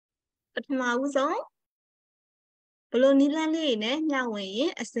ပထမဦးဆုံးဘယ်လိုနည်းလမ်းလေးတွေနဲ့မျှဝေရ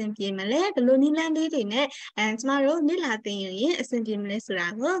င်အဆင်ပြေမလဲဘယ်လိုနည်းလမ်းလေးတွေနဲ့ကျမတို့လေ့လာသင်ယူရင်အဆင်ပြေမလဲဆိုတာ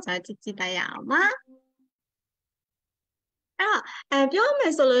ကိုကျွန်တော်ကြည့်လိုက်ရအောင်ပါပြော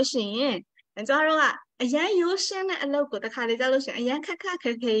မယ်ဆိုလို့ရှိရင်ကျမတို့ကအရန်ရိုးရှင်းတဲ့အလုပ်ကိုတခါလေကြားလို့ရှိရင်အရန်ခက်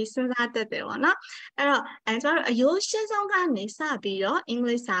ခက်ခဲခဲစဉ်းစားတတ်တယ်ပေါ့နော်အဲ့တော့ကျမတို့အရိုးရှင်းဆုံးကနေစပြီးတော့အင်္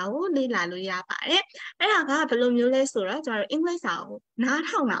ဂလိပ်စာကိုလေ့လာလို့ရပါတယ်အဲ့ဒါကဘယ်လိုမျိုးလဲဆိုတော့ကျမတို့အင်္ဂလိပ်စာကို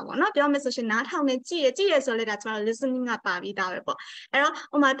နားထောင်တာပေါ့နော်ပြောမယ်ဆိုရင်နားထောင်နေကြည့်ရဆိုလေဒါကျမတို့ listening ကပါပြီးသားပဲပေါ့အဲ့တော့ဥ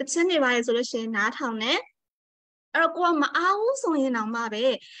ပမာတခြင်းတွေပါရဆိုလို့ရှိရင်နားထောင်နေအဲ့တော့ကိုကမအားဘူးဆိုရင်တော့မှပဲ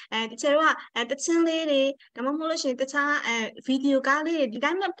တချို့ကတချင်းလေးတွေဒါမှမဟုတ်လို့ရှိရင်တခြားဗီဒီယိုကားလေး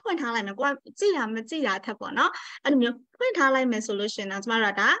တွေဒီတိုင်းမှဖွင့်ထားလိုက်မယ်ကိုကကြည့်တာမကြည့်တာထက်ပေါ့နော်အဲ့လိုမျိုးဖွင့်ထားလိုက်မယ်ဆိုလို့ရှိရင်တော့ကျမ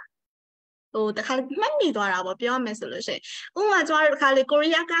တို့ကဒါတခါမှတ်မိသွားတာပေါ့ပြောမယ်ဆိုလို့ရှိရင်ဥပမာကျမတို့တခါလေ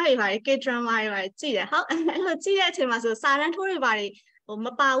ကိုရီးယားကားတွေပါတယ် K-drama တွေပါတယ်ကြည့်တယ်ဟုတ်အဲ့လိုကြည့်တဲ့အချိန်မှာဆိုစာတန်းထိုးတွေပါတယ်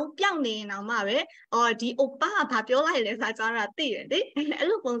မပါဘူးပျောက်နေရင်တော့မှပဲဒီအိုပါကဘာပြောလိုက်လဲဆိုတာကျမတို့ကသိတယ်လေ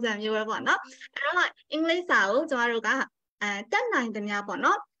အဲ့လိုပုံစံမျိုးပဲပေါ့နော်အဲ့တော့အင်္ဂလိပ်စာကိုကျမတို့ကတက်နိုင်သ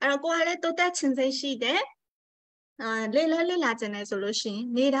မျှပေါ့နော်အဲ့တော့ကိုကလည်းတိုးတက်ခြင်းစိတ်ရှိတယ်လေလာကျင်တယ်ဆိုလို့ရှိရင်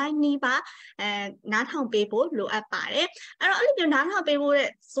နေ့တိုင်းနှီးပါနားထောင်ပေးဖို့လိုအပ်ပါတယ်အဲ့တော့အဲ့လိုမျိုးနားထောင်ပေးဖို့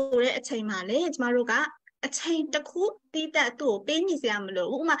ဆိုတဲ့အချိန်မှာလေကျမတို့ကအချိန်တစ်ခုတီးတက်သူ့ကိုပေးနေစရာမလို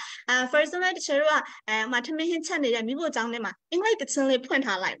ဘူးဥပမာfirst semester တချို့ကမထမင်းဟင်းချက်နေတဲ့မိဖို့အကြောင်းထဲမှာအင်္ဂလိပ်တချင်းလေးဖွင့်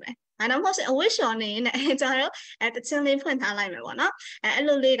ထားလိုက်မယ်အဲ့တော့မဟုတ်အဝိရှော်နေနဲ့ကျွန်တော်တို့တချင်းလေးဖွင့်ထားလိုက်မယ်ပေါ့နော်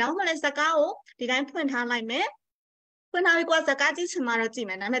အဲ့လိုလေးတော့မလဲစကားကိုဒီတိုင်းဖွင့်ထားလိုက်မယ်ဖွင့်ထားပြီးကိုယ်စကားကြည့်ချင်မှတော့ကြည့်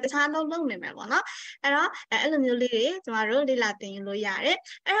မယ်ဒါပေမဲ့တခြားလုံးနေမယ်ပေါ့နော်အဲ့တော့အဲ့လိုမျိုးလေးတွေကျမတို့လေ့လာသင်ယူလို့ရ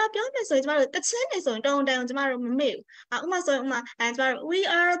တယ်အဲ့တော့ပြောမယ်ဆိုရင်ကျမတို့တချင်းနေဆိုရင်တုံကျမတို့မမေ့ဘူးဥပမာဆိုရင်ကျမတို့ we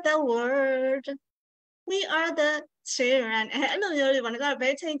are the world we are the children အဲ့လိုမျိုးတွေပေါ့နော်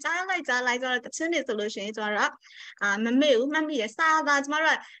ဘယ်ချိန်ကြားလိုက်ကျတော့တချင်းနေဆိုလို့ရှိရင်ကျမတို့ကမမေ့ဘူးမှတ်မိရစာသာကျ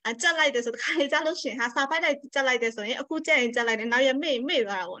မတို့ကကြက်လိုက်တယ်ဆိုတခါလေကြားလို့ရှိရင်စာပိုက်လိုက်ကြက်လိုက်တယ်ဆိုရင်အခုကြက်ရင်ကြက်လိုက်တယ်နောက်ရ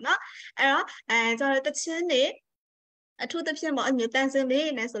မေ့သွားတာပေါ့နော်အဲ့တော့ကျမတို့တချင်းနေအထူးသဖြင့်ပေါ့အမျိုးတန်းစ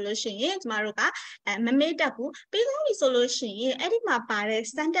င်းလေးနဲ့ဆိုလို့ရှိရင်ကျမတို့ကမမေ့တတ်ဘူးပြီးသွားပြီဆိုလို့ရှိရင်အဲ့ဒီမှာပါတဲ့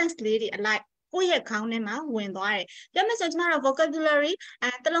sentence လေးတွေအလိုက်ကိုယ့်ရဲ့ခေါင်းထဲမှာဝင်သွားတယ်။ပြောမယ်ဆိုကျမတို့ vocabulary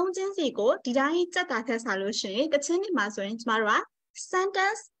တလုံးချင်းစီကိုဒီတိုင်းစက်တာထက်စားလို့ရှိရင်တချင်းဒီမှာဆိုရင်ကျမတို့က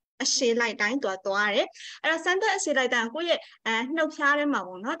sentence အရှည်လိုက်တိုင်းသွားတယ်။အဲ့တော့ sentence အရှည်လိုက်တိုင်းကိုယ့်ရဲ့နှုတ်ဖျားထဲ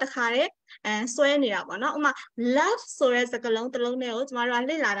မှာပေါ့နော်တခါတည်းဆွဲနေတာပေါ့နော်ဥပမာ love ဆိုတဲ့စကားလုံးတစ်လုံးနဲ့ကိုကျမတို့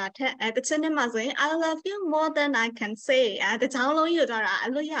ကလေ့လာတာထက်တချင်းနဲ့မှာဆိုရင် I love you more than I can say တချောင်းလုံးကြီးကိုကျတော့အ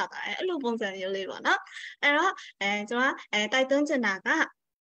လွတ်ရပါတယ်အဲ့လိုပုံစံမျိုးလေးပေါ့နော်အဲ့တော့ကျမတိုက်တွန်းချင်တာက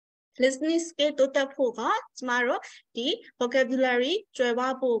listening skill တိုးတက်ဖို့ကကျမတို့ဒီ vocabulary ကျွယ်ဝ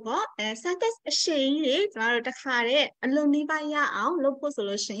ဖို့ကsentence အရှည်ကြီးတွေကျမတို့တစ်ခါတည်းအလွန်နီးပါးရအောင်လုပ်ဖို့ဆို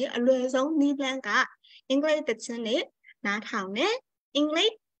လို့ရှိရင်အလွယ်ဆုံးနည်းလမ်းကအင်္ဂလိပ်သချင်းတွေနားထောင်တယ်အင်္ဂလိ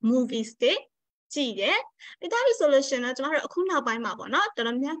ပ် movies တွေကြည့်တယ်ပြီးသားပြီဆိုလို့ရှိရင်တော့ကျမတို့အခုနောက်ပိုင်းမှာပေါ့နော်တော်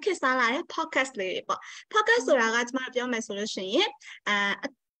တော်များခေတ်စားလာတဲ့ podcast လေးတွေပေါ့ podcast ဆိုတာကကျမတို့ပြောမယ်ဆိုလို့ရှိ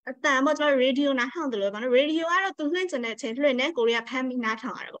ရင်အတန်ပေါ့ကျမတို့ရေဒီယိုနားထောင်တယ်လို့ပေါ့နော်ရေဒီယိုကတော့သူလွှင့်ချင်တဲ့အချိန်လွှင့်နေကိုရီးယားဖမ်းပြီးနားထော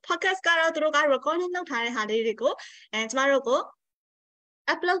င်ရတယ်ပေါ့ podcast ကတော့သူတို့က recording လုပ်ထားတဲ့ဟာလေးတွေကိုကျမတို့ကို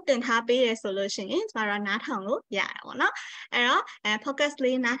upload တင်ထားပေးရဆိုလို့ရှိရင်ကျမတို့နားထောင်လို့ရတယ်ပေါ့နော်အဲ့တော့podcast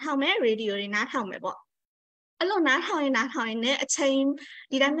လေးနားထောင်မယ်ရေဒီယိုတွေနားထောင်မယ်ပေါ့အဲ့လိုနားထောင်ရင်နဲ့အ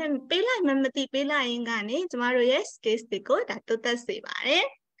ချိန်ဒီတိုင်းနဲ့ပေးလိုက်မှမသိပေးလိုက်ရင်ကနေကျမတို့ရဲ့ skills တွေကိုဒါတိုးတက်စေပါတယ်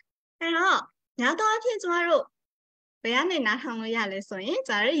အဲ့တော့ညတော့အဖြစ်ကျမတို့ဘယ်ကနေနားထောင်လို့ရလဲဆို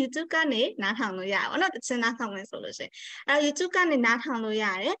ရင်ကျမတို့ YouTube ကနေနားထောင်လို့ရပါတော့တချင်နားထောင်မယ်ဆိုလို့ရှိရင်အဲ့ YouTube ကနေနားထောင်လို့ရ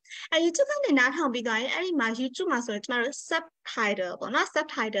တယ်အဲ့ YouTube ကနေနားထောင်ပြီးတော့အဲ့ဒီမှာ YouTube မှာဆိုရင်ကျမတို့ subtitle ပေါ့နော်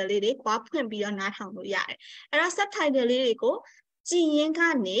subtitle လေးတွေကွာဖွင့်ပြီးတော့နားထောင်လို့ရတယ်အဲ့တော့ subtitle လေးတွေကိုကြည်ရင်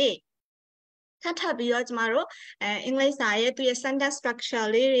ကနေထပ်ပြီးတော့ကျမတို့အင်္ဂလိပ်စာရဲ့သူရဲ့ sentence structure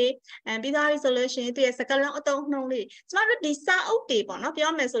လေးတွေပြီးသားပြီဆိုလို့ရှိရင်သူရဲ့စကားလုံးအသုံးအနှုန်းလေးကျမတို့ဒီစာအုပ်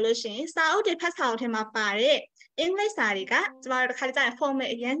တွေပေါ့နော်ပြောမယ်ဆိုလို့ရှိရင်စာအုပ်တွေဖတ်စာအုပ်ထဲမှာပါတဲ့အင်္ဂလိပ်စာတွေကကျမတို့တစ်ခါတည်းကျရင် formal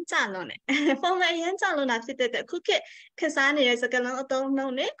အရင်ကျလွန်တယ် formal အရင်ကျလွန်တာဖြစ်တဲ့ခုခေတ်စားနေတဲ့စကားလုံးအသုံးအနှု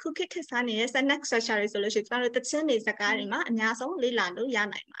န်းတွေခုခေတ်စားနေတဲ့ sentence structure တွေဆိုလို့ရှိရင်ကျမတို့တချင်းတွေစကားတွေမှာအများဆုံးလေ့လာလို့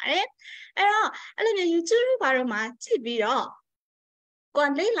ရနိုင်ပါတယ်အဲ့တော့အဲ့လိုမျိုး YouTube ဘာလို့မှကြည့်ပြီးတော့ကို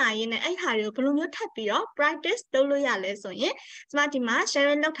ယ်လေ့လာရင်းနဲ့အဲ့ဟာတွေကိုဘယ်လိုမျိုးထပ်ပြီးတော့ practice လုပ်လို့ရလဲဆိုရင်ကျမဒီမှာ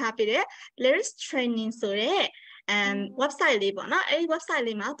share လုပ်ထားပေးတဲ့ lyrics training ဆိုတဲ့website လေးပေါ့နော်အဲ့ဒီ website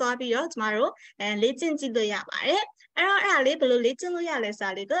လေးမှာသွားပြီးတော့ကျမတို့လေ့ကျင့်ကြည့်လို့ရပါတယ်အဲ့တော့အဲ့ဒါလေးဘယ်လိုလေ့ကျင့်လို့ရလဲ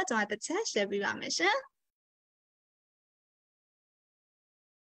ဆိုတာလေးကိုကျမတစ်ချက် share ပေးပါမယ်ရှင်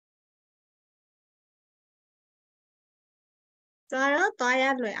ကျမတို့သွားရ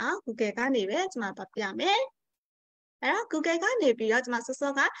လွယ်အောင် Google ကနေပဲကျမပြမယ်အဲ့တော့ Google ကနေပြီးတော့ကျွန်မစော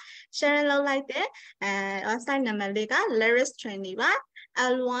စောက share လုပ်လိုက်တဲ့website နာမည်လေးက lyrics training ပါ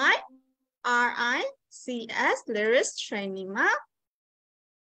ly RICS lyrics training မှာ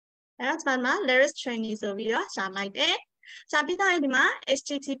အဲ့တော့ဒီမှာ lyrics training ဆိုပြီးတော့ရှာလိုက်တယ်ရှာပြီးတော့ဒီမှာ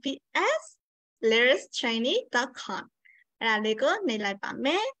https lyricstraining.com အဲ့ဒါလေးကိုနှိပ်လိုက်ပါမ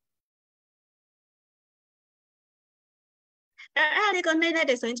ယ်အဲ့ဒါလေးကိုနှိပ်လိုက်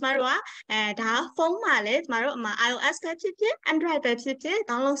တယ်ဆိုရင်ကျမတို့ကဒါဖုန်းမှာလည်းကျမတို့iOS ပဲဖြစ်ဖြစ် Android ပဲဖြစ်ဖြစ်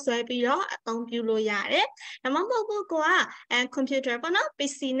download ဆွဲပြီးတော့အသုံးပြုလို့ရတယ်ဒါမှမဟုတ်ကိုကcomputer ပေါ့နော်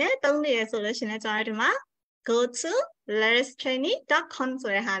PC နဲ့သုံးနေရဆိုလို့ရှိရင်ကျမတို့ဒီမှာ go to lyricstraining.com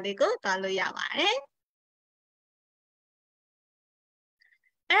ဆိုတဲ့ဟာလေးကိုတွားလို့ရပါတယ်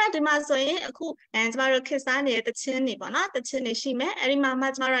အဲ့ဒီမှာဆိုရင်အခုကျမတို့ခေတ်စားနေတဲ့တခြင်းတွေပေါ့နော်တခြင်းတွေရှိမယ်အဲ့ဒီမှာ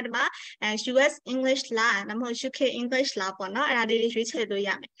ကျမတို့ဒီမှာUS English လားဒါမှမဟုတ် UK English လားပေါ့နော်အဲ့ဒါလေးတွေရွေးချယ်လို့ရ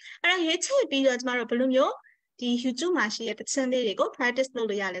မယ်အဲ့ဒါရွေးချယ်ပြီးတော့ကျမတို့ဘယ်လိုမျိုးဒီ YouTube မှာရှိတဲ့တခြင်းလေးတွေကို practice လုပ်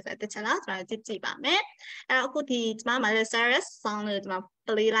လို့ရလဲဆိုတဲ့တခြင်းလားကျမတို့ကြည့်ပါမယ်အဲ့တော့အခုဒီကျမမှာလည်း Sarah's song လေးကိုကျမ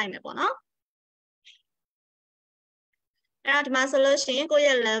play လိုက်မယ်ပေါ့နော်အဲ့ဒါဒီမှာဆိုလို့ရှိရင်ကိုယ့်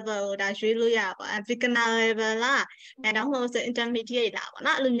ရဲ့ level ကိုဒါရွေးလို့ရပါ beginner level လားအဲ့တော့ဟိုဆို intermediate လားပေါ့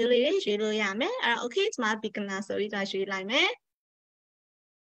နော်အဲ့လိုမျိုးလေးရွေးလို့ရမယ်အဲ့တော့ okay ဒီမှာ beginner ဆိုပြီးဒါရွေးလိုက်မယ်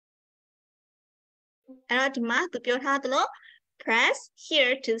အဲ့တော့ဒီမှာသူပြောထားသလို press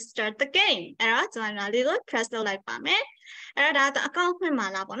here to start the game အဲ့တော့ကျွန်တော်လေးကို press လုပ်လိုက်ပါမယ်အဲ့တော့ဒါ account ဖွင့်မှာ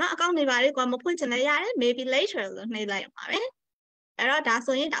လားပေါ့နော် account နေပါလေကွာမဖွင့်ချင်လည်းရတယ် maybe later လို့နှိပ်လိုက်ပါမယ်အဲ့တော့ဒါ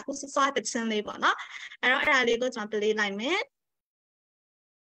ဆိုရင်ဒါခုစောတခြင်းလေးပေါ့နော်အဲ့တော့အဲ့ဒါလေးကိုကျွန်တော် play လိုက်မယ်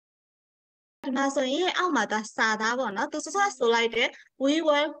ဒီမှာဆိုရင်အောက်မှာဒါစာသားပေါ့နော်သူစောဆိုလိုက်တယ် we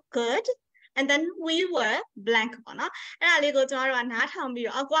were good and then we were blank ပေါ့နော်အဲ့ဒါလေးကိုကျွန်တော်တို့ကနားထောင်ပြီး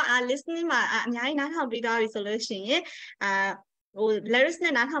တော့ကွာlistening မှာအများကြီးနားထောင်ပြီးသွားပြီဆိုလို့ရှိရင်ဟို lyrics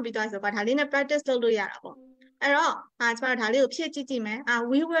နဲ့နားထောင်ပြီးသွားဆိုတော့ဒါလေးနဲ့ practice လုပ်လို့ရတာပေါ့အဲ့တော့ကျွန်တော်တို့ဒါလေးကိုဖြည့်ကြည့်ကြည့်မယ်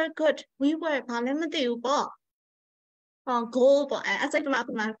we were good we were ဘာလဲမသိဘူးပေါ့goal ပေါ့အဲ့စိတ်မှာ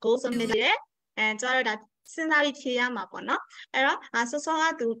ခုန goal ဆိုနေတယ်ကျွန်တော်တို့ဒါစဉ်းစားပြီးဖြေရမှာပေါ့နော်အဲ့တော့စောက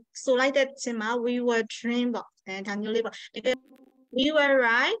သူဆိုလိုက်တဲ့ချင်းမှာ we were dream ပေါ့ဒါမျိုးလေးပေါ့တကယ် we were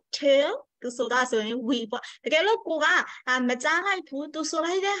right till သူဆိုတာဆိုရင် we ပေါ့တကယ်လို့ကိုကမကြားလိုက်ဘူးသူဆို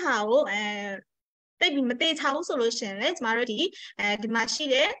လိုက်တဲ့ဟာကိုတိတ်ပြီးမသေးချဘူးဆိုလို့ရှိရင်လေကျမတို့ဒီမှာရှိ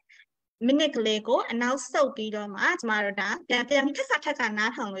တဲ့မိနစ်ကလေးကိုအနောက်ဆုတ်ပြီးတော့မှကျမတို့ဒါပြန်ထပ်ခါ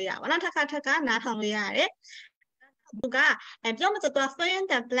နားထောင်လို့ရပါတော့ထပ်ခါနားထောင်လို့ရတယ်သူကပြောမစတော့ fill in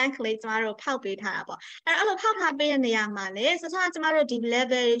the blank လေးကျမတို့ဖောက်ပေးထားတာပေါ့အဲ့လိုဖောက်ထားပေးတဲ့နေရာမှာလေစစကျမတို့ဒီ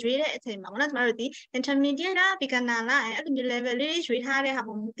level ရွေးတဲ့အချိန်မှာပေါ့နော်ကျမတို့ဒီ intermediate လား beginner လားအဲ့ဒီ level လေးရွေးထားတဲ့ဟာ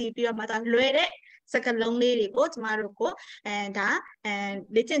ပုံမသိပြီးတော့မှတော့လွယ်တဲ့စကားလုံးလေးတွေကိုကျမတို့ကိုဒါ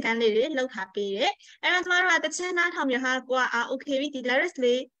လေ့ကျင့်ခန်းလေးတွေလုပ်ထားပေးတယ်အဲ့တော့ကျမတို့ကတချမ်းနားထောင်ပြဟာကိုကokay ပြီဒီ lyrics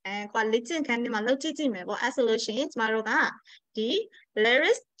လေးကိုကလေ့ကျင့်ခန်းတွေမှာလုပ်ကြည့်မယ်ပေါ့အဲ့ဆိုလို့ရှိရင်ကျမတို့ကဒီ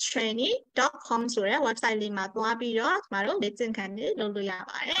lyricstraining.com ဆိုတဲ့ website လေးမှာသွားပြီးတော့ကျမတို့လေ့ကျင့်ခန်းတွေလုပ်လို့ရ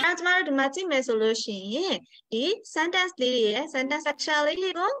ပါတယ်အဲ့ကျမတို့ဒီမှာကြည့်မယ်ဆိုလို့ရှိရင်ဒီ sentence လေးတွေရဲ့ sentence structure လေး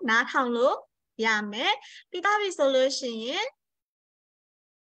တွေကိုနားထောင်လို့ရမယ်ပြီးသားပြီဆိုလို့ရှိရင်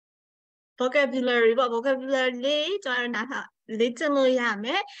vocabulary ပေါ့ vocabulary လေးကျွန်တော်နားထောင်လေ့ကျင့်လို့ရမ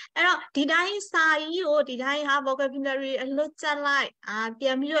ယ်အဲ့တော့ဒီတိုင်းစာကြီးကိုဒီတိုင်းဟာ vocabulary အလွတ်ကျက်လိုက်ပြ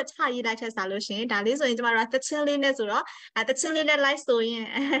န်ပြီးတော့ချရေးလိုက်ချက်စာလို့ရှိရင်ဒါလေးဆိုရင်ကျမတို့ကတချင်းလေးနဲ့ဆိုတော့တချင်းလေးနဲ့ like ဆိုရင်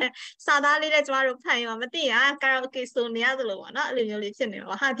စာသားလေးနဲ့ကျမတို့ဖတ်ရင်မသိကာရာအိုကေဆိုနေရသလိုပေါ့နော်အဲ့လိုမျိုးလေးဖြစ်နေ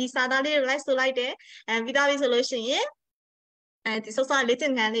ပါဟာဒီစာသားလေးကို like ဆိုလိုက်တယ်ပြီးသားပြီဆိုလို့ရှိရင်ဒီစောစောလေ့ကျ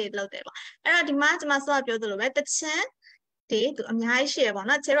င့်ခန်းလေးလုပ်တယ်ပေါ့အဲ့တော့ဒီမှာကျမစောပြောသလိုပဲတချင်းသူအများကြီးရှိရပေါ့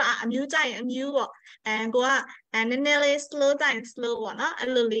နော်ကျတော့အမျိုးကြရင်အမျိုးပေါ့ကိုကနည်းနည်းလေး slow ကြရင် slow ပေါ့နော်အဲ့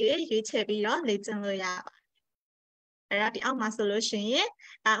လိုလေးရွေးချယ်ပြီးတော့လေ့ကျင့်လို့ရပါအဲ့ဒါဒီအောက်မှာဆိုလို့ရှိရင်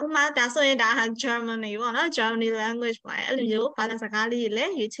ဥမာဒါဆိုရင်ဒါဟာ Germany ပေါ့နော် Germany language ပေါ့အဲ့လိုမျိုးဘာသာစကားလေးတွေလ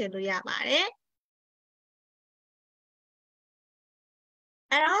ည်းရွေးချယ်လို့ရပါတယ်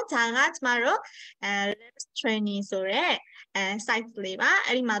အဲ့တော့ဒါကကျမတို့lyrics training ဆိုတဲ့site လေးပါ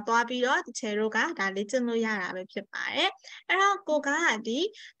အဲ့ဒီမှာသွားပြီးတော့တချေတို့ကဒါလေ့ကျင့်လို့ရတာပဲဖြစ်ပါတယ်အဲ့တော့ကိုကဒီ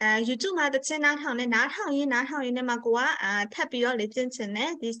YouTube မှာတချင်နားထောင်နေနားထောင်ရင်းနဲ့မှာကိုကထပ်ပြီးတော့လေ့ကျင့်ချင်တ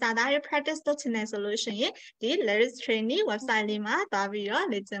ယ်ဒီစာသားရေး practice လုပ်ချင်တယ်ဆိုလို့ရှိရင်ဒီ lyrics training website လေးမှာသွားပြီးတော့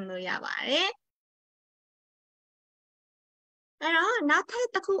လေ့ကျင့်လို့ရပါတယ်အဲ့တော့နောက်ထပ်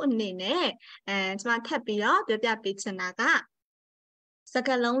တစ်ခုအနေနဲ့ကျမထပ်ပြီးတော့ပြောပြပေးချင်တာကစ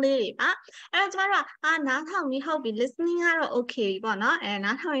ကားလုံးလေးတွေပါအဲ့တော့ကျမတို့ကနားထောင်ပြီးဟုတ်ပြီ listening ကတော့ okay ပေါ့နော်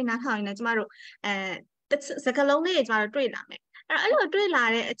နားထောင်ရင်လည်းကျမတို့စကားလုံးလေးတွေကျမတို့တွေ့လာမယ်အဲ့လိုတွေ့လာ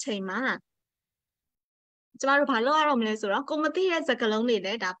တဲ့အချိန်မှာကျမတို့ဘာလုပ်ရတော့မလဲဆိုတော့ကိုမသိတဲ့စကားလုံးတွေလ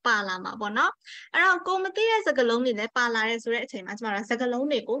ည်းဒါပါလာမှာပေါ့နော်အဲ့တော့ကိုမသိတဲ့စကားလုံးတွေလည်းပါလာတဲ့ဆိုတဲ့အချိန်မှာကျမတို့စကားလုံး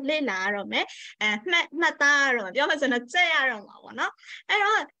တွေကိုလေ့လာရတော့မယ်မှတ်သားရတော့ပြောမှဆိုတော့ကြက်ရတော့မှာပေါ့နော်အဲ့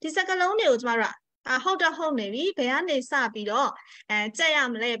တော့ဒီစကားလုံးတွေကိုကျမတို့ ဟုတ်တော့ဟုတ်နေပြီဘယ်ကနေစပြီးတော့ကြက်ရ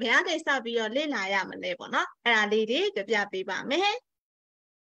မလဲဘယ်ကနေစပြီးတော့လေ့လာရမလဲပေါ့နော်အဲ့ဒါလေးတွေပြပေးပါမယ်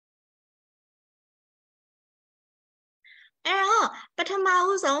အဲ့တော့ပထမ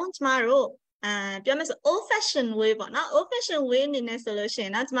ဦးဆုံးကျမတို့ပြောမယ်ဆို old fashion way ပေါ့နော် old fashion way အနေနဲ့ဆိုလို့ရှိရ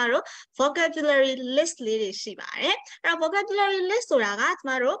င်တော့ကျမတို့ vocabulary list လေးတွေရှိပါတယ်အဲ့တော့ vocabulary list ဆိုတာကကျ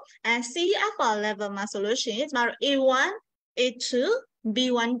မတို့CFR level မှာဆိုလို့ရှိရင်ကျမတို့ A1 A2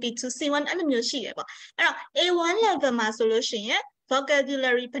 B1 B2 C1 အဲ့လိုမျိုးရှိတယ်ပေါ့အဲ့တော့ A1 level မှာဆိုလို့ရှိရင်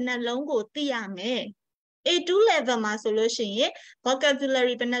vocabulary ဘယ်နှလုံးကိုသိရမယ် A2 level မှာဆိုလို့ရှိရင်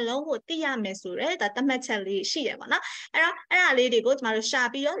vocabulary ဘယ်နှလုံးကိုသိရမယ်ဆိုတော့ဒါသတ်မှတ်ချက်လေးရှိရပါတော့အဲ့တော့အဲ့ဒါလေးတွေကိုကျမတို့ရှာ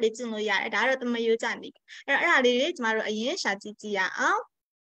ပြီးတော့လေ့ကျင့်လို့ရတယ်ဒါတော့တမယိုးကြနေအဲ့တော့အဲ့ဒါလေးတွေကျမတို့အရင်ရှာကြည့်ကြည့်ရအောင်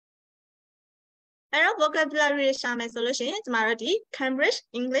အဲ့တော့ vocabulary ရှာမယ်ဆိုလို့ရှိရင်ကျမတို့ဒီ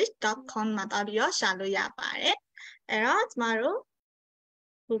cambridgeenglish.com မှာတောက်ပြီးတော့ရှာလို့ရပါတယ်အဲ့တော့ကျမတို့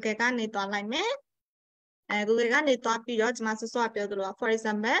Google ကနေတွားလိုက်မယ်Google ကနေတွားပြီးတော့ကျမစောစောပြောသလို for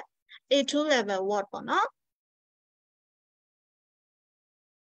example A2 level word ပေါ့နော်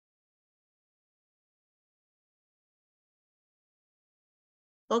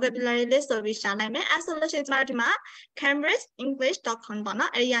vocabulary list ဆိုပြီးရှာနိုင်မယ်အဲဆိုလို့ရှိရင်ကျမတို့ဒီမှာ cambridgeenglish.com ပေါ့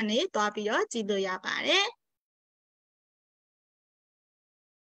နော်အဲ့ဒီကနေတွားပြီးတော့ကြည့်လို့ရပါတယ်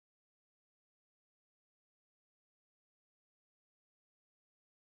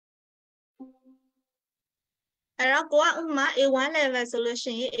အဲ့တော့ကိုကဥပမာ A1 level ဆိုလို့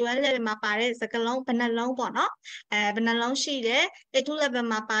ရှိရင် A1 level မှာပါတဲ့စကားလုံးဘယ်နှလုံးပေါ့နော်ဘယ်နှလုံးရှိတယ် A2 level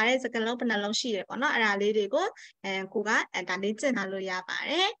မှာပါတဲ့စကားလုံးဘယ်နှလုံးရှိတယ်ပေါ့နော်အဲ့ဒါလေးတွေကိုကိုကဒါလေးကျင့်လာလို့ရပါ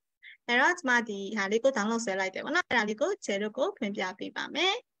တယ်အဲ့တော့ကျမဒီဟာလေးကို download ဆွဲလိုက်တယ်ပေါ့နော်အဲ့ဒါလေးကိုခြေတို့ကိုဖွင့်ပြပေးပါမ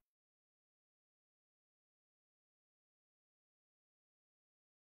ယ်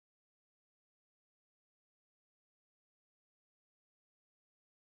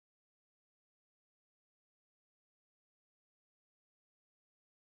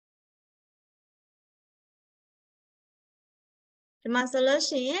ဒီမှာဆိုလို့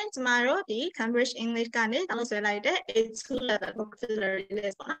ရှိရင်ကျမတို့ဒီ Cambridge English ကနေတောင်းဆွဲလိုက်တဲ့ A2 level vocabulary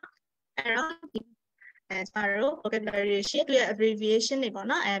list ပေါ့နော်အဲ့တော့ဒီကျမတို့ vocabulary ရှိတဲ့ abbreviation တွေပေါ့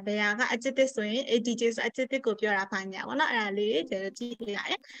နော်ဘယ်ဟာကအကျစ်တစ်ဆိုရင် ADJ ဆိုအကျစ်တစ်ကိုပြောတာပါညာပေါ့နော်အဲ့ဒါလေးတွေကြည့်လို့ရ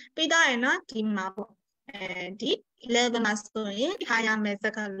တယ်ပြီးတော့ရင်တော့ဒီမှာပေါ့ဒီ level မှာဆိုရင်ထားရမယ့်စ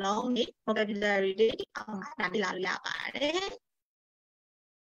ကားလုံးတွေ vocabulary တွေဒီအောက်မှာဒါပြလာလို့ရပါတယ်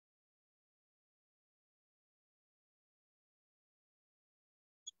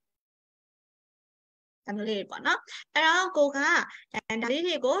ဒါမျိုးလေးပေါ့နော်အဲ့တော့ကိုကဒါလေး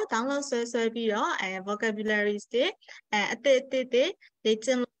တွေကို download ဆွဲပြီးတော့vocabularies တွေအသစ်လေ့ကျ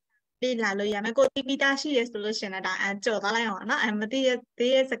င့်လေ့လာလို့ရမယ်ကိုတီပီတာရှိရဆိုလို့ရှင်လည်းဒါကြော်သွားလိုက်အောင်နော်မသိရ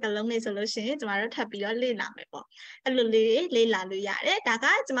သေးတဲ့စကားလုံးတွေဆိုလို့ရှင်ကျမတို့ထပ်ပြီးတော့လေ့လာမယ်ပေါ့အဲ့လိုလေးလေ့လာလို့ရတယ်ဒါက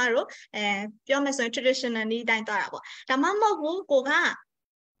ကျမတို့ပြောမယ်ဆိုရင် traditional နည်းတိုင်းသွားတာပေါ့ဒါမှမဟုတ်ဘူးကိုက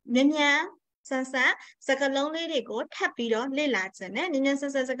မြန်ဆန်းစကားလုံးလေးတွေကိုထပ်ပြီးတော့လေ့လာခြင်းနဲ့မြန်ဆ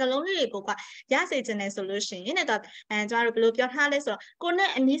န်းစကားလုံးလေးတွေကိုကရစေခြင်းနဲ့ဆိုလို့ရှိရင်တော့ကျမတို့ဘယ်လိုပြောထားလဲဆိုတော့ကိုနဲ့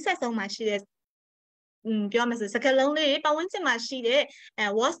အနည်းဆက်ဆုံးမှာရှိတဲ့ပြောမယ်ဆိုစကားလုံးလေးတွေပတ်ဝန်းကျင်မှာရှိတဲ့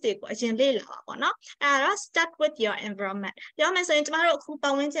words တွေကိုအရင်လေ့လာပါပေါ့နော်အဲ့တော့ start with your environment ပြောမယ်ဆိုရင်ကျမတို့အခုပ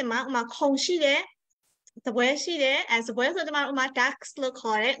တ်ဝန်းကျင်မှာဥမာခုံရှိတယ်စပွဲရှိတယ်စပွဲဆိုကျမတို့ဥမာ desk လို့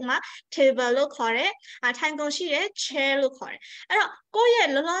ခေါ်တယ်ဥမာ table လို့ခေါ်တယ်ထိုင်ကုန်ရှိတယ် chair လို့ခေါ်တယ်အဲ့တော့ကိုယ့်ရဲ့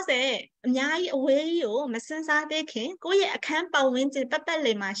လောလောဆယ်အများကြီးအဝေးကြီးကိုမစင်စားသေးခင်ကိုယ့်ရဲ့အခန်းပတ်ဝန်းကျင်ပတ်လ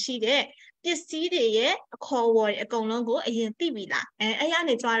ည်မှာရှိတဲ့ပစ္စည်းတွေရဲ့အခေါ်အဝေါ်တွေအကုန်လုံးကိုအရင်သိပြီလားအဲ့ရ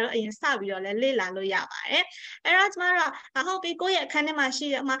နေကျမတို့အရင်စပြီးတော့လဲလေ့လာလို့ရပါတယ်အဲ့တော့ကျမတို့ဟုတ်ပြီကိုယ့်ရဲ့အခန်းထဲမှာရှိ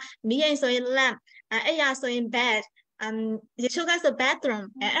တဲ့ဥမာမီးအိမ်ဆိုရင် lamp အဲ့ရဆိုရင် bed ရေချိုးကဆို bathroom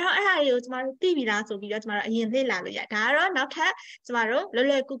အဲ့တော့အဲ့ဒါတွေကိုကျမတို့သိပြီလားဆိုပြီးတော့ကျမတို့အရင်လေ့လာလို့ရဒါကတော့နောက်ထပ်ကျမတို့လွယ်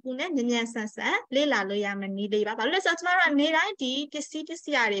လွယ်ကူကူနဲ့မြန်ဆန်လေ့လာလို့ရမယ်နည်းလေးပါဘာလို့လဲဆိုတော့ကျမတို့ကနေတိုင်းဒီပစ္စည်းတွေ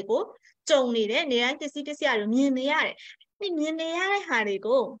ကိုကြုံနေတယ်နေတိုင်းပစ္စည်းတွေကိုမြင်နေရတယ်မြင်နေရတဲ့ဟာတွေ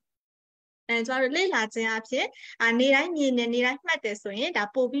ကိုကျမတို့လေ့လာခြင်းအဖြစ်နေတိုင်းမြင်နေတိုင်းမှတ်တယ်ဆိုရင်ဒါ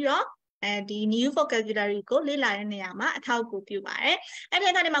ပို့ပြီးတော့ဒီ new vocabulary ကိုလေ့လာတဲ့နေရာမှာအထောက်အကူပြုပါတယ်။အဲ့ဒီ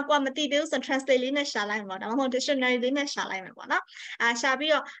ကနေမှကိုကမသိသေးဘူးဆို translate လေးနဲ့ရှာလိုက်မှာပေါ့။ဒါမှမဟုတ် dictionary လေးနဲ့ရှာလိုက်မှာပေါ့နော်။ရှာ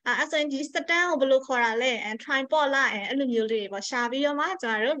ပြီးတော့အဲ့ဆိုရင်ဒီ stand ကိုဘယ်လိုခေါ်တာလဲtripod လားအဲ့လိုမျိုးလေးတွေပေါ့။ရှာပြီးတော့မှကျ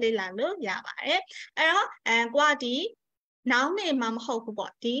မတို့လေ့လာလို့ရပါတယ်။အဲ့တော့ကိုကဒီနောင်နေမှာမဟုတ်ဘူး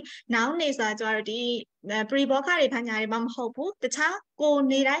ပေါ့ဒီနောင်နေဆိုတာကျတော့ဒီ pre ဘောခတွေဖန်ညာတွေမှာမဟုတ်ဘူးတခြားကို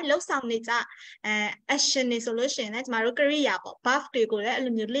နေတိုင်းလှုပ်ဆောင်နေကြ action တွေဆိုလို့ရှိရင်လည်းကျမတို့ career ပေါ့ buff တွေကိုလည်းအဲ့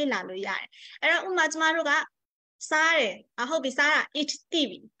လိုမျိုးလေ့လာလို့ရတယ်အဲ့တော့ဥပမာကျမတို့ကစားတယ်ဟုတ်ပြီစားတာ eat တိ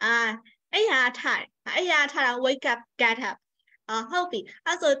ပြီအဲ့ဟာထားအဲ့ဟာထားတာ wake up get up ဟုတ်ပြီ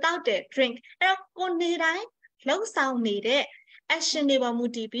အဲ့ဆိုတောက်တယ် drink အဲ့တော့ကိုနေတိုင်းလှုပ်ဆောင်နေတဲ့ action တွေပေါ်မူ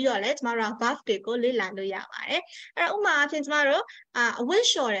တည်ပြီးတော့လည်းကျမတို့က verb တွေကိုလေ့လာလို့ရပါတယ်အဲ့တော့ဥပမာအဖြစ်ကျမတို့အဝတ်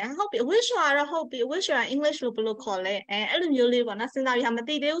လျှော်တယ်ဟုတ်ပြီအဝတ်လျှော်ရတော့ဟုတ်ပြီအဝတ်လျှော်ရ English လို့ဘယ်လိုခေါ်လဲအဲ့လိုမျိုးလေးပေါ့နော်စဉ်းစားပြီးဟာမ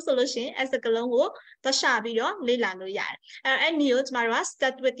သိသေးဘူးဆိုလို့ရှိရင်အဲ့စကားလုံးကိုသွားရှာပြီးတော့လေ့လာလို့ရတယ်အဲ့နည်းကိုကျမတို့က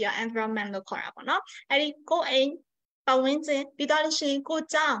start with your environment လို့ခေါ်တာပေါ့နော်အဲ့ဒီကိုယ်အိမ်ပတ်ဝန်းကျင်ပြီးတော့လို့ရှိရင်ကိုယ်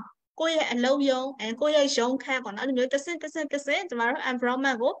ကြောင့်ကိုယ့်ရဲ့အလုပ်ရုံကိုယ့်ရဲ့ရုံးခန်းပေါ့နော်အဲ့လိုမျိုးတစ်ဆင့်ကျမတို့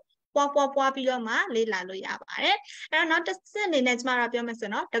environment ကိုပွားပြီးတော့မှလေ့လာလို့ရပါတယ်အဲ့တော့နောက်တစ်ဆင့်အနေနဲ့ကျမတို့ပြောမယ်ဆို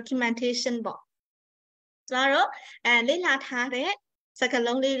တော့ documentation ပေါ့ကျမတို့လေ့လာထားတဲ့စကား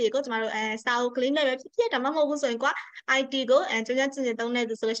လုံးလေးတွေကိုကျမတို့စာအုပ်ကလေးနဲ့ပဲဖြစ်ဒါမှမဟုတ်ဘူးဆိုရင်ကွာ IT ကိုကျွမ်းကျွမ်းကျင်ကျင်သုံးတဲ့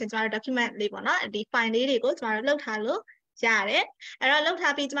သူဆိုလို့ရှိရင်ကျမတို့ document လေးပေါ့နော်ဒီ file လေးတွေကိုကျမတို့လုပ်ထားလို့ရတယ်အဲ့တော့လုပ်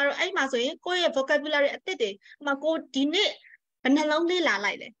ထားပြီးကျမတို့အဲ့မှာဆိုရင်ကိုယ့်ရဲ့ vocabulary အသစ်တွေဥပမာကိုဒီနေ့ဘယ်နှလုံးလေ့လာ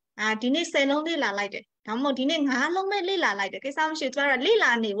လိုက်လဲဒီနေ့10လုံးလေ့လာလိုက်တယ်ဒါမှမဟုတ်ဒီနေ့9လုံးပဲလေ့လာလိုက်တယ်ကိစ္စမရှိကျမတို့လေ့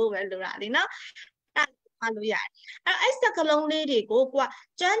လာနေဖို့ပဲလိုတာလीနော်အဲ့လို့ရတယ်အဲ့စကလုံးလေးတွေကိုကွာ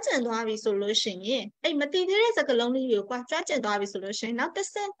ကျွမ်းကျင်သွားပြီဆိုလို့ရှိရင်အဲ့မတည်သေးတဲ့စကလုံးလေးတွေကိုကွာကျွမ်းကျင်သွားပြီဆိုလို့ရှိရင်နောက်တစ်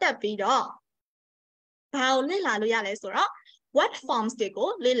ဆင့်တက်ပြီးတော့ဘာကိုလေ့လာလို့ရလဲဆိုတော့ what forms တွေကို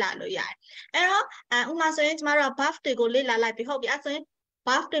လေ့လာလို့ရတယ်အဲ့တော့ဥပမာဆိုရင်ကျမတို့ verb တွေကိုလေ့လာလိုက်ပြီဟုတ်ပြီအဲ့ဆိုရင်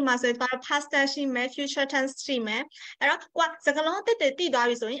verb တွေမှာဆိုရင် past tense ရှိမယ် future tense ရှိမယ်အဲ့တော့ကွာစကားလုံးအသစ်တွေတည်သွား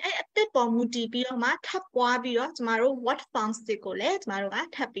ပြီဆိုရင်အဲ့အသစ်ပေါ်မူတည်ပြီးတော့မှထပ်ပွားပြီးတော့ကျမတို့ what forms တွေကိုလည်းကျမတို့က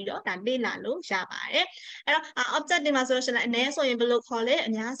ထပ်ပြီးတော့ဒါလေ့လာလို့ရပါတယ်အဲ့တော့ object တွေမှာဆိုလို့ရှိရင်အနည်းဆိုရင်ဘယ်လိုခေါ်လဲအ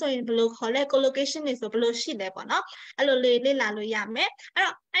များဆိုရင်ဘယ်လိုခေါ်လဲ collocation တွေဆိုဘယ်လိုရှိလဲပေါ့နော်အဲ့လိုလေ့လာလို့ရမယ်အဲ့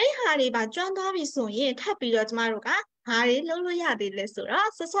တော့အဲ့ဒီဟာတွေပါကျွမ်းသွားပြီဆိုရင်ထပ်ပြီးတော့ကျမတို့ကဘာတွေလုပ်လို့ရသေးလဲဆိုတော့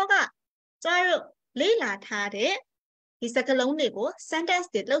စောကကျမတို့လေ့လာထားတဲ့ဒီစကားလုံးတွေကို sentence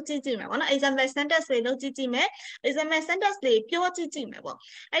တွေလုပ်ကြည့်မယ်ပေါ့နော် example sentence တွေလုပ်ကြည့်မယ် example sentence တွေပြောကြည့်မယ်ပေါ့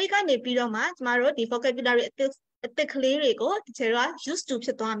အဲဒီကနေပြီးတော့မှကျမတို့ဒီ vocabulary အသစ်ကလေးတွေကိုတချို့က used to ဖြ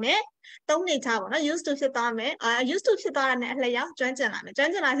စ်သွားမယ်သုံးနေကြပေါ့နော် used to ဖြစ်သွားမယ်used to ဖြစ်သွားတာနဲ့အလျောက်ကျွမ်းကျင်လာမယ်ကျွ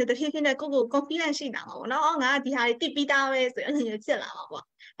မ်းကျင်လာစေတဖြည်းဖြည်းနဲ့ကိုယ့်ကို confidence ရှိလာမှာပေါ့နော်ငါဒီဟာတွေသိပြီးသားပဲဆိုရင်အဲ့လိုမျိုးဖြစ်လာမှာပေါ့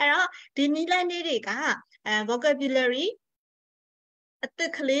အဲ့တော့ဒီနည်းလမ်းလေးတွေကvocabulary အသ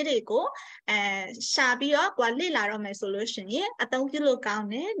စ်ကလေးတွေကိုရှာပြီးတော့ကွာလေ့လာတော့မယ်ဆိုလို့ရှိရင်အသုံးပြုလို့ကောင်း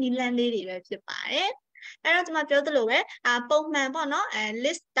တဲ့နည်းလမ်းလေးတွေပဲဖြစ်ပါတယ်အဲ့တော့ကျွန်မပြောသလိုပဲပုံမှန်ပေါ့နော်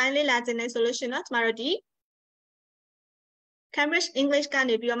list တိုင်းလေ့လာခြင်းနဲ့ဆိုလို့ရှိရင်တော့ကျွန်မတို့ဒီ Cambridge English က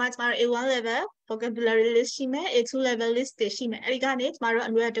နေပြီးတော့မှကျွန်မတို့ A1 level vocabulary list ရှိမယ် A2 level list တွေရှိမယ်အဲ့ဒီကနေကျွန်မတို့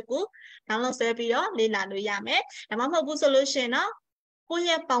အလွယ်တကူ download ဆွဲပြီးတော့လေ့လာလို့ရမယ်ဒါမှမဟုတ်ဘူးဆိုလို့ရှိရင်တော့ကိုယ့်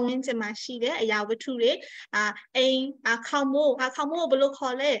ရဲ့ပတ်ဝန်းကျင်မှာရှိတဲ့အရာဝတ္ထုတွေအိမ်ခေါင်မိုးကိုဘယ်လို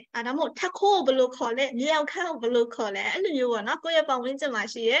ခေါ်လဲဒါမှမဟုတ်ထက်ခိုးကိုဘယ်လိုခေါ်လဲမြေအောင်ခန့်ကိုဘယ်လိုခေါ်လဲအဲ့လိုမျိုးပေါ့နော်ကိုယ့်ရဲ့ပတ်ဝန်းကျင်မှာ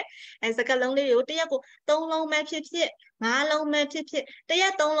ရှိတဲ့စကားလုံးလေးတွေကိုတစ်ရက်ကို3လုံးပဲဖြစ်ဖြစ်5လုံးပဲဖြစ်ဖြစ်တစ်ရ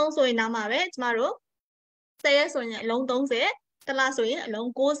က်3လုံးဆိုရင်တော့မှပဲကျမတို့10ရက်ဆိုရင်အလုံး30တလားဆိုရင်အလုံး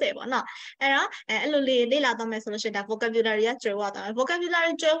90ပေါ့နော်အဲ့တော့အဲ့လိုလေးလေ့လာသွားမယ်ဆိုလို့ရှိရင်ဒါ vocabulary ကကျွဲဝသွားမယ်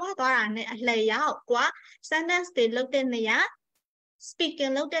vocabulary ကျွဲဝသွားတာနဲ့အလှည့်ရောက်ကွာ sentence တွေလုပ်တဲ့နေရာ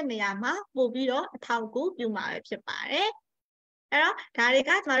speaking လုပ်တဲ့နေရာမှာပို့ပြီးတော့အထောက်အကူပြုမှာပဲဖြစ်ပါတယ်အဲ့တော့ဒါတွေ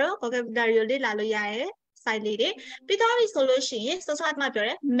ကကျမတို့ vocabulary ကိုလေ့လာလို့ရတဲ့ site လေးတွေပြီးတော့ပြီဆိုလို့ရှိရင်စောစောကမှပြောတ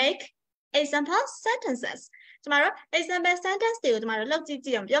ယ် make example sentences ကျမတို့ example sentence တွေကိုကျမတို့လုပ်ကြည့်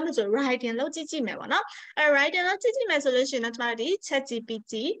အောင်ပြောမှဆို writing လုပ်ကြည့်မယ်ပေါ့နော်အဲ့ writing လုပ်ကြည့်မယ်ဆိုလို့ရှိရင်တော့ကျမတို့ဒီ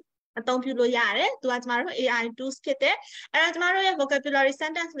ChatGPT အသုံးပြုလို့ရတယ်သူကကျမတို့ AI tools ဖြစ်တယ်အဲ့တော့ကျမတို့ရဲ့ vocabulary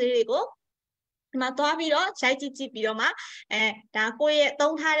sentence လေးတွေကိုဒီမှာသွားပြီးတော့ရိုက်ကြည့်ပြီးတော့မှဒါကိုယ့်ရဲ့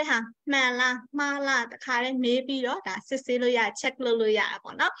သုံးထားတဲ့ဟာမှန်လားမှားလားတခါတည်းမေးပြီးတော့ဒါစစ်ဆေးလို့ရ check လုပ်လို့ရတာ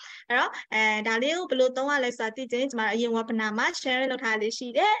ပေါ့နော်အဲ့တော့ဒါလေးကိုဘယ်လိုသုံးရလဲဆိုတာသိချင်ကျွန်မတို့အရင် webinar မှာ share လုပ်ထားလေးရှိ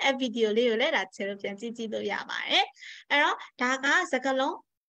တယ်အဲ့ video လေးကိုလည်းဒါချေလို့ပြန်ကြည့်လို့ရပါတယ်အဲ့တော့ဒါကစကားလုံး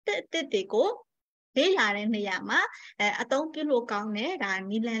တစ်တွေကိုလေ့လာတဲ့နေရာမှာအသုံးပြုလို့ကောင်းတဲ့ဒါ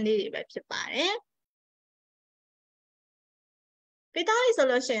နည်းလမ်းလေးတွေပဲဖြစ်ပါတယ်ပြီးတော့ဆို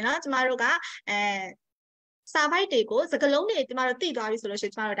လို့ရှိရင်တော့ကျမတို့ကစာပိုက်တွေကိုစကားလုံးတွေကျမတို့သိသွားပြီဆိုလို့ရှိရ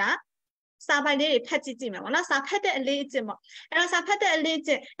င်ကျမတို့ဒါစာပိုက်လေးတွေဖတ်ကြည့်မယ်ပေါ့နော်စာဖတ်တဲ့အလေးအကျင့်ပေါ့အဲ့တော့စာဖတ်တဲ့အလေးအ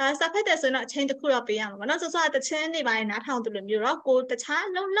ကျင့်စာဖတ်တဲ့ဆိုရင်တော့အချိန်တစ်ခုတော့ပေးရမှာပေါ့နော်ဆိုတော့တချင်းတွေပိုင်းနားထောင်တယ်လို့မျိုးတော့ကိုတခြား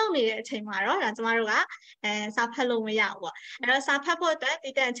လုံနေတဲ့အချိန်မှာတော့ဒါကျမတို့ကစာဖတ်လို့မရဘူးပေါ့အဲ့တော့စာဖတ်ဖို့အတွက်တ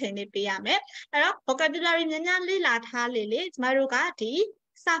ည်တဲ့အချိန်လေးပေးရမယ်အဲ့တော့ vocabulary များများလေ့လာထားလေကျမတို့ကဒီ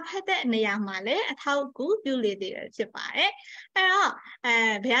စာဖတ်တဲ့နေရာမှာလည်းအထောက်အကူပြုလေသေးတယ်ဖြစ်ပါတယ်အဲ့တော့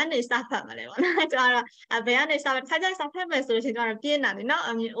ဘယ်ကနေစာဖတ်မလဲပေါ့နော်ကျွန်တော်ဘယ်ကနေစာဖတ်စာဖတ်မယ်ဆိုလို့ရှိရင်ကျွန်တော်ပြင်းတာလေနော်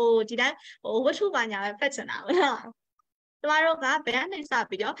ဒီတိုင်းဝတ္ထုပါညာပဲဖတ်ချင်တာပေါ့နော်ကျွန်တော်တို့ကဘယ်ကနေစ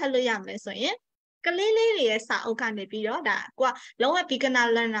ပြီးတော့ဖတ်လို့ရမလဲဆိုရင် ကလေးလေးတွေရဲ့စာအုပ်ကနေပြီးတော့ဒါကိုကလုံးဝ beginner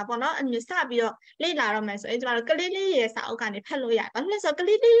learner ပေါ့နော်အမျိုးစပြီးတော့လေ့လာတော့မယ်ဆိုရင်ကျမတို့ကလေးလေးရဲ့စာအုပ်ကနေဖတ်လို့ရတယ်။ဘာဖြစ်လဲဆိုတော့က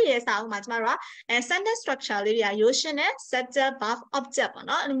လေးလေးရဲ့စာအုပ်မှာကျမတို့ကsentence structure လေးတွေကရိုးရှင်းတဲ့ subject verb object ပေါ့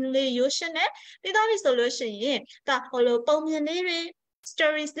နော်အဲ့လိုလေးရိုးရှင်းတဲ့ပြီးတော့ပြီဆိုလို့ရှိရင်ဒါဟိုလိုပုံမြင်လေးတွေ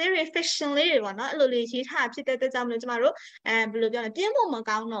stories လေးတွေ fiction လေးတွေပေါ့နော်အဲ့လိုလေးရေးထားဖြစ်တဲ့အတွက်ကြောင့်မလို့ကျမတို့ဘယ်လိုပြောလဲပြင်းဖို့မ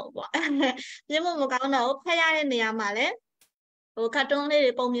ကောင်းတော့ဘူးပေါ့ပြင်းဖို့မကောင်းတော့ဘူးဖတ်ရတဲ့နေရာမှာလည်းဟို cartoon လေး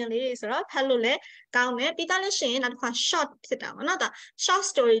တွေပုံမြင်လေးတွေဆိုတော့ဖတ်လို့လည်းကောင်းတယ်ပြီးသားလို့ရှိရင်နောက်တစ်ခါ short ဖြစ်တာပေါ့နော်ဒါ short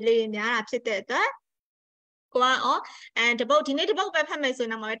story လေးတွေများတာဖြစ်တဲ့အတွက်ကိုကတပုတ်ဒီနေ့တပုတ်ပဲဖတ်မယ်ဆိုရ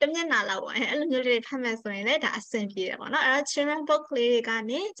င်တော့တမျက်နှာလောက်ပေါ့အဲ့လိုမျိုးတွေဖတ်မယ်ဆိုရင်လည်းဒါအဆင်ပြေတယ်ပေါ့နော်အဲ့တော့ children book လေးတွေက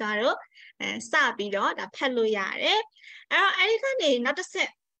နေကျတို့စပြီးတော့ဒါဖတ်လို့ရတယ်အဲ့ဒီကနေနောက်တစ်ဆင့်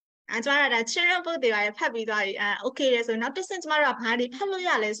ကျမတို့ဒါ children book တွေပါဖတ်ပြီးသွားပြီokay လဲဆိုနောက်တစ်ဆင့်ကျမတို့ကဘာတွေဖတ်လို့ရ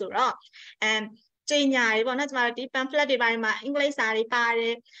လဲဆိုတော့ကျင်းညာတွေပေါ့နော်ကျမတို့ဒီ pamphlet တွေပိုင်းမှာအင်္ဂလိပ်စာတွေပါတ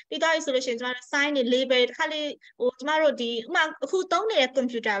ယ်ပြီးတော့ဆိုလို့ရှိရင်ကျမတို့ sign တွေ label တစ်ခါလေးဟိုကျမတို့ဒီဥမာအခုသုံးနေတဲ့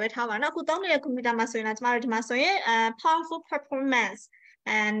computer ပဲထားပါတော့အခုသုံးနေတဲ့ computer မှာဆိုရင်ကျမတို့ဒီမှာဆိုရင်powerful performance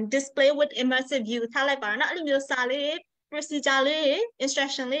and display with immersive view ထားလိုက်ပါတော့နော်အဲ့လိုမျိုးစာလေး procedure လေး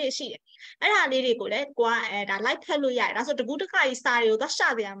instruction လေးရှိတယ်အဲ့ဒါလေးတွေကိုလည်းကိုကဒါ like ဖတ်လို့ရတယ်ဒါဆိုတကူးတခါကြီးစာတွေကိုသွားရှာ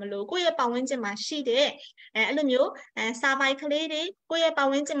ကြရမလို့ကိုယ့်ရဲ့ပတ်ဝန်းကျင်မှာရှိတဲ့အဲ့လိုမျိုးစာပိုက်ကလေးတွေကိုယ့်ရဲ့ပတ်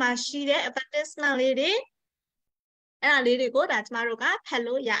ဝန်းကျင်မှာရှိတဲ့ advertisement လေးတွေအဲ့ဒါလေးတွေကိုဒါကျမတို့ကဖတ်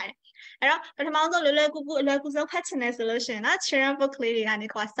လို့ရတယ်အဲ့တော့ပထမဆုံးလွယ်လွယ်ကူကူအလွယ်ကူဆုံးဖတ်ချင်တယ်ဆိုလို့ရှိရင်တော့ children book လေးတွေကနေ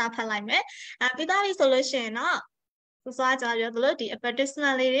ကိုယ်စဖတ်လိုက်မယ်ပြီးသားပြီဆိုလို့ရှိရင်တော့ဆိုတော့ကျွန်တော်ပြောသလိုဒီ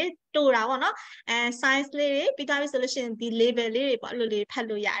advertisement လေးတွေတူတာပေါ့နော်science လေးတွေပြီးသားပြီဆိုလို့ရှိရင်ဒီ label လေးတွေပေါ့အဲ့လိုလေးဖတ်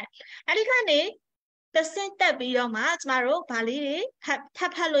လို့ရတယ်အဲ့ဒီကနေတစ်ဆင့်တက်ပြီးတော့မှကျမတို့ဗာလေးတွေ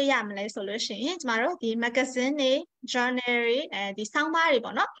ဖတ်လို့ရမလဲဆိုလို့ရှိရင်ကျမတို့ဒီ magazine တွေ journal တွေဒီဆောင်းပါးတွေ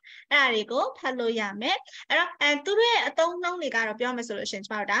ပေါ့နော်အဲ့ဒါတွေကိုဖတ်လို့ရမယ်အဲ့တော့သူတို့ရဲ့အသုံးနှုန်းတွေကတော့ပြောမယ်ဆိုလို့ရှိရင်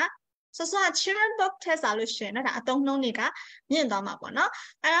ကျမတို့ဒါဆို children book ထက်စားလို့ရှိရင်တော့ဒါအသုံးနှုန်းတွေကမြင့်သွားမှာပေါ့နော်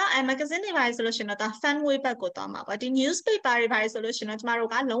အဲ့တော့magazine တွေပါဆိုလို့ရှိရင်တော့ဒါ fan way ဘက်ကိုသွားမှာပေါ့ဒီ newspaper တွေပါဆိုလို့ရှိရင်တော့ကျမတို့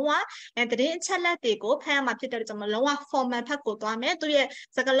ကလုံးဝသတင်းအချက်အလက်တွေကိုဖတ်ရမှာဖြစ်တဲ့ကြောင့်လုံးဝ format ဘက်ကိုသွားမယ်သူရဲ့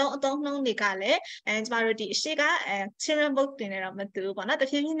စကားလုံးအသုံးနှုန်းတွေကလည်းကျမတို့ဒီအရှိကchildren book တင်နေတော့မတူဘူးပေါ့နော်တ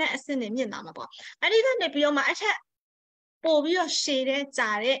ဖြည်းဖြည်းနဲ့အဆင့်တွေမြင့်သွားမှာပေါ့အဲ့ဒီကနေပြီးတော့မှအထက်ပို့ပြီးတော့ရှည်တဲ့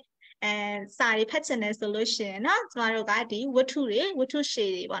ကြာတဲ့စာတွေဖတ်ချင်တယ်ဆိုလို့ရှိရင်เนาะကျမတို့ကဒီဝတ္ထုရှ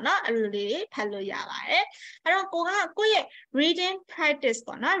ည်တွေပေါ့เนาะအဲ့လိုလေးတွေဖတ်လို့ရပါတယ်အဲ့တော့ကိုယ့်ရဲ့ reading practice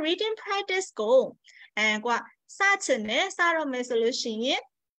ပေါ့เนาะ reading practice ကိုကိုကစချင်တယ်စတော့မယ်ဆိုလို့ရှိရင်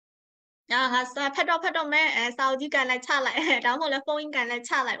ဟာဖတ်တော့မဲစာအုပ်ကြီးကန်လိုက်ချလိုက်ဒါမှမဟုတ်လဲဖုန်းကြီးကန်လိုက်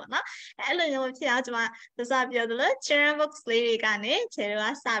ချလိုက်ပါเนาะအဲ့လိုမျိုးဖြစ်အောင်ကျွန်မစပြောသလို children books လေးတွေကနေခြေ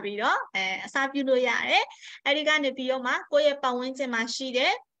တော့စပြီးတော့အစားပြုလို့ရတယ်အဲ့ဒီကနေပြီးတော့မှကိုယ့်ရဲ့ပတ်ဝန်းကျင်မှာရှိ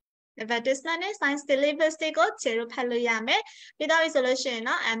တဲ့advertisement နဲ့ science syllabus တွေကိုခြေလို့ဖတ်လို့ရမယ်ပြီးတော့ဆိုလို့ရှိရင်เ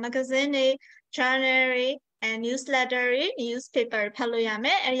นาะmagazine တွေ journal တွေnewsletter တွေ newspaper ဖတ်လို့ရမ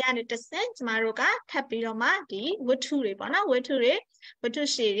ယ်အဲ့ဒီကနေတစ်ဆင့်ကျမတို့ကထပ်ပြီးတော့မှဒီဝတ္ထုတွေပေါ့နော်ဝတ္ထု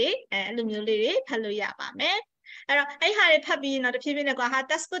ရှည်တွေအဲ့လိုမျိုးလေးတွေဖတ်လို့ရပါမယ်အဲ့တော့အဲ့ဟာတွေဖတ်ပြီးတော့တဖြည်းဖြည်းနဲ့ကွာဟာ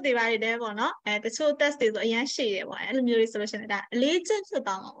test book တွေပါတယ်တဲ့ပေါ့နော်တချို့ test တွေဆိုအရင်ရှည်တယ်ပေါ့အဲ့လိုမျိုးတွေဆိုလို့ရှိရင်ဒါအလေးကျင့်ဖြစ်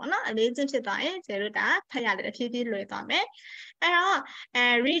သွားမှာပေါ့နော်အလေးကျင့်ဖြစ်သွားရင်ကျတို့ဒါဖတ်ရတယ်တဖြည်းဖြည်းလွယ်သွားမယ်အဲ့တော့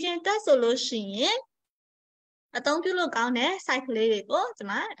reading test ဆိုလို့ရှိရင်အသုံးပြုလို့ကောင်းတဲ့ site ကလေးတွေကိုကျွန်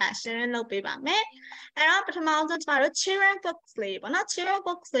မဒါ share လုပ်ပေးပါမယ်အဲ့တော့ပထမဆုံးကျွန်တော်တို့ children books လေးပေါ့နော် children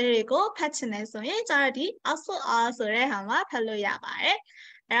books လေးတွေကိုဖတ်ချင်တယ်ဆိုရင်ကျွန်တော်ဒီ Oxford R ဆိုတဲ့ဟာမှာဖတ်လို့ရပါတယ်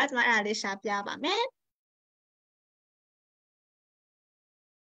အဲ့တော့ကျွန်မအဲ့ဒါလေးရှာပြပါမယ်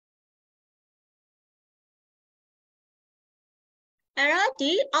အဲ့တော့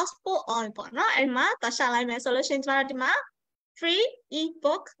ဒီ Oxford R ပေါ့နော်အဲ့မှာသွားရှာလိုက်မယ်ဆိုလို့ရှိရင်ကျွန်တော်ဒီမှာfree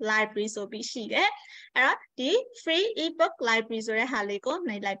ebook library ဆိုပြီးရှိတယ်အဲ့တော့ဒီ free ebook library ဆိုတဲ့ဟာလေးကို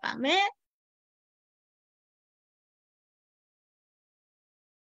နှိပ်လိုက်ပါမယ်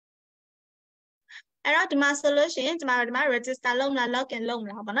အဲ့တော့ဒီမှာဆိုလို့ရှိရင်ကျမတို့ဒီမှာ register လုပ်မလား login လုပ်မ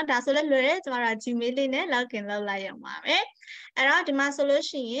လားပေါ့နော်ဒါဆိုလည်းလွယ်တယ်ကျမတို့ Gmail လေးနဲ့ login လုပ်လိုက်ရမှာပဲအဲ့တော့ဒီမှာဆိုလို့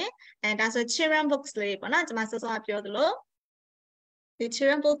ရှိရင်ဒါဆို children books လေးပေါ့နော်ကျမစောစောပြောသလိုဒီ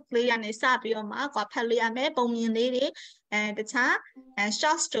children book လေးကနေစပြီးတော့မှကွာဖတ်လို့ရမယ်ပုံမြင်လေးတွေတခြား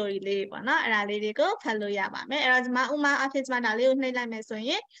short story လေးပေါ့နော်အဲ့ဒါလေးတွေကိုဖတ်လို့ရပါမယ်အဲ့တော့ဒီမှာဥမာအဖြစ်ကျမဒါလေးကိုနှိပ်လိုက်မယ်ဆိုရ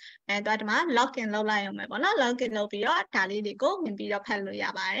င်တော့ဒီမှာ login လုပ်လိုက်အောင်မယ်ပေါ့နော် login လုပ်ပြီးတော့ဒါလေးတွေကိုဝင်ပြီးတော့ဖတ်လို့ရ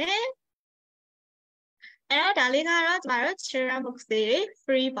ပါတယ်အဲ့တော့ဒါလေးကတော့ကျမတို့ children books တွေ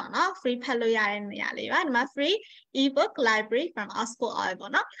free ပေါ့နော် free ဖတ်လို့ရတဲ့နေရာလေးပါဒီမှာ free ebook library from Oxford R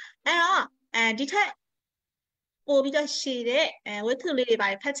ပေါ့နော်အဲ့တော့ဒီထက်ပို့ပြီးတော့ရှည်တဲ့ဝတ္ထုလေးတွေပါ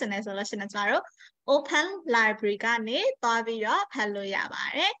ဖတ်ချင်တယ်ဆိုလို့ရှိရင်ကျမတို့ open library ကနေသွားပြီးတော့ဖတ်လို့ရပါ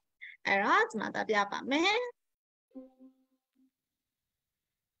တယ်အဲ့တော့ကျမတို့ပြပါမယ်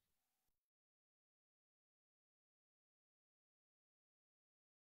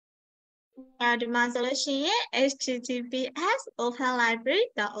ဒီမှာဆိုလို့ရှိရင် https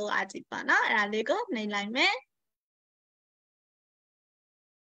openlibrary.org ပေါ့နော်အဲ့ဒါလေးကိုနှိပ်လိုက်မယ်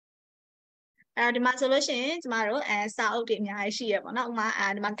ဒီမှာဆိုလို့ရှိရင်ကျမတို့စာအုပ်တွေအများကြီးရှိရပေါ့နော်ဥမာ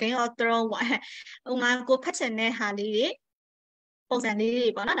ဒီမှာ Game of Thrones ပေါ့ဥမာကိုဖတ်ချင်တဲ့ဟာလေးတွေပုံစံလေးတွေ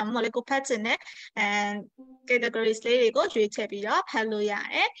ပေါ့နော်ဒါမှမဟုတ်လေကိုဖတ်ချင်တဲ့categories လေးတွေကိုရွေးချယ်ပြီးတော့ဖတ်လို့ရ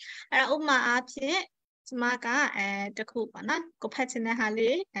တယ်အဲ့တော့ဥမာအားဖြင့်ကျမကတခုပေါ့နော်ကိုဖတ်ချင်တဲ့ဟာ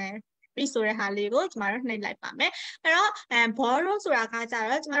လေးပြီးဆိုတဲ့ဟာလေးကိုကျမတို့နှိပ်လိုက်ပါမယ်အဲ့တော့borrow ဆိုတာကကြ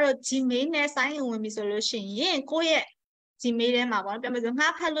တော့ကျမတို့ Gmail နဲ့ sign in ဝင်ပြီဆိုလို့ရှိရင်ကိုယ့်ရဲ့Gmail ထဲမှာပေါ့နော်ပြောမယ်ဆို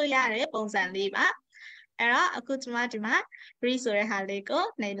ငှားဖတ်လို့ရတဲ့ပုံစံလေးပါအဲ့တော့အခုကျမဒီမှာ read ဆိုတဲ့ဟာလေးကို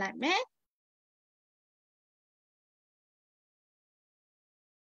နှိပ်လိုက်မယ်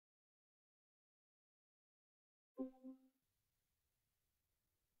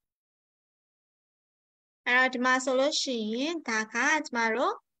အဲ့တော့ဒီမှာဆိုလို့ရှိရင်ဒါကကျမ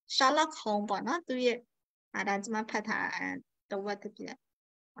တို့ Sherlock Holmes ပေါ့နော်သူရဲ့ဒါကျမဖတ်ထားတဝက်တစ်ပြည့်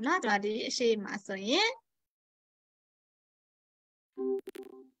ပေါ့နော်ဒါဒီအရှိမှာဆိုရင်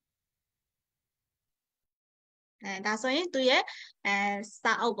ဒါဆိုရင်သူရဲ့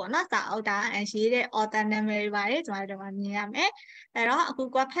စာအုပ်ပေါ့နော်စာအုပ်ဒါရေးတဲ့ author နာမည်တွေပါတယ်ကျွန်တော်တို့မြင်ရမယ်အဲ့တော့အခု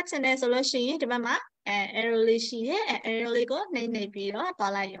ကဖတ်ချင်တယ်ဆိုလို့ရှိရင်ဒီဘက်မှာarrow လေးရှိတယ်arrow လေးကိုနှိပ်ပြီးတော့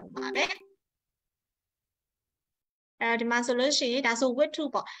တွားလိုက်ရုံပါပဲဒီမှာဆိုလို့ရှိရင်ဒါဆိုဝတ္ထု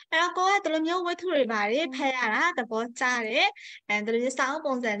ပေါ့အဲ့တော့ကိုကဒီလိုမျိုးဝတ္ထုတွေပါတယ်ဖတ်ရတာသဘောကျတယ်ဒီလိုစာအုပ်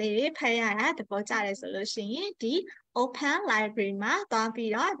ပုံစံလေးတွေဖတ်ရတာသဘောကျတယ်ဆိုလို့ရှိရင်ဒီ open library မှာတွား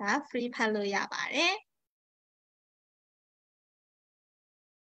ပြီးတော့ဒါ free ဖတ်လို့ရပါတယ်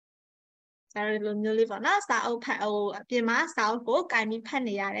ဒါလိုမျိုးလေးပေါ့နော်စာအုပ်ဖတ်အပြင်မှာစာအုပ်ကိုကင်ပြီးဖတ်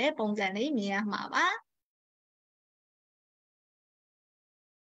နေရတဲ့ပုံစံလေးမြင်ရမှာပါ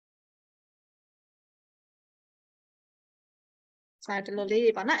ဆိုတော့ဒီလိုလေး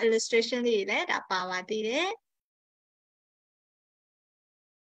တွေပေါ့နော် illustration လေးတွေလည်းဒါပါပါသေးတယ်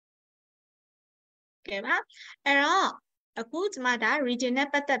ကဲပါအဲ့တော့အခုကျမဒါ region နဲ့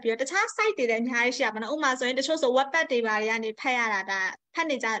ပတ်သက်ပြီးတော့တခြား site တွေလည်းအများကြီးရှိရပါတော့ဥပမာဆိုရင်တချို့ဆို webpad တွေပါတွေကနေဖတ်ရတာဒါဖတ်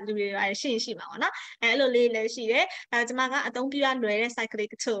နေကြလူတွေပါရှိမှာပေါ့နော်အဲ့လိုလေးလည်းရှိတယ်ကျမကအသုံးပြုရလွယ်တဲ့ site ကလေး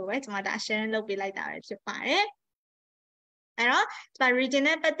တချို့ပဲကျမဒါ share လုပ်ပေးလိုက်တာပဲဖြစ်ပါတယ်အဲ့တော့ကျမ region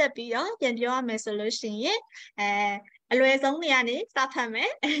နဲ့ပတ်သက်ပြီးတော့ပြန်ပြောရမယ်ဆိုလို့ရှိရင်အလွယ်ဆုံးနေရာနေစဖတ်မ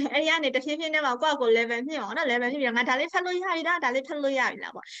ယ်အဲ့ဒီကနေတဖြည်းဖြည်းနဲ့မှကိုယ့်အကို level မြင့်အောင်နော် level မြင့်ပြီးတော့ငါဒါလေးဖတ်လို့ရပြီဒါလေးဖတ်လို့ရပြီ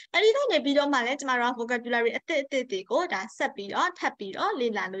လားပေါ့အဲ့ဒီကနေပြီးတော့မှလည်းကျမတို့ vocabulary အသစ်တွေကိုဒါဆက်ပြီးတော့ထပ်ပြီးတော့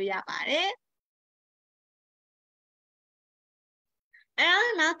လေ့လာလို့ရပါတယ်အဲ့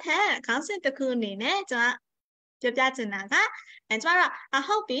တော့နောက်ထပ်ခေါင်းစဉ်တစ်ခုအနေနဲ့ကျွန်တော်ပြောပြချင်တာကကျမတို့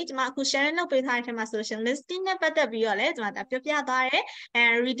ဟုတ်ပြီကျမအခု sharing လုပ်ပေးထားတဲ့ထဲမှာဆိုရှင် listening နဲ့ပတ်သက်ပြီးတော့လည်းကျမဒါပြောပြသွားတယ်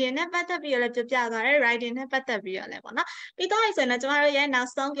reading နဲ့ပတ်သက်ပြီးတော့လည်းပြောပြသွားတယ် writing နဲ့ပတ်သက်ပြီးတော့လည်းပေါ့နော်ပြီးတော့ဆိုရင်ကျမတို့ရဲ့နောက်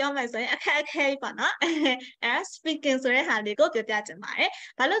ဆုံးပြောမယ်ဆိုရင်အခက်အခဲပေါ့နော်speaking ဆိုတဲ့ဟာလေးကိုပြောပြချင်ပါတယ်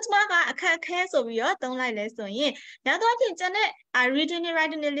ဘာလို့ကျမကအခက်အခဲဆိုပြီးတော့သုံးလိုက်လဲဆိုရင်များသောအားဖြင့်ကျန်တဲ့ reading နဲ့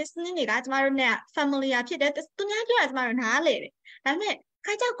writing နဲ့ listening တွေကကျမတို့နဲ့ familiar ဖြစ်တယ်သူများပြောတာကျမတို့နားလေတယ်ဒါပေမဲ့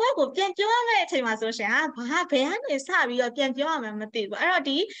ခိုင်ကြောက်ကိုယ့်ကိုပြန်ပြောရမယ့်အချိန်မှာဆိုရှင်ဘယ်ကနေစပြီးတော့ပြန်ပြောရမှာမသိဘူးအဲ့တော့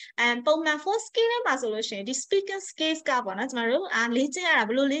ဒီပုံမှန် full skill နဲ့မှာဆိုလို့ရှင်ဒီ speaking skills ကပေါ့နော်ကျမတို့လေ့ကျင့်ရတာ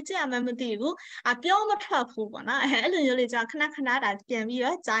ဘယ်လိုလေ့ကျင့်ရမှန်းမသိဘူးပြောမထွက်ဘူးပေါ့နော်အဲ့လိုမျိုးလေးကျွန်တော်ခဏဒါပြန်ပြီး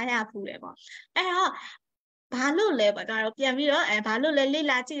တော့ကြားရဖူးတယ်ပေါ့အဲ့တော့ဘာလို့လဲပေါ့ကျွန်တော်တို့ပြန်ပြီးတော့ဘာလို့လဲလေ့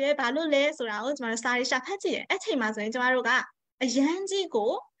လာကြည့်တယ်ဘာလို့လဲဆိုတာကိုကျွန်တော်တို့စာရေးရှာဖတ်ကြည့်တယ်အဲ့ချိန်မှာဆိုရင်ကျွန်တော်တို့ကအရန်ကြီး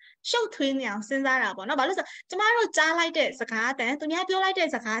ကိုရှုပ်ထွေးနေအောင်စဉ်းစားတာပေါ့နော်ဘာလို့ဆိုကျမတို့ကြားလိုက်တဲ့စကားအတန်သူများပြောလိုက်တဲ့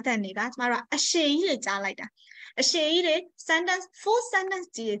စကားအတန်တွေကကျမတို့ကအရှည်ကြီးတွေကြားလိုက်တာအရှည်ကြီးတွေ sentence full sentence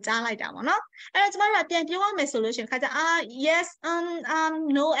ကြီးတွေကြားလိုက်တာပေါ့နော်အဲ့တော့ကျမတို့ကပြန်ပြောရမယ်ဆိုလို့ရှိရင်ခါကျyes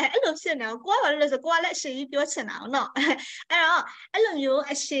no အဲ့လိုဖြစ်နေတော့ကိုကဘာလို့လဲဆိုကိုကလည်းအရှည်ကြီးပြောချင်တာပေါ့နော်အဲ့တော့အဲ့လိုမျိုး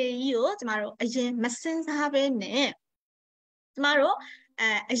အရှည်ကြီးကိုကျမတို့အရင်မစဉ်းစားဘဲနဲ့ကျမတို့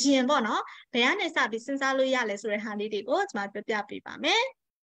အရင်ပေါ့နော်ဘယ်ကနေစပြီးစဉ်းစားလို့ရလဲဆိုတဲ့ဟာလေးတွေကိုကျမပြောပြပေးပါမယ်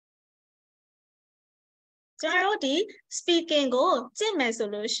ကျွန်တော်တို့ဒီ speaking ကိုကျင့်မယ်ဆို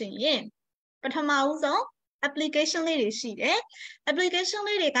လို့ရှိရင်ပထမဦးဆုံး application လေးတွေရှိတယ် application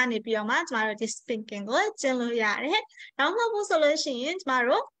လေးတွေကနေပြီးတော့မှကျမတို့ဒီ speaking ကိုကျင့်လို့ရတယ်နောက်မဟုတ်ဘူးဆိုလို့ရှိရင်ကျမ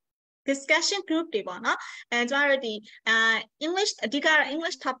တို့ discussion group တွေပေါ့နော်ကျမတို့ဒီEnglish အဓိက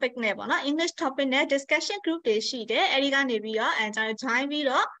English topic နဲ့ပေါ့နော် English topic နဲ့ discussion group တွေရှိတယ်အဲဒီကနေပြီးတော့ကျမတို့ join ပြီး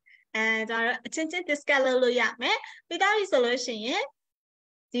တော့ကျမတို့အချင်းချင်း discuss လုပ်လို့ရမယ်ပြီးသားပြီဆိုလို့ရှိရင်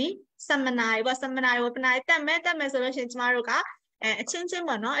ဒီ seminar တွေပေါ့ seminar တွေ webinar တွေတက်မယ်ဆိုလို့ရှိရင်ကျမတို့ကအချင်းချင်း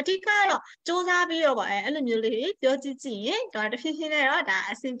ပေါ့နော်အဓိကတော့စူးစမ်းပြီးတော့ပေါ့အဲ့လိုမျိုးလေးပြောကြည့်ရင်တော့တဖြည်းဖြည်းနဲ့တော့ဒါ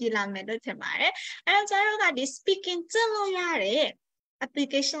အဆင်ပြေလာမယ်လို့ထင်ပါတယ်အဲ့တော့ကျမတို့ကဒီ speaking ကျင့်လို့ရတဲ့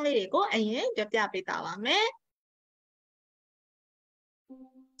application လေးတွေကိုအရင်ပြပြပေးသွားပါမယ်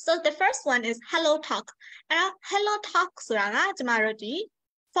So the first one is hello talk. Hello talk ဆိုတာကကျမတို့ဒီ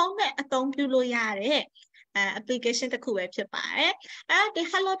ဖုန်းနဲ့အသုံးပြုလို့ရတဲ့ application တစ်ခုပဲဖြစ်ပါတယ်ဒီ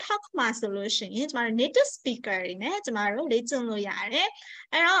hello talk မှာဆိုလို့ရှိရင်ကျမတို့ native speaker တွေနဲ့ကျမတို့လေ့ကျင့်လို့ရတယ်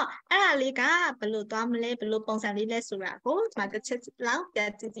အဲ့ဒါလေးကဘယ်လိုသွားမလဲဘယ်လိုပုံစံလေးလဲဆိုတာကိုကျမတစ်ချက်လောက်ပြ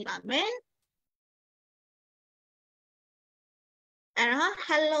ကြည့်ပါမယ်အဲ့တော့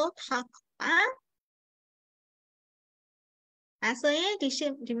hello talk ပါဆိုရင်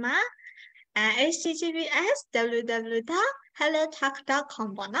ဒီမှာhttps www.hellotalk.com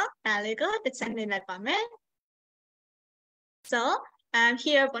ပေါ့နော်ဒါလေးကိုတစ်ချက်နေလိုက်ပါမယ် so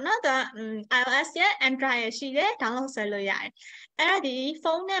here ပေါ့နော် the iOS ရဲ့ Android ရဲ့ရှိတယ် download ဆွဲလို့ရတယ်အဲ့တော့ဒီ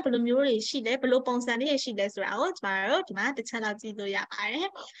ဖုန်းနဲ့ဘယ်လိုမျိုးတွေရှိလဲဘယ်လိုပုံစံတွေရှိလဲဆိုတာကိုကျမတို့ဒီမှာတစ်ချက်လောက်ကြည့်လို့ရပါတယ်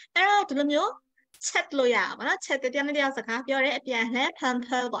အဲ့တော့ဒီလိုမျိုး chat လို့ရပါတော့ chat တရားနဲ့တရားစကားပြောတဲ့အပြန်လှန်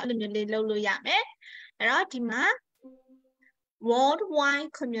pamper ပေါ့အဲ့လိုမျိုးလေးလုပ်လို့ရမယ်အဲ့တော့ဒီမှာ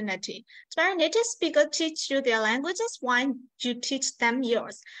worldwide community. So native speakers teach you their languages while you teach them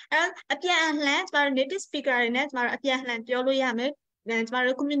yours. And native speaker နဲ့ကျမတို့အပြန်လှန်ပြောလို့ရမယ်ကျမ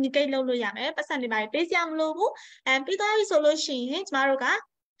တို့ communicate လုပ်လို့ရမယ်ပတ်စံတွေပါပေးစရာမလိုဘူးပြီးသွားပြီဆိုလို့ရှိရင်ကျမတို့က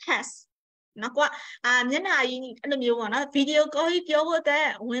test နော်ကွာမျက်နှာကြီးအဲ့လိုမျိုးပေါ့နော် video call ကြီးပြောဖို့အတွက်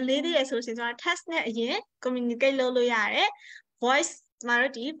ဝင်လေးသေးရဆိုလို့ရှိရင်ကျမတို့ test နဲ့အရင် communicate လုပ်လို့ရတယ် voice ကျမ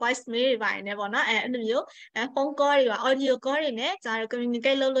တို့ဒီ voice mail တွေပါနေပေါ့နော်အဲ့လိုမျိုးphone call တွေပါ audio call တွေနဲ့ကျမတို့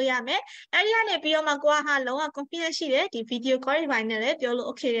communicate လုပ်လို့ရမယ်အဲ့ဒီကနေပြီးတော့မှကိုကဟာလုံးဝ confidence ရှိတယ်ဒီ video call တွေပါနေလည်းပြောလို့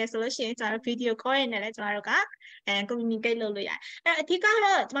okay တယ်ဆိုလို့ရှိရင်ကျမတို့ video call တွေနဲ့လည်းကျမတို့ကcommunicate လုပ်လို့ရတယ်အဲ့အဓိက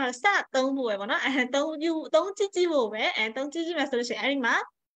တော့ကျမတို့စသုံးဖို့ပဲပေါ့နော်သုံးကြည့်ဖို့ပဲသုံးကြည့်မယ်ဆိုလို့ရှိရင်အဲ့ဒီမှာ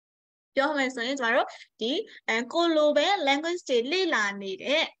ပြောမယ်ဆိုရင်ကျမတို့ဒီကိုလိုပဲ language တွေလေ့လာနေ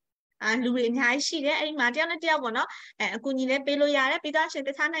တဲ့လူတွေအများကြီးရှိတယ်အဲ့ဒီမှာတယောက်နဲ့တယောက်ပေါ့နော်အကူအညီလည်းပေးလို့ရတယ်ပြီးတော့ရှင်တ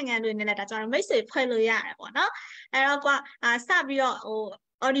ခြားနိုင်ငံတွေနဲ့လည်းဒါကျတော့မိတ်ဆွေဖွဲ့လို့ရတယ်ပေါ့နော်အဲ့တော့ကွာစပြီးတော့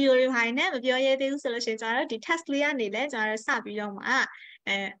audio တွေဟိုင်းနဲ့မပြောရဲသေးဘူးဆိုလို့ရှိရင်ကျတော့ဒီ test လေးကနေလည်းကျတော့စပြီးတော့မှ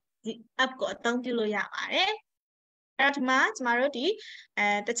ဒီ app ကိုအသုံးပြုလို့ရပါတယ်အဲ့ဒီမှာကျမတို့ဒီ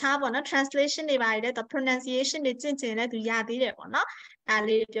တခြားပေါ့နော် translation တွေပါတယ် the pronunciation တွေကျင့်ကြံလဲသူရသေးတယ်ပေါ့နော်ဒါ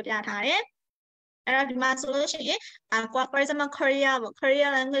လေးပြောပြထားတယ်အဲ့တော့ဒီမှာဆိုလို့ရှိရင်for example Korea ပေါ့ Korea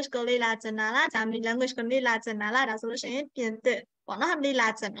language ကိုလေ့လာချင်တာလား Japanese language ကိုလေ့လာချင်တာလားဒါဆိုလို့ရှိရင်ပြင်သစ်ပေါ့နော်လေ့လာ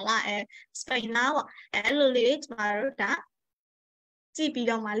ချင်တာလားSpain လားပေါ့အဲ့လိုလေးကျမတို့ဒါကြည့်ပြီး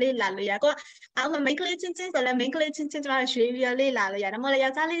တော့မှလေ့လာလို့ရကိုမိန်းကလေးချင်းချင်းဆိုလဲမိန်းကလေးချင်းချင်းကျမတို့ရွှေပြီးတော့လေ့လာလို့ရတယ်ဒါမှမဟုတ်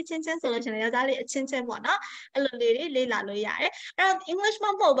ယောက်ျားလေးချင်းချင်းဆိုလို့ရှိရင်ယောက်ျားလေးအချင်းချင်းပေါ့နော်အဲ့လိုလေးတွေလေ့လာလို့ရတယ်အဲ့တော့ English မ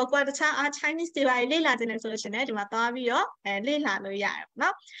ဟုတ်ဘူးကွာတခြားChinese တွေပါလေ့လာခြင်းနဲ့ဆိုလို့ရှိရင်ဒီမှာသွားပြီးတော့လေ့လာလို့ရတယ်ပေါ့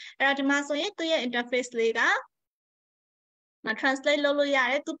နော်အဲ့တော့ဒီမှာဆိုရင်သူ့ရဲ့ interface လေးကtranslate လုပ်လို့ရ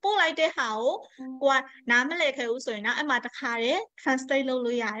တယ်သူပို့လိုက်တဲ့ဟာကိုကိုကနားမလည်ခဲ့ဘူးဆိုရင်တော့အဲ့မှာတစ်ခါတည်း translate လုပ်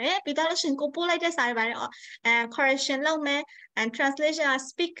လို့ရတယ်ပြီးတော့လို့ရှိရင်ကိုပို့လိုက်တဲ့စာတွေပါတယ်correction လုပ်မယ်translation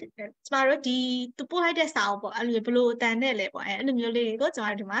speak ကျမတို့ဒီသူပို့လိုက်တဲ့စာကိုပေါ့အဲ့လိုဘယ်လိုအတန်နဲ့လဲပေါ့အဲ့လိုမျိုးလေးတွေကိုကျမ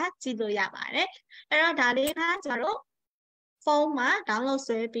တို့ဒီမှာကြည့်လို့ရပါတယ်အဲ့တော့ဒါလေးကကျမတို့ဖုန်းမှာ download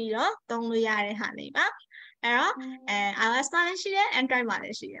ဆွဲပြီးတော့သုံးလို့ရတဲ့ဟာလေးပါအဲ့တော့iOS မှာလည်းရှိတယ် Android မှာလ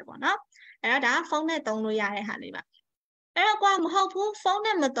ည်းရှိတယ်ပေါ့နော်အဲ့တော့ဒါဖုန်းနဲ့သုံးလို့ရတဲ့ဟာလေးပါအဲ့တော့ကွာမဟုတ်ဘူးဖုန်း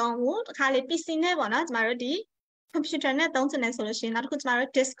နဲ့မသုံးဘူးတခါလေ PC နဲ့ပေါ့နော်ကျမတို့ဒီ computer နဲ့သုံးချင်တယ်ဆိုလို့ရှိရင်နောက်တစ်ခုကျမ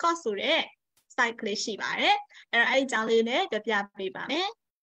တို့ Discord ဆိုတဲ့ site ကလေးရှိပါတယ်အဲ့တော့အဲ့ဒီအကြောင်းလေးနဲ့ပြပြပေးပါမယ်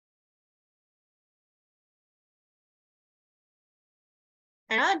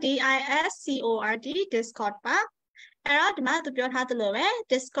အဲ့တော့ DISCORD Discord ပါအဲ့တော့ဒီမှာသူပြောထားသလိုပဲ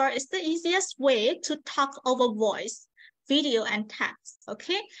Discord is the easiest way to talk over voice video and text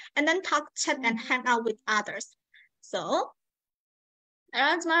okay and then talk chat and hang out with others so အဲ့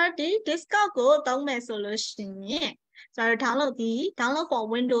တော့ကျမတို့ဒီ Discord ကိုသုံးမယ်ဆိုလို့ရှိရင်ကျမတို့ download for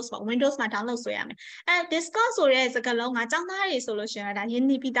Windows ပေါ့ Windows မှာ download ဆွဲရမယ်အဲ့ Discord ဆိုတဲ့စကားလုံးကကျောင်းသားတွေဆိုလို့ရှိရင်ဒါရင်း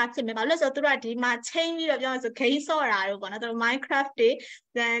နှီးပြီးသားဖြစ်မယ်ဘာလို့လဲဆိုတော့သူတို့ကဒီမှာချိန်ပြီးတော့ပြောမယ်ဆို game ဆော့တာတို့ပေါ့နော်သူတို့ Minecraft တွေ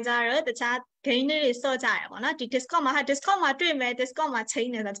ကျတော့တခြား game တွေဆော့ကြရပေါ့နော်ဒီ Discord မှာတွေ့မယ် Discord မှာချိန်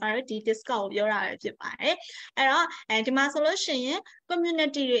နေဆိုတော့ကျမတို့ဒီ Discord ကိုပြောတာပဲဖြစ်ပါတယ်အဲ့တော့ဒီမှာဆိုလို့ရှိရင်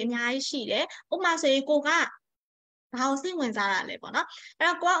community တွေအများကြီးရှိတယ်ဥပမာဆိုရင်ကိုကဘာလို့စိတ်ဝင်စားတာလဲပေါ့နော်အဲ့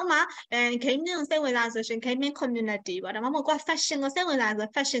တော့ကိုကဥမာgaming ကိုစိတ်ဝင်စားဆိုရှင် gaming community ပေါ့ဒါမှမဟုတ်ကိုက fashion ကိုစိတ်ဝင်စားဆို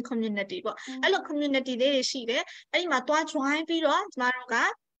fashion community ပေါ့အဲ့လို community လေးတွေရှိတယ်အဲ့ဒီမှာတွား join ပြီးတော့ကျမတို့က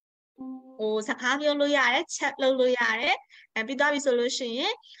စကားပြောလို့ရတယ် chat လုပ်လို့ရတယ်ပြီးသွားပြီဆိုလို့ရှိရ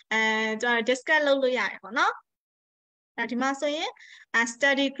င်ကျမတို့ discuss လုပ်လို့ရတယ်ပေါ့နော်ဒီမှာဆိုရင်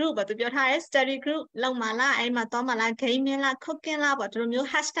study group ပေါ့သူပြောထားတယ် study group လောက်မှလားအဲ့မှာသွားမှလား gaming လား cooking လားပေါ့ဒီလိုမျိုး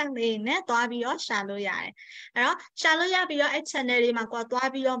hashtag လေးနဲ့သွားပြီးတော့ရှာလို့ရတယ်အဲ့တော့ရှာလို့ရပြီးတော့အဲ့ channel တွေမှာကိုသွား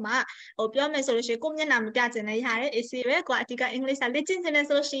ပြီးတော့မှပြောမယ်ဆိုလို့ရှိရင်ကိုမျက်နှာမပြချင်လည်းရတယ် AC ပဲကိုအဓိက English လေ့ကျင့်ချင်တယ်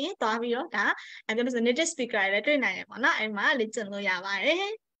ဆိုလို့ရှိရင်သွားပြီးတော့ဒါပြောမယ်ဆို native speaker တွေလည်းတွေ့နိုင်တယ်ပေါ့နော်အဲ့မှာလေ့ကျင့်လို့ရပါတယ်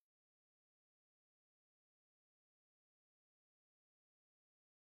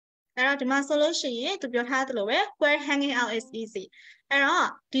အဲ့တော့ဒီမှာဆိုလို့ရှိရင်သူပြောထားသလိုပဲ where hanging out is easy အဲ့တော့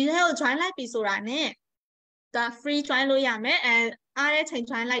ဒီထဲကို join လိုက်ပြီဆိုတာနဲ့ဒါ free join လို့ရမယ်အားတဲ့ချိန်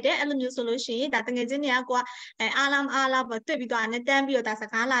join လိုက်တယ်အဲ့လိုမျိုးဆိုလို့ရှိရင်ဒါတကယ်ချင်းတွေကကိုကအားလားပေါ့တွေ့ပြီးတော့နဲ့တန်းပြီးတော့ဒါစ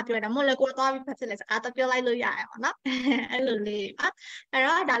ကားလာပြောတာမဟုတ်လေကိုကသွားပြီးဖတ်ဖြစ်လဲစကားတော့ပြောလိုက်လို့ရတယ်ပေါ့နော်အဲ့လိုလေးပါအဲ့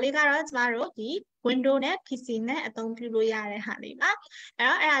တော့ဒါလေးကတော့ကျမတို့ဒီ window နဲ့ PC နဲ့အသုံးပြုလို့ရတဲ့ဟာလေးပါအဲ့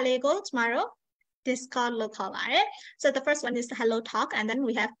တော့အဲ့ဒါလေးကိုကျမတို့Discord လို့ခေါ်ပါတယ် so the first one is hello talk and then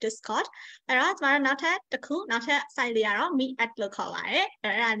we have Discord အဲ့တော့ကျမတို့နောက်ထပ်တစ်ခု site လေးကတော့ meet at လို့ခေါ်ပါတယ်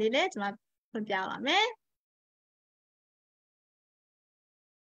အဲ့ဒါလေးလည်းကျမဖွင့်ပြပါမယ်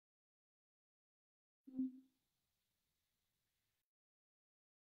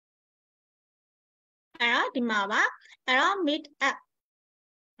အဲ့တော့ဒီမှာပါအဲ့တော့ meet app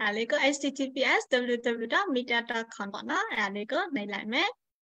အဲ့လေးကို https www.meetup.com ပေါ့နော်အဲ့ဒါလေးကိုနှိပ်လိုက်မယ်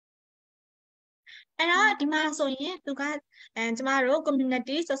အဲ့တော့ဒီမှာဆိုရင်သူကကျမတို့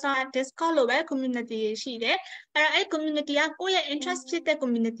community ဆိုတော့ Discord လို့ပဲ community ရှိတယ်အဲ့တော့အဲ့ community ကကိုယ့်ရဲ့ interest ဖြစ်တဲ့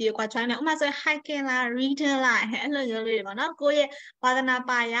community ကို join တယ်ဥပမာဆိုရင် hiking လား reading လားအဲ့လိုမျိုးလေးတွေပေါ့နော်ကိုယ့်ရဲ့ဝါသနာ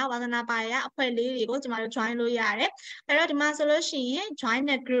ပါရအဖွဲ့လေးတွေကိုကျမတို့ join လို့ရတယ်အဲ့တော့ဒီမှာဆိုလို့ရှိရင် join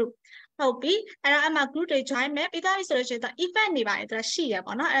the group ဟုတ်ပြီအဲ့တော့အမှ group တွေ join မယ်ပြီးသားပြီဆိုလို့ရှိရင် event တွေပါတယ်သူကရှိရ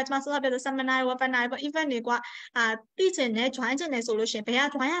ပေါ့နော်အဲ့တော့ကျွန်မစောစောပြောတဲ့ seminar webinar ပေါ့ event တွေကသိချင်တယ် join ချင်တယ်ဆိုလို့ရှိရင်ဘယ်က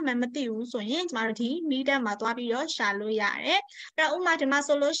join ရမှန်းမသိဘူးဆိုရင်ကျမတို့ဒီ meetup မှာသွားပြီးတော့ရှာလို့ရတယ်အဲ့တော့ဥပမာဒီမှာ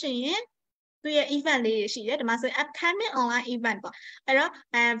ဆိုလို့ရှိရင်သူရဲ့ event လေးတွေရှိတယ်ဒီမှာဆိုရင် upcoming online event ပေါ့အဲ့တော့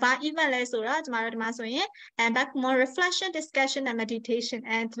ဘာ event လဲဆိုတော့ကျမတို့ဒီမှာဆိုရင်back more reflection discussion and meditation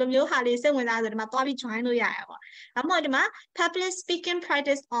ဒီလိုမျိုးဟာလေးစိတ်ဝင်စားဆိုဒီမှာသွားပြီး join လို့ရတယ်ပေါ့အမှဒီမှာ public speaking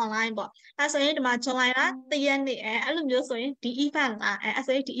practice online ပေါ့အဲ့ဆိုရင်ဒီမှာ July လ3 ရက်နေ့အဲ့လိုမျိုးဆိုရင်ဒီ event ကအဲ့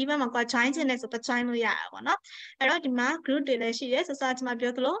ဆိုရင်ဒီ event မှာကို join ချင်တယ်ဆိုတော့ join လို့ရတယ်ပေါ့နော်အဲ့တော့ဒီမှာ group တွေလည်းရှိတယ်ဆိုတော့ကျမ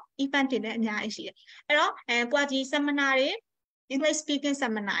ပြောသလို event တွေလည်းအများကြီးရှိတယ်အဲ့တော့ကိုကဒီ seminar တွေEnglish speaking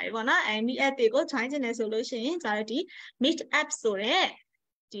seminar တွေပေါ့နော် meet app တွေကို join ချင်တယ်ဆိုလို့ရှိရင်ကျတော့ဒီ meet app ဆိုတဲ့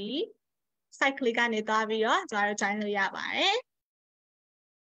ဒီ site ကလေးကနေသွားပြီးတော့ကျတော့ join လို့ရပါတယ်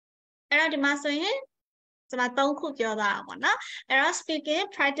အဲ့တော့ဒီမှာဆိုရင်ကျမ3ခုပြောသွားတာပေါ့နော်အဲ့တော့ speaking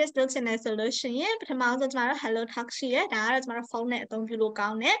practice လုပ်ချင်တယ်ဆိုလို့ရှိရင်ပထမဆုံးကျမတို့ hello talk ရှိရဲဒါကတော့ကျမတို့ဖုန်းနဲ့အသုံးပြုလို့ကော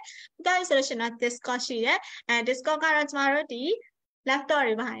င်းတယ်ပြီးတော့ဆိုလို့ရှိရင် Discord ရှိရဲ Discord ကတော့ကျမတို့ဒီlaptop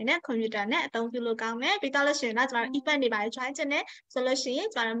တွေပါတယ်နဲ့ computer နဲ့အသုံးပြုလို့ကောင်းတယ်ပြီးတော့လို့ရှိရင်တော့ကျမတို့ event တွေပါတယ် join ချင်တယ်ဆိုလို့ရှိရင်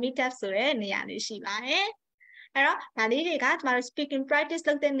ကျမတို့ meetup ဆိုတဲ့နေရာလေးရှိပါတယ်အဲ့တော့ဒါလေးတွေကကျမတို့ speaking practice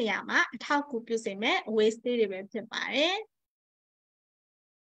လုပ်တဲ့နေရာမှာအထောက်အကူပြုစေမယ့် ways တွေပဲဖြစ်ပါတယ်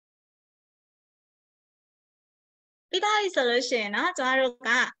ပြီးသားပြီဆိုလို့ရှိရင်တော့ကျမတို့က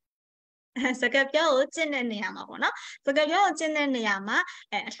စကားပြောကိုကျင့်တဲ့နေရာမှာပေါ့နော်စကားပြောကိုကျင့်တဲ့နေရာမှာ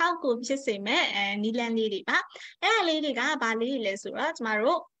အထောက်အကူဖြစ်စေမဲ့နီလန်းလေးတွေပါအဲ့ဒါလေးတွေကဘာလေးတွေလဲဆိုတော့ကျမ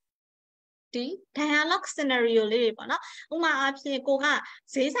တို့ဒီ dialogue scenario လေးတွေပေါ့နော်ဥပမာအဖြစ်ကိုက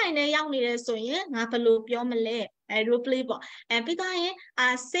ဈေးဆိုင်ထဲရောက်နေတယ်ဆိုရင်ငါဘယ်လိုပြောမလဲ role play ပေါ့ပြီးတော့ရင်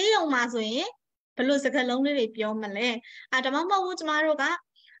ဆေးရုံမှာဆိုရင်ဘယ်လိုစကားလုံးလေးတွေပြောမလဲဒါမှမဟုတ်ဘူးကျမတို့က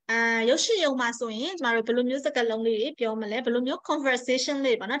ရုပ်ရှင်ရုံမှာဆိုရင်ကျမတို့ဘယ်လိုမျိုးစကားလုံးလေးတွေပြောမလဲဘယ်လိုမျိုး conversation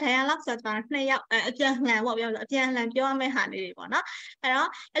လေးပေါ့နော် dialogue ဆိုတော့ကျမတို့2ယောက်အပြန်လှန်ပေါ့ပြောအပြန်လှန်ပြောရမယ့်ဟာလေးတွေပေါ့နော်အဲ့တော့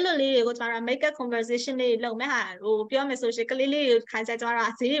အဲ့လိုလေးတွေကိုကျမတို့ make up conversation လေးတွေလုပ်မယ်ဟာဟိုပြောမယ်ဆိုရှင်ကလေးလေးတွေခိုင်းကြကျမ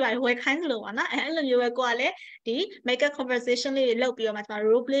တို့ဈေးတွေပါဝယ်ခိုင်းသလိုပေါ့နော်အဲ့လိုမျိုးပဲကိုကလည်းဒီ make up conversation လေးတွေလုပ်ပြီးတော့မှကျမ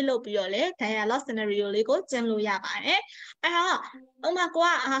တို့ role play လုပ်ပြီးတော့လေ dialogue scenario လေးကိုကျင့်လို့ရပါတယ်အဲ့တော့ဥပမာကိုက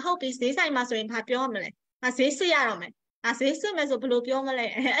ဟုတ်ပြီဈေးဆိုင်မှာဆိုရင်ဘာပြောရမလဲဈေးစစ်ရတော့မယ်ဈေးစစ်မယ်ဆိုဘယ်လိုပြောမလဲ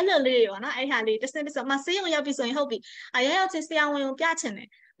အဲ့လိုလေးတွေပေါ့နော်အဲ့ဟာလေးတစ်စက်ဆေးရုံရောက်ပြီဆိုရင်ဟုတ်ပြီရောက်ချင်းဆရာဝန်ကိုပြချင်တယ်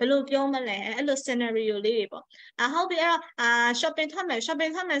ဘယ်လိုပြောမလဲအဲ့လို scenario လေးတွေပေါ့ဟုတ်ပြီအဲ့တော့shopping ထွက်မယ်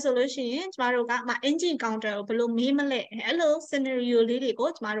ဆိုလို့ရှိရင်ကျမတို့ကengine counter ကိုဘယ်လိုမေးမလဲအဲ့လို scenario လေးတွေကို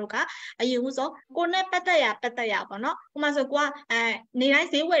ကျမတို့ကအရင်ဦးဆုံးကိုနဲ့ပတ်သက်ရပေါ့နော်ဥပမာဆိုကိုကနေတိုင်း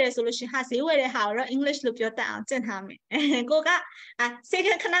ဈေးဝယ်တယ်ဆိုလို့ရှိရင်ဈေးဝယ်တဲ့ဟာကိုတော့ English လို့ပြောတတ်အောင်ကျင့်ထားမယ်ကိုကစေက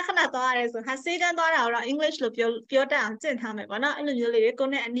ခဏသွားရတယ်ဆိုစေကသွားတာကိုတော့ English လို့ပြောတတ်အောင်ကျင့်ထားမယ်ပေါ့နော်အဲ့လိုမျိုးလေးတွေကို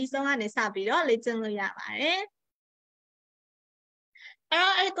နဲ့အနည်းဆုံးကနေစပြီးတော့လေ့ကျင့်လို့ရပါတယ်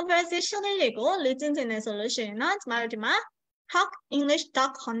အဲ့ conversation လေးတွေကိုလေ့ကျင့်နေဆိုလို့ရှိရင်เนาะကျမတို့ဒီမှာ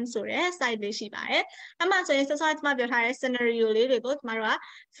talkenglish.com ဆိုတဲ့ site လေးရှိပါတယ်။အမှဆိုရင်စောစောကျမပြောထားတဲ့ scenario လေးတွေကိုကျမတို့က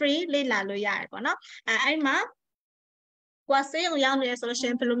free လေ့လာလို့ရတယ်ပေါ့နော်။အဲ့မှာကိုယ်ဆေးရုံရောက်နေရဆိုလို့ရှိ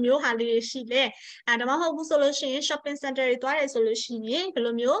ရင်ဘယ်လိုမျိုးဟာလေးတွေရှိလဲ။ဒါမှမဟုတ်ဘူးဆိုလို့ရှိရင် shopping center တွေသွားတယ်ဆိုလို့ရှိရင်ဘယ်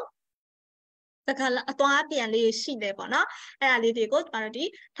လိုမျိုးစကားအသွားပြန်လေးရှိတယ်ပေါ့နော်။အဲ့ဒါလေးတွေကိုကျမတို့ဒီ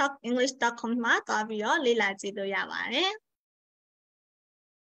talkenglish.com မှာသွားပြီးတော့လေ့လာကြည့်လို့ရပါတယ်။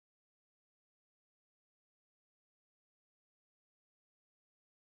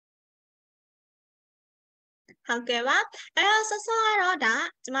ဟုတ်ကဲ့ပါအဲ့တော့ဆော့ကတော့ဒါ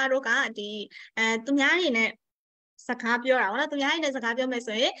ကျမတို့ကဒီသူများတွေနဲ့ Sakapio, I want to behind the Sakapio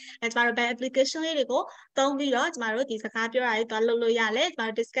message, and my application go, don't be your tomorrow, this Sakapio, I got Loloyale,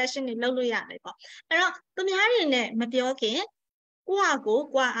 my discussion in Loloyale. And to me, I in Mapioke,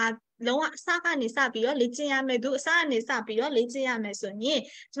 Guago, Gua. လုံးဝစကနေစပြီးတော့လေ့ကျင့်ရမယ်သူအစကနေစပြီးတော့လေ့ကျင့်ရမယ်ဆိုရင်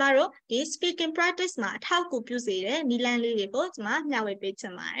ကျမတို့ဒီ speaking practice မှာအထောက်အကူပြုစေတဲ့နည်းလမ်းလေးတွေကိုကျမမျှဝေပေးချ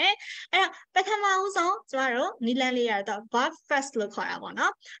င်ပါတယ်အဲ့တော့ပထမဦးဆုံးကျမတို့နည်းလမ်းလေးရတော့ verb first လို့ခေါ်တာပေါ့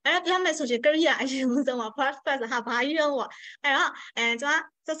နော်အဲ့တော့ပြောမယ်ဆိုရင် career အရင်ဦးဆုံးမှာ verb first ဟာဘာကြီးတော့ပေါ့အဲ့တော့ကျမ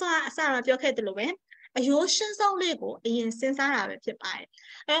စောစောအစမှာပြောခဲ့သလိုပဲအယိုးရှင်းဆုံးလေးကိုအရင်စဉ်းစားတာပဲဖြစ်ပါတယ်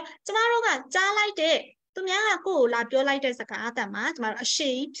အဲ့တော့ကျမတို့ကကြားလိုက်တဲ့သူများကကိုယ်လာပြောလိုက်တဲ့စကားအတန်မှာကျမတို့အရှိ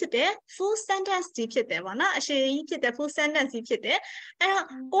ကြီးဖြစ်တဲ့ full sentence ကြီးဖြစ်တယ်ပေါ့နော်အရှိကြီးဖြစ်တဲ့ full sentence ကြီးဖြစ်တယ်အဲ့တော့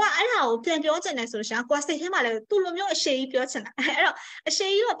ကိုကအဲ့ဒါကိုပြန်ပြောချင်တယ်ဆိုရှင်ကိုကစိတ်ထဲမှာလည်းသူ့လိုမျိုးအရှိကြီးပြောချင်တာအဲ့တော့အရှိ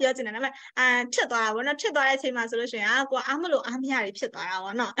ကြီးတော့ပြောချင်တယ်ဒါပေမဲ့ဖြစ်သွားတာပေါ့နော်ဖြစ်သွားတဲ့အချိန်မှာဆိုလို့ရှင်ကိုကအားမလို့အားမရတွေဖြစ်သွားတာ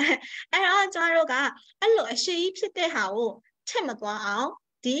ပေါ့နော်အဲ့တော့ကျမတို့ကအဲ့လိုအရှိကြီးဖြစ်တဲ့ဟာကိုထက်မသွားအောင်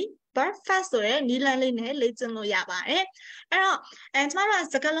ဒီ verb first ဆိုတဲ့နည်းလမ်းလေးနဲ့လေ့ကျင့်လို့ရပါတယ်အဲ့တော့ကျမတို့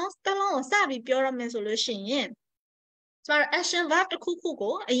စကားလုံးတစ်လုံးကိုစပြီးပြောရမယ်ဆိုလို့ရှိရင်ကျမတို့ action verb တစ်ခုခု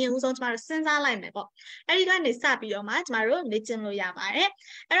ကိုအရင်ဦးဆုံးကျမတို့စဉ်းစားလိုက်မယ်ပေါ့အဲ့ဒီကနေစပြီးတော့မှကျမတို့လေ့ကျင့်လို့ရပါတယ်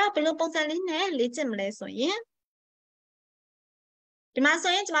အဲ့တော့ဘယ်လိုပုံစံလေးနဲ့လေ့ကျင့်မလဲဆိုရင်ဒီမှာ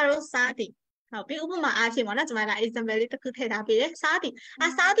ဆိုရင်ကျမတို့စားသည်ဟုတ်ပြီဥပမာအားဖြင့်ပေါ့နော်ကျမက example လေးတစ်ခုထည့်ထားပေးတယ်စားသည်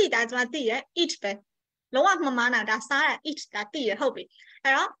စားသည်ဒါကျမသိရ eat ပဲလုံးဝမမှန်တာဒါစားတာ eat ဒါသိရဟုတ်ပြီ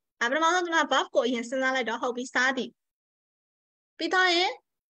အဲ့တော့ပထမဆုံးကျမ verb ကိုအရင်စဉ်းစားလိုက်တော့ဟုတ်ပြီစားသည်ပြီးတော့ရင်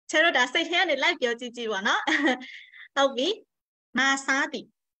ကျတော့ဒါစိတ်ထဲကနေလိုက်ပြောကြည့်ကြည့်ပါနော်ဟုတ်ပြီငါစားသည်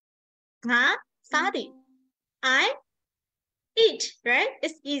ငါစားသည် I eat right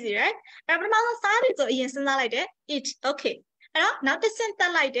it's easy right ပထမဆုံးစားသည်ဆိုအရင်စဉ်းစားလိုက်တယ် eat okay အဲ့တော့နောက်တစ်ဆင့်တ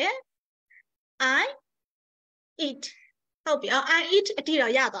က်လိုက်တယ် I eat ဟုတ်ပြီ I eat အတိ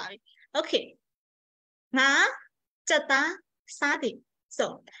တော့ရသွားပြီ okay ငါစက်သားစားသည် so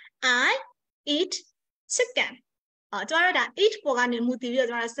I eat chicken ကျမတို့ဒါ eat ပေါ်ကနေမူတည်ပြီးတော့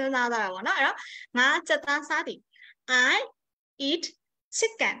ကျမတို့စဉ်းစားသွားတာပေါ့နော်အဲ့တော့ငါစက်သားစားသည် I eat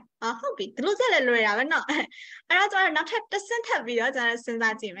chicken ဟုတ်ပြီဒီလိုဆက်လည်းလွယ်တာပဲเนาะအဲ့တော့ကျမတို့နောက်ထပ်တစ်ဆင့်ထပ်ပြီးတော့ကျမတို့စဉ်း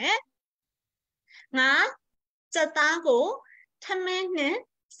စားကြည့်မယ်ငါစက်သားကိုထမင်းနဲ့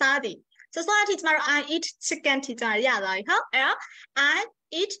စားသည်ဆိုတော့ဒီကျမတို့ I eat chicken ထိကျမရသွားပြီဟုတ်အဲ့တော့ I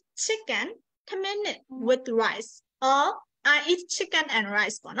eat chicken ထမင်းနဲ့ with rice or I eat chicken and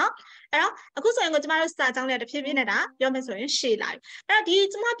rice ပေါ့နော်အဲ့တော့အခုဆိုရင်ကိုကျမတို့စာကြောင်းလေးတဖြည်းဖြည်းနဲ့ဒါပြောမယ်ဆိုရင်ရှေ့လာပြီအဲ့တော့ဒီ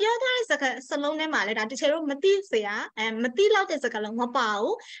ကျမပြောထားတဲ့စလုံးထဲမှာလည်းဒါတချို့တို့မသိစရာမသိလောက်တဲ့စကားလုံးမပါ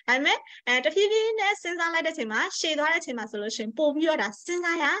ဘူးဒါပေမဲ့တဖြည်းဖြည်းနဲ့စဉ်းစားလိုက်တဲ့အချိန်မှာရှေ့သွားတဲ့အချိန်မှာဆိုလို့ရှိရင်ပို့ပြီးတော့ဒါစဉ်း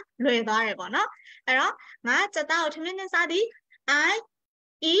စားရလွယ်သွားတယ်ပေါ့နော်အဲ့တော့ငါစက်သားကိုထမင်းနဲ့စားသည် I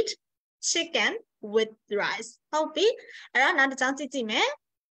eat chicken with rice ဟုတ်ပြီအဲ့တော့နောက်တစ်ကြောင်းကြည့်ကြည့်မယ်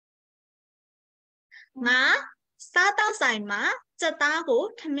ငါစားတော့ဆိုင်မှာစက်သားကို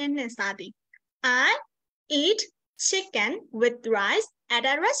ထမင်းနဲ့စားသည် I eat chicken with rice at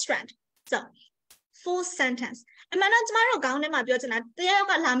a restaurant so full sentence အမှန်တော့ကျမတို့ခေါင်းထဲမှာပြောချင်တာတယောက်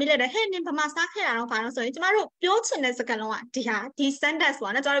ကလာမိလိုက်တယ်ဟဲ့နင်ဘာမှစားခဲ့တာတော့ဘာလို့ဆိုရင်ကျမတို့ပြောချင်တဲ့စကားလုံးကဒီ sentence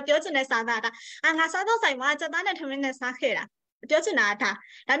ပေါ့နော်ကျမတို့ပြောချင်တဲ့စာသားငါစားတော့ဆိုင်မှာစက်သားနဲ့ထမင်းနဲ့စားခဲ့တာပြောချင်တာဒါ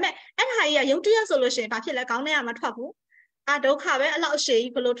ပေမဲ့အဲ့ဒါကြီးကရုပ်တရက်ဆိုလို့ရှိရင်ဘာဖြစ်လဲခေါင်းထဲကမထွက်ဘူးဒုက္ခပဲအဲ့လောက်ရှည်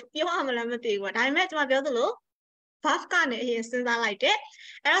ကြီးဘလို့ပြောရမလဲမသိဘူးပေါ့ဒါပေမဲ့ကျမပြောသလို verb ကနေအရင်စဉ်းစားလိုက်တယ်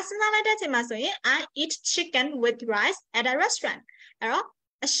အဲ့တော့စဉ်းစားလိုက်တဲ့အချိန်မှာဆိုရင် I eat chicken with rice at a restaurant အဲ့တော့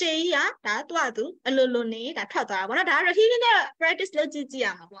အရှိကြီးကဒါသူ့အတူအလိုလိုနေဒါထွက်သွားတာပေါ့နော်ဒါကတော့ hearing နဲ့ practice လုပ်ကြည့်ရ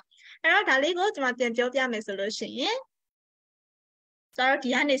မှာပေါ့အဲ့တော့ဒါလေးကိုကျွန်မပြန်ပြောပြမယ်ဆိုလို့ရှိရင်ဆိုတော့ဒီ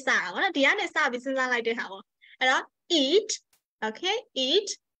ကနေစတာပေါ့နော်ဒီကနေစပြီးစဉ်းစားလိုက်တဲ့ဟာပေါ့အဲ့တော့ eat okay eat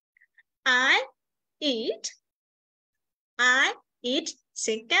I eat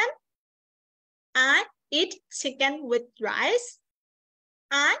chicken I eat chicken with rice.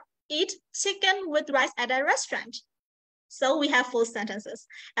 I eat chicken with rice at a restaurant. So we have full sentences.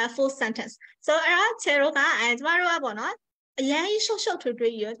 A full sentence. So အဲ့တော့ခြေတော့ကျမတို့ကပေါ့နော်အရင်ရှုပ်ထွေး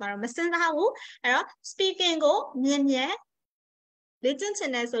ထွေးကြီးရောကျမတို့မစဉ်းစားဘူးအဲ့တော့ speaking ကိုမြင်လေ့ကျင့်ချ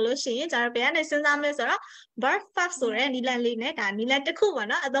င်တယ်ဆိုလို့ရှိရင်ကျတော့ဘယ်ကနေစဉ်းစားမလဲဆိုတော့ verb verb ဆိုတဲ့နီလန်လေးနဲ့ဒါနီလန်တစ်ခုပေါ့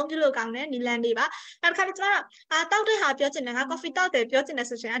နော်အသုံးပြုလို့ကောင်းတဲ့နီလန်လေးပါအဲ့ခါကျတော့တောက်တဲ့ဟာပြောချင်တယ်ငါ coffee တောက်တယ်ပြောချင်တယ်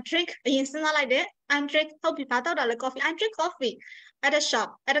ဆိုရင် drink အရင်စဉ်းစားလိုက်တယ် I drink ဟုတ်ပြီဘာတောက်တာလဲ coffee I drink coffee at a shop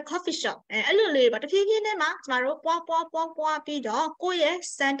at a coffee shop အဲ့လိုလေးပါတဖြည်းဖြည်းနဲ့မှကျမတို့ပွားပြီးတော့ကိုယ့်ရဲ့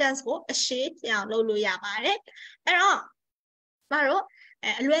sentence ကိုအရှိပြောင်းလုပ်လို့ရပါတယ်အဲ့တော့ကျမတို့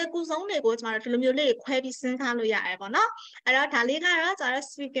အလွယ်ကူဆုံးတွေကိုကျမတို့ဒီလိုမျိုးလေးခွဲပြီးစဉ်းစားလို့ရတယ်ပေါ့နော်အဲ့တော့ဒါလေးကတော့ကျမတို့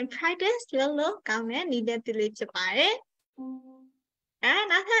speaking practice လို့ကောင်းတဲ့နည်းတဲ့လေးဖြစ်ပါတယ်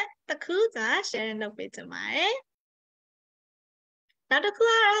နောက်ထပ်တစ်ခုကျ share လုပ်ပေးချင်ပါတယ် နောက်တစ်ခု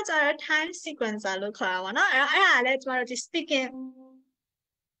ကတော့ကျတော့ time sequencer လို့ခေါ်တာပေါ့နော်အဲ့ဒါလည်းကျမတို့ဒီ speaking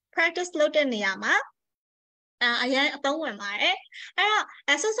practice လုပ်တဲ့နေရာမှာအရင်အသုံးဝင်ပါတယ်အဲ့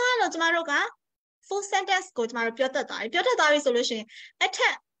တော့ဆောစောလို့ကျမတို့က full sentence ကိုကျမတို့ပြောတတ်သွားပြီဆိုလို့ရှိရင်အထ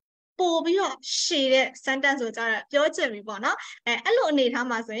က်ပို့ပြီးတော့ရှည်တဲ့ sentence ကိုကျတော့ပြောချင်ပြီပေါ့နော်အဲ့လိုအနေထား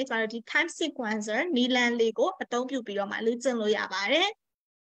မှာဆိုရင်ကျမတို့ဒီ time sequencer နီလန်လေးကိုအသုံးပြုပြီးတော့မှလေ့ကျင့်လို့ရပါတယ်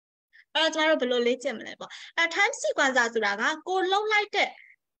အဲ့တော့ကျမတို့ဘယ်လိုလေ့ကျင့်မလဲပေါ့time sequencer ဆိုတာကကိုလုံးလိုက်တဲ့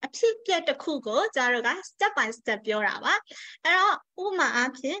အဖြစ်အပျက်တစ်ခုကိုကျမတို့က step by step ပြောတာပါအဲ့တော့ဥပမာ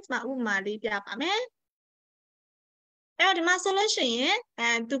အားဖြင့်ကျမဥပမာလေးပြပါမယ်အဲ့တော့ဒီမှာဆိုလို့ရှိရ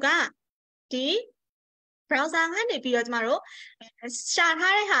င်သူကဒီ browser ကနေပြီးတော့ကျမတို့ရှာ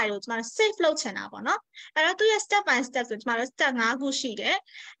ထားတဲ့ဟာတွေကိုကျမတို့ save လုပ်ချင်တာပေါ့နော်အဲ့တော့သူရဲ့ step by step ဆိုကျမတို့ step 5ခုရှိတယ်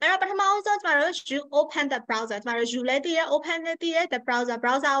အဲ့တော့ပထမဆုံးကျမတို့ you open the browser ကျမတို့ you လည်းတည်ရ open လည်းတည်ရ the browser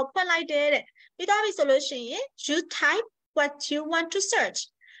ကိုဖွင့်လိုက်တယ်တဲ့ပြီးသွားပြီဆိုလို့ရှိရင် you type what you want to search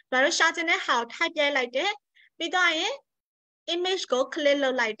ကျမတို့ရှာချင်တဲ့ဟာကို type ရိုက်လိုက်တယ်ပြီးသွားရင် image ကို click လု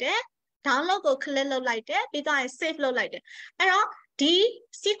ပ်လိုက်တယ် download ကို click လုပ်လိုက်တယ်ပြီးသွားရင် save လုပ်လိုက်တယ်အဲ့တော့ဒီ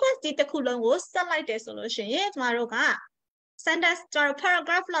sequence ဒီတစ်ခုလုံးကိုဆက်လိုက်တယ်ဆိုလို့ရှိရင်ကျမတို့က sentence ကျတော့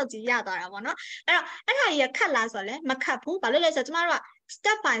paragraph လောက်ကြီးရသွားတာပေါ့နော်အဲ့တော့အဲ့ဒါကြီးခက်လားဆိုတော့လည်းမခက်ဘူးဘာလို့လဲဆိုတော့ကျမတို့က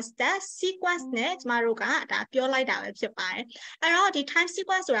step by step sequence နဲ့ကျမတို့ကဒါပြောလိုက်တာပဲဖြစ်ပါတယ်အဲ့တော့ဒီ time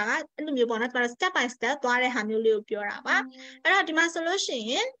sequence ဆိုတာကအဲ့လိုမျိုးပေါ့နော်ကျမတို့ step by step သွားတဲ့ဟာမျိုးလေးကိုပြောတာပါအဲ့တော့ဒီမှာဆိုလို့ရှိ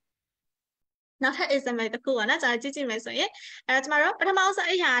ရင်နောက်ထပ် example တစ်ခုကနော်ကျွန်တော်ကြည့်ကြည့်မယ်ဆိုရင်ကျမတို့ပထမဆုံး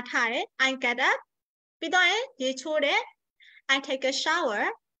အရာထားတယ် I get up ပြီးတော့ရေချိုးတယ် I take a shower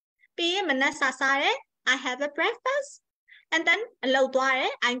ပြီးရင်မနက်စာစားတယ် I have a breakfast and then အလုပ်သွားတ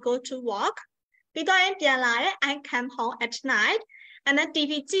ယ် I go to work ပြီးတော့ပြန်လာတယ် I come home at night and then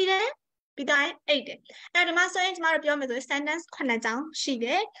TV ကြည့်တယ်ပြီးတော့အိတ်တယ်အဲ့ဒီမှာဆိုရင်ကျမတို့ပြောမယ်ဆိုရင် sentence 9ကြောင်းရှိတ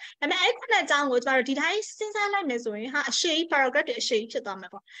ယ်ဒါပေမဲ့အဲ့9ကြောင်းကိုကျမတို့ဒီတိုင်းစဉ်းစားလိုက်မယ်ဆိုရင်ဟာအရှိ paragraph တွေအရှိဖြစ်သွားမှာ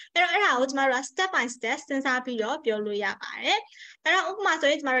ပေါ့အဲ့တော့အဲ့ဒါကိုကျမတို့က step by step စဉ်းစားပြီးတော့ပြောလို့ရပါတယ်အဲ့တော့ဥပမာဆို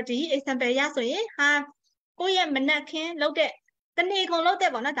ရင်ကျမတို့ဒီ example ရဆိုရင်ဟာကိုယ့်ရဲ့မနက်ခင်းလုပ်တဲ့တနေ့ကုန်လုပ်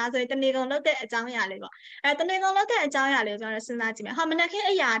တဲ့ပေါ့နော်ဒါဆိုရင်တနေ့ကုန်လုပ်တဲ့အကြောင်းအရာလေးပေါ့တနေ့ကုန်လုပ်တဲ့အကြောင်းအရာလေးကိုကျွန်တော်စဉ်းစားကြည့်မယ်ဟာမနက်ခင်း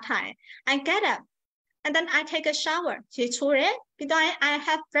အရာထားတယ် I get up and then I take a shower ရေချိုးတယ်ပြီးတော့ I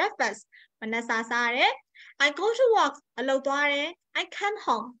have breakfast မနက်စာစားတယ် I go to work အလုပ်သွားတယ် I come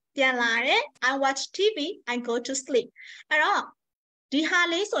home ပြန်လာတယ် I watch TV I go to sleep အဲ့တော့ဒီဟာ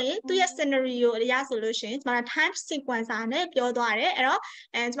လေးဆိုရင်သူ့ရဲ့ scenario အရာဆိုလို့ရှိရင်ကျမတို့ time sequencer နဲ့ပြောသွားတယ်အဲ့တော့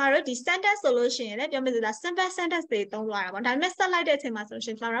ကျမတို့ဒီ sentence ဆိုလို့ရှိရင်လည်းပြောမယ်ဆိုတာ simple sentence တွေသုံးသွားတာပေါ့ဒါပေမဲ့ဆက်လိုက်တဲ့အချိန်မှာဆိုလို့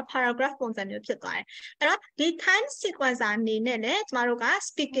ရှိရင်ကျမတို့ paragraph ပုံစံမျိုးဖြစ်သွားတယ်အဲ့တော့ဒီ time sequencer အနေနဲ့လည်းကျမတို့က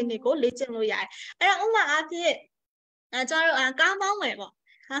speaking တွေကိုလေ့ကျင့်လို့ရတယ်အဲ့တော့ဥပမာအားဖြင့်ကျမတို့ကားမောင်းမယ်ပေါ့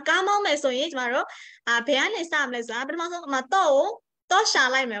ကားမောင်းမယ်ဆိုရင်ကျမတို့ဘယ်ကနေစမလဲဆိုတာပထမဆုံးတော့ရှာ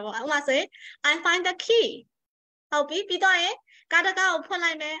လိုက်မယ်ပေါ့ဥပမာဆိုရင် I find the key ဟုတ်ပြီပြီးတော့ရင်ကားတကားကိုဖွင့်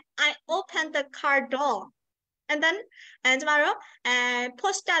လိုက်မယ် I open the car door and then ကျမတို့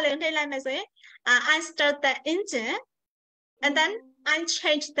poster လေးနှိပ်လိုက်မယ်ဆိုရင်I start the engine and then I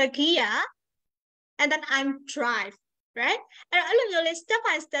change the gear and then I drive right အဲ့လိုမျိုးလေး step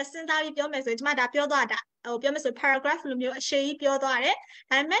by step စဉ်းစားပြီးပြောမယ်ဆိုရင်ကျမဒါပြောသွားတာပြောမယ်ဆို paragraph လိုမျိုးအရှိကြီးပြောသွားတယ်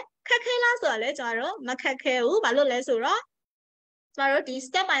ဒါပေမဲ့ခက်ခဲလားဆိုတော့လေကျမတို့မခက်ခဲဘူးဘာလို့လဲဆိုတော့ကျမတို့ဒီ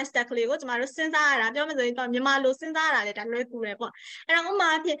step by step ကလေးကိုကျမတို့စဉ်းစားရတာပြောမယ်ဆိုရင်မြန်မာလိုစဉ်းစားရတာလေဒါလွယ်ကူတယ်ပေါ့အဲ့တော့ဥပမာ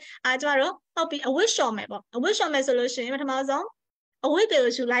အဖြစ်ကျမတို့ဟုတ်ပြီအဝတ်လျှော်မယ်ပေါ့အဝတ်လျှော်မယ်ဆိုလို့ရှိရင်ပထမဆုံးအဝတ်တွေ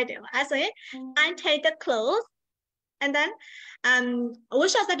ကိုယူလိုက်တယ်ပေါ့အဲ့ဆိုရင် I take the clothes and then အဝတ်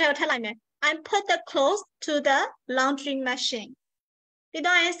လျှော်စက်တွေကိုထည့်လိုက်မယ် I put the clothes to the laundry machine ပြီး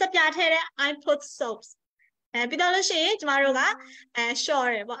တော့စက်ပြထည့်တယ် I put soaps ပြီးတော့လို့ရှိရင်ကျမတို့ကလျှော်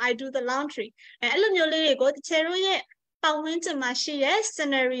တယ်ပေါ့ I do the laundry အဲ့လိုမျိုးလေးတွေကိုတချေတို့ရဲ့ပတ်ဝန်းကျင်မှာရှိတဲ့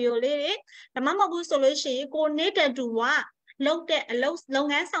scenario လေးတွေဒါမှမဟုတ်ဘူးဆိုလို့ရှိရင်ကိုနေတဲ့တူကလုပ်တဲ့အလုပ်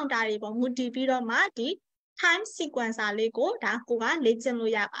ငန်းဆောင်တာတွေပေါ့မူတည်ပြီးတော့မှဒီ time sequencer လေးကိုဒါကိုကလေ့ကျင့်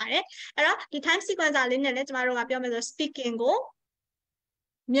လို့ရပါတယ်အဲ့တော့ဒီ time sequencer လေးနဲ့လည်းကျမတို့ကပြောမယ်ဆို speaking ကို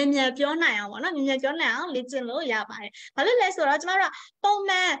မြန်မြန်ပြောနိုင်အောင်ပေါ့နော်မြန်မြန်ပြောနိုင်အောင်လေ့ကျင့်လို့ရပါတယ်ဘာလို့လဲဆိုတော့ကျမတို့ကပုံ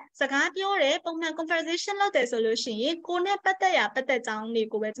မှန်စကားပြောတယ်ပုံမှန် conversation လုပ်တယ်ဆိုလို့ရှိရင်ကိုနဲ့ပတ်သက်ကြောင်းလေး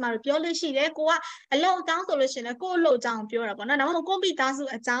ကိုပဲကျမတို့ပြောလို့ရှိတယ်ကိုကအလုပ်အကြောင်းဆိုလို့ရှိရင်လည်းကိုအလုပ်အကြောင်းပြောတာပေါ့နော်ဒါမှမဟုတ်ကိုမိသားစု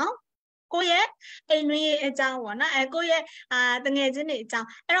အကြောင်းကိုရဲ့အိမ်တွင်းအကြောင်းပေါ့နော်ကိုရဲ့တငယ်ချင်းတွေအကြောင်း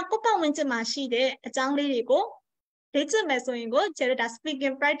အဲ့တော့ကိုပတ်ဝန်းကျင်မှာရှိတဲ့အကြောင်းလေးတွေကိုလေ့ကျင့်မယ်ဆိုရင်ကိုကျတော့ဒါ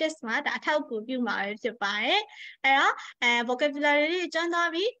speaking practice မှာဒါအထောက်အကူပြုမှာပဲဖြစ်ပါတယ်အဲ့တော့vocabulary တွေကျွမ်းသွား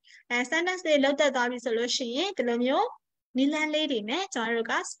ပြီsentence တွေလုပ်တတ်သွားပြီဆိုလို့ရှိရင်ဒီလိုမျိုးနီလန်းလေးတွေနဲ့ကျွန်တော်တို့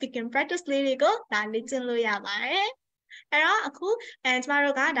က speaking practice လေးတွေကိုဒါလေ့ကျင့်လို့ရပါတယ်အဲ့တော့အခုကျွန်တော်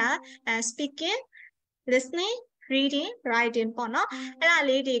တို့ကဒါ speaking listening reading writing ပေါ့နော်အဲ့ဒါ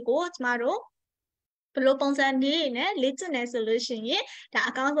လေးတွေကိုကျွန်တော်တို့ ဘလို့ပုံစံနည်းနဲ့လေ့ကျင့်နေဆိုလို့ရှိရင်ဒါ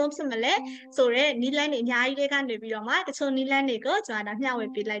အကောင်းဆုံးဖြစ်မလဲဆိုတော့နီလန်းတွေအများကြီးတွေကနေပြီးတော့မှတချို့နီလန်းတွေကိုကျွန်တော်ဒါမျှဝေ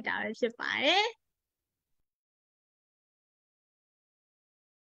ပေးလိုက်တာပဲဖြစ်ပါတယ်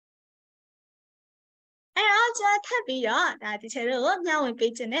အဲ့တော့ကျွန်တော်ထပ်ပြီးတော့ဒါဒီချေတို့ကိုမျှဝေ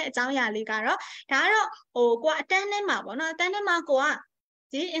ပေးခြင်းတဲ့အကြောင်းအရာလေးကတော့ဒါကတော့ကိုကအတန်းထဲမှာပေါ့နော်အတန်းထဲမှာကိုက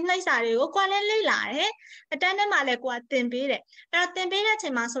ဒီအင်္ဂလိပ်စာတွေကိုကိုကလည်းလေ့လာတယ်အတန်းထဲမှာလည်းကိုကသင်ပေးတယ်အဲ့တော့သင်ပေးတဲ့အချိ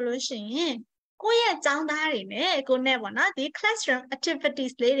န်မှာဆိုလို့ရှိရင်ကိုယ့်ရဲ့ကျောင်းသားတွေနဲ့ကိုနဲ့ပေါ့နော်ဒီ classroom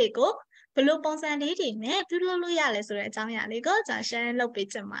activities လေးတွေကိုဘယ်လိုပုံစံလေးတွေနဲ့ပြုလုပ်လို့ရလဲဆိုတဲ့အကြောင်းအရာလေးကိုကျွန်တော် share လုပ်ပေး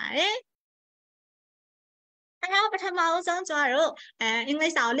ချင်ပါတယ်အဲ့တော့ပထမဦးဆုံးကျွန်တော်တို့အင်္ဂလိ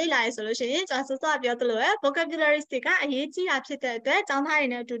ပ်စာကိုလေ့လာရဆိုလို့ရှိရင်ကျွန်တော်စောစောပြောသလိုပဲ vocabularies တွေကအရေးကြီးတာဖြစ်တဲ့အတွက်ကျောင်းသားတွေ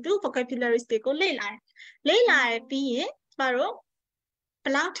နဲ့အတူတူ vocabularies တွေကိုလေ့လာရပြီးရင်ကျွန်တော်တို့ဘ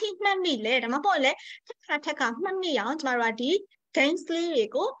ယ်လောက်ထိမှတ်မိလဲဒါမှမဟုတ်လဲထက်ကမှတ်မိအောင်ကျွန်တော်တို့ကဒီ games လေးတွေ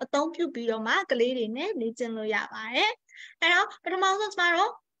ကိုအသုံးပြုပြီးတော့မှကလေးတွေနဲ့လေ့ကျင့်လို့ရပါတယ်အဲ့တော့ပထမဆုံးကျွန်တော်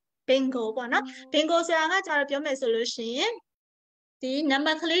တို့ bingo ပေါ့နော် bingo ဆိုတာကကျွန်တော်ပြောမယ်ဆိုလို့ရှိရင်ဒီနံ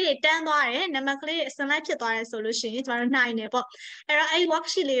ပါတ်ကလေးတွေတန်းသွားတယ်နံပါတ်ကလေးတွေအစင်လိုက်ဖြစ်သွားတယ်ဆိုလို့ရှိရင်ကျွန်တော်တို့နိုင်တယ်ပေါ့အဲ့တော့အဲ့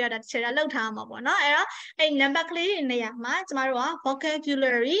worksheet လေးရတာတစ်ချက်လောက်ထားမှာပေါ့နော်အဲ့တော့အဲ့နံပါတ်ကလေးတွေနေရာမှာကျွန်တော်တို့က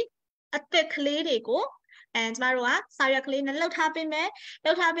vocabulary အသစ်ကလေးတွေကိုကျမတို့ကစာရွက်ကလေးနဲ့လှုပ်ထားပေးမယ်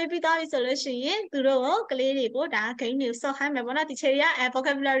လှုပ်ထားပေးပြီးသွားပြီဆိုလို့ရှိရင်သူတို့ကိုကလေးတွေကိုဒါ game တွေဆော့ခိုင်းမယ်ပေါ့နော်ဒီချေတွေက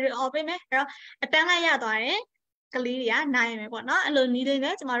vocabulary အော်ပေးမယ်အဲ့တော့အတန်းလိုက်ရသွားတယ်ကလေးတွေကနိုင်မယ်ပေါ့နော်အဲ့လိုနည်းလေး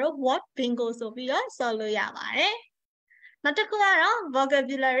နဲ့ကျမတို့ word bingo ဆိုပြီးတော့ဆော့လို့ရပါတယ်နောက်တစ်ခုကတော့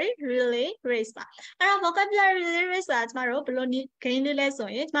vocabulary relay race ပါအဲ့တော့ vocabulary relay race ဆိုတာကျမတို့ဘယ်လို game လေးလဲဆို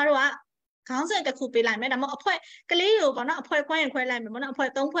ရင်ကျမတို့ကခေါင်းစဉ်တစ်ခုပေးလိုက်မယ်ဒါမှမဟုတ်အဖွဲ့ကလေးကိုပေါ့နော်အဖွဲ့ခွဲရင်ခွဲလိုက်မယ်ပေါ့နော်အဖွဲ့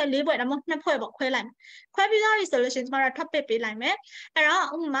3ဖွဲ့4ဖွဲ့ဒါမှမဟုတ်2ဖွဲ့ပေါ့ခွဲလိုက်မယ်ခွဲပြီးသားပြီဆိုလို့ရှိရင်ကျမတို့ topic ပေးလိုက်မယ်အဲ့တော့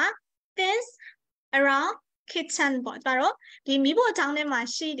ဥပမာ things around kitchen ပေါ့ကျမတို့ဒီမိဖို့အကြောင်းထဲမှာ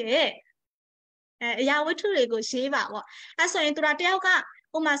ရှိတဲ့အရာဝတ္ထုတွေကိုရေးပါပေါ့အဲ့ဆိုရင်သူတို့တယောက်က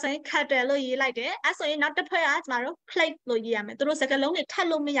ဥပမာဆိုရင် kettle လို့ရေးလိုက်တယ်အဲ့ဆိုရင်နောက်တစ်ဖွဲ့ကကျမတို့ plate လို့ရေးရမယ်သူတို့စကားလုံးတွေထပ်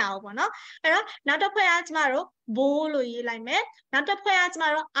လို့မရဘူးပေါ့နော်အဲ့တော့နောက်တစ်ဖွဲ့ကကျမတို့ bowl လို့ရေးလိုက်မယ်နောက်တစ်ဖွဲ့ကကျမ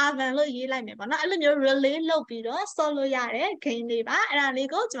တို့ oven လို့ရေးလိုက်မယ်ပေါ့နော်အဲ့လိုမျိုး relay လုပ်ပြီးတော့ solve လို့ရတဲ့ game လေးပါအဲ့ဒါလေး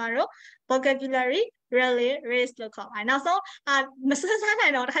ကိုကျမတို့ vocabulary relay race လို့ခေါ်ပါတယ်နောက်ဆုံးမစမ်းနို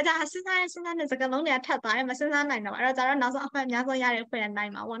င်တော့တခါကျစဉ်းစားတဲ့စကားလုံးတွေကထပ်သွားတယ်မစမ်းနိုင်တော့အဲ့တော့ကျတော့နောက်ဆုံးအမှတ်အများဆုံးရတဲ့အဖွဲ့နို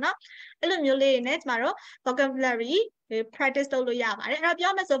င်မှာပေါ့နော်အဲ့လိုမျိုးလေးနဲ့ကျမတို့ vocabulary practice လုပ်လို့ရပါတယ်အဲ့တော့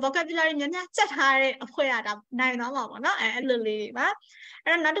ပြောမယ်ဆို vocabulary များများချက်ထားတဲ့အဖွဲ့ရတာနိုင်တော့မှာပေါ့နော်အဲ့လိုလေးတွေပါ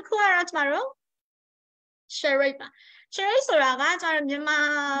အဲ့တော့နောက်တစ်ခုကတော့ကျမတို့ charade ပါ charade ဆိုတာကကျမတို့မြန်မာ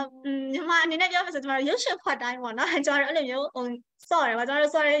အနေနဲ့ပြောမယ်ဆိုကျမတို့ရုပ်ရှင်ဖွက်တိုင်းပေါ့နော်ကျမတို့အဲ့လိုမျိုးဆော့တယ်ပေါ့ကျမ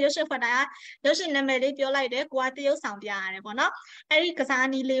တို့ဆော့တယ်ရုပ်ရှင်ဖွက်တိုင်းကရုပ်ရှင်နာမည်လေးပြောလိုက်တယ်ကိုကတရုပ်ဆောင်ပြရတယ်ပေါ့နော်အဲ့ဒီကစား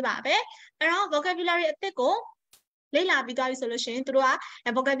နည်းလေးပါပဲအဲ့တော့ vocabulary အသစ်ကိုလေ့လာပြီးသွားပြီဆိုလို့ရှိရင်သူတို့က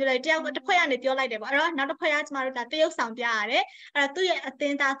vocabulary တစ်ဖွဲ့ကနေပြောလိုက်တယ်ပေါ့အဲ့တော့နောက်တစ်ဖွဲ့ကကျမတို့ဒါတရုပ်ဆောင်ပြရတယ်အဲ့တော့သူ့ရဲ့အသ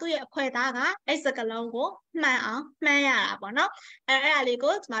င်သားသူ့ရဲ့အခွဲသားကအဲ့စကားလုံးကိုမှန်အောင်မှန်းရတာပေါ့နော်အဲ့ဒါလေး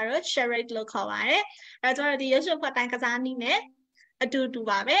ကိုကျမတို့ charade လို့ခေါ်ပါတယ်အဲ့တော့ကျမတို့ဒီရုပ်ရှင်ဖွက်တိုင်းကစားနည်းနဲ့အတူ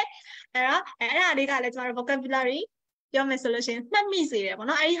ပါပဲအဲ့တော့အဲ့ဒါလေးကလည်းကျမတို့ vocabulary ပြောမယ်ဆိုလို့ရှိရင်မှတ်မိစေတယ်ပေါ့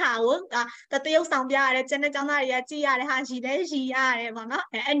နော်အဲ့ဒီဟာကိုတရုပ်ဆောင်ပြရတယ်ကျန်တဲ့ကျောင်းသားတွေကကြည့်ရတယ်ဟာရည်ရတယ်ပေါ့နော်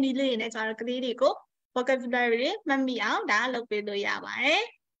အဲ့နည်းလေးတွေနဲ့ကျမတို့ကလေးတွေကိုvocabulary မှတ်မိအောင်ဒါလုပ်ပေးလို့ရပါတယ်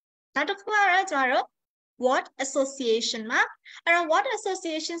နောက်တစ်ခုကတော့ကျမတို့ word association မှာအဲ့တော့ word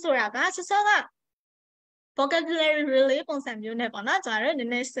association ဆိုတာကစစောက vocabulary relay ပုံစံမျိုးနဲ့ပေါ့နော်ကျမတို့န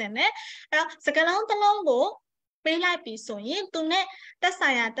ည်းနည်းဆင်တယ်အဲ့တော့စကားလုံးတစ်လုံးကိုပေးလိုက်ပြီဆိုရင်သူနဲ့သက်ဆို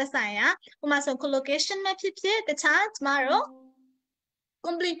င်ရာဥပမာဆို collocation နဲ့ဖြစ်ဖြစ်တခြားကျမတို့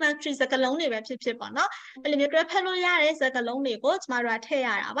complementary စကားလုံးတွေပဲဖြစ်ပေါ့နော်အဲ့လိုမျိုးတွဲဖက်လို့ရတဲ့စကားလုံးတွေကိုကျမတို့ကထည့်ရ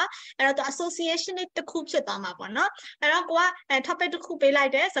တာပါအဲ့တော့ association တစ်ခုဖြစ်သွားမှာပေါ့နော်အဲ့တော့ကိုကtopic တစ်ခုပေးလို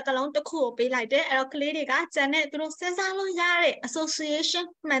က်တယ်စကားလုံးတစ်ခုကိုပေးလိုက်တယ်အဲ့တော့ကလေးတွေကကျန်တဲ့သူတို့စဉ်းစားလို့ရတဲ့ association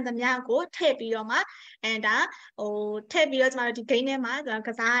မှန်သမျှကိုထည့်ပြီးတော့မှဒါထည့်ပြီးတော့ကျမတို့ဒီ game ထဲမှာက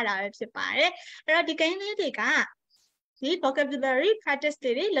စားရတာပဲဖြစ်ပါတယ်အဲ့တော့ဒီ game လေးတွေကဒီ vocabulary practice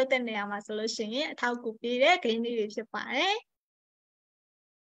တွေလုပ်တဲ့နေရာမှာဆိုလို့ရှိရင်အထောက်အကူပေးတဲ့ game လေးတွေဖြစ်ပါတယ်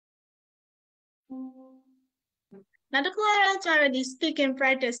နောက်တစ်ခုကတော့ကျတော့ဒီ speaking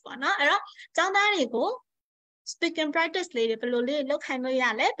practice ပေါ့နော်အဲ့တော့ကျောင်းသားတွေကို speaking practice လေးတွေဘယ်လိုလေးလုပ်ခိုင်းလို့ရ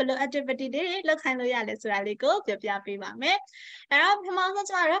လဲဘယ်လို activity တွေလုပ်ခိုင်းလို့ရလဲဆိုတာလေးကိုပြောပြပေးပါမယ်အဲ့တော့ပထမဆုံး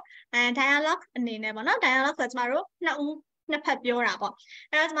ကျတော့dialogue အနေနဲ့ပေါ့နော် dialogue ဆိုကျမတို့နှစ်ဖက်ပြောတာပေါ့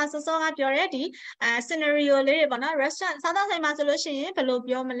အဲ့တော့ကျွန်မစောစောကပြောတဲ့ဒီ scenario လေးတွေပေါ့နော် restaurant စားသောက်ဆိုင်မှာဆိုလို့ရှိရင်ဘယ်လို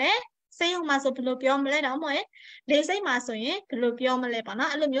ပြောမလဲစိတ်ဟုတ်မှာဆိုဘယ်လိုပြောမလဲတော့မဟုတ်လေစိတ်မှာဆိုရင်ဘယ်လိုပြောမလဲပေါ့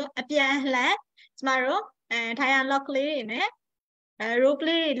နော်အဲ့လိုမျိုးအပြန်အလှန်ကျမတို့dialogue လေးတွေနဲ့ role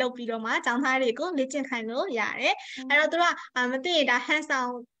play တွေလုပ်ပြီးတော့မှကျောင်းသားတွေကိုလေ့ကျင့်ခိုင်းလို့ရတယ်အဲ့တော့သူတို့ကမသိရင်ဒါ hands on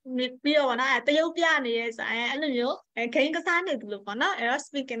ပြီးတော့ဗောနော်တရုပ်ပြနေရဲဆိုရင်အဲ့လိုမျိုးဂိမ်းကစားနေသူလို့ပေါ့နော်အဲ့တော့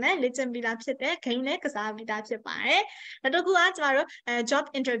speaking နဲ့လေ့ကျင့်ပြီးသားဖြစ်တယ်ဂိမ်းနဲ့ကစားပြီးသားဖြစ်ပါတယ်နောက်တစ်ခုကကျမတို့job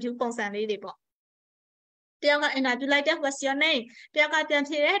interview ပုံစံလေးတွေပေါ့တယောက်က interview လိုက်တဲ့ what's your name တယောက်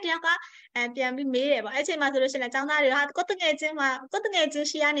ကပြန်ဖြေတယ်တယောက်ကပြန်ပြီးမေးတယ်ပေါ့အဲ့ချိန်မှာဆိုလို့ရှိရင်ကျောင်းသားတွေဟာကိုယ်တငယ်ချ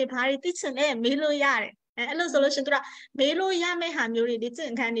င်းရှိရနေဘာတွေသိချင်လဲမေးလို့ရတယ်အဲ့လိုဆိုလို့ရှိရင်သူကမေးလို့ရမယ့်ဟာမျိုးတွေလေ့ကျ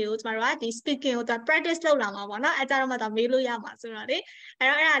င့်ခန်းတွေကိုကျမတို့ကဒီ speaking ကိုသူ practice လုပ်လာမှာပေါ့နော်အဲ့ကြတော့မှသူမေးလို့ရမှာဆိုတော့လေ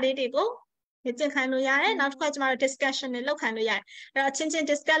အဲ့တော့အဲ့ဒါလေးတွေကိုလေ့ကျင့်ခိုင်းလို့ရတယ်နောက်တစ်ခါကျမတို့ discussion တွေလုပ်ခိုင်းလို့ရတယ်အဲ့တော့ချင်း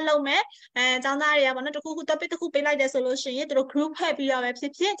discuss လုပ်မယ်ကျောင်းသားတွေကပေါ့နော်တစ်ခုခု topic တစ်ခုပေးလိုက်တယ်ဆိုလို့ရှိရင်သူတို့ group ဖွဲ့ပြီးတော့ပဲဖြ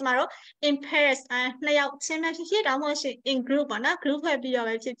စ်ဖြစ်ကျမတို့ in pairs နှစ်ယောက်ချင်းပဲဖြစ်ဖြစ်ဒါမှမဟုတ်ရှင် in group ပေါ့နော် group ဖွဲ့ပြီးတော့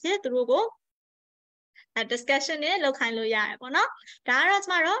ပဲဖြစ်ဖြစ်သူတို့ကိုdiscussion တွေလုပ်ခိုင်းလို့ရတယ်ပေါ့နော်ဒါကတော့ကျ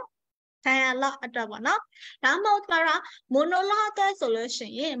မတို့dialogue အတွက်ပေါ့နော်ဒါမှမဟုတ်ကျမတို့ monologue အတွက်ဆိုလို့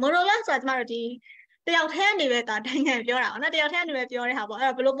ရှိရင် monologue ဆိုတာကျမတို့ဒီတယောက်တည်းအနေပဲတိုင်းငံပြောတာပေါ့နော်တယောက်တည်းအနေပဲပြောတဲ့ဟာပေါ့အဲ့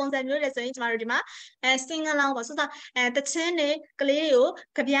တော့ဘယ်လိုပုံစံမျိုးလဲဆိုရင်ကျမတို့ဒီမှာsing along ပေါ့ဆိုတော့တချင်းတွေကလေးတွေကို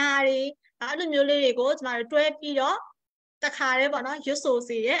ကြပြားတွေအဲ့လိုမျိုးလေးတွေကိုကျမတို့တွဲပြီးတော့တခါတည်းပေါ့နော်ရွတ်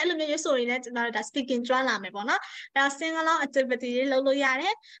ဆိုစီရဲအဲ့လိုမျိုးရွတ်ဆိုရင်းနဲ့ကျမတို့ဒါ speaking ကျွမ်းလာမယ်ပေါ့နော်အဲ့တော့ sing along activity တွေလုပ်လို့ရ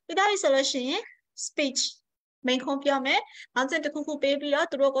တယ်ပြီးတော့ဆိုလို့ရှိရင် speech မိန်ခွန်းပြောမယ်။နောက်တစ်ခုခု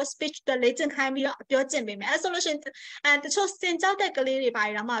ပေးပြီးတော့သူတို့ကို speech တွေလေ့ကျင့်ခိုင်းပြီးတော့ပြောကျင့်ပေးမယ်။အဲဆိုလို့ရှိရင်တချို့စင်ကြောက်တဲ့ကလေးတွေပါ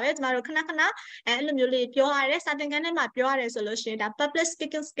ရတော့မှပဲကျမတို့ခဏအဲ့လိုမျိုးလေးပြောရတယ်စာသင်ခန်းထဲမှာပြောရတယ်ဆိုလို့ရှိရင်ဒါ public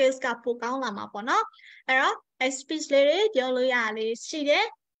speaking skills ကပိုကောင်းလာမှာပေါ့နော်။အဲ့တော့ speech လေးတွေပြောလို့ရလေးရှိတယ်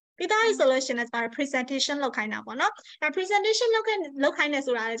။ပြီးသားဆိုလို့ရှိရင်ကျမတို့ presentation လုပ်ခိုင်းတာပေါ့နော်။အဲ presentation လုပ်ခိုင်း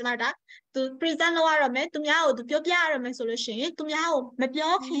တယ်ဆိုတာလေကျမတို့ဒါသူ present လုပ်ရတော့မယ်သူများကိုသူပြောပြရတော့မယ်ဆိုလို့ရှိရင်သူများကိုမ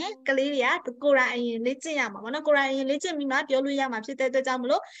ပြောခင်ကလေးတွေကကိုယ်တိုင်အရင်လေ့ကျင့်ရမှာပေါ့နော်ကိုယ်တိုင်အရင်လေ့ကျင့်ပြီးမှပြောလို့ရမှာဖြစ်တဲ့အတွက်ကြောင့်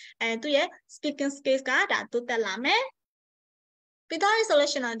မလို့သူရဲ့ speaking skills ကဒါတိုးတက်လာမယ်ပြီးသား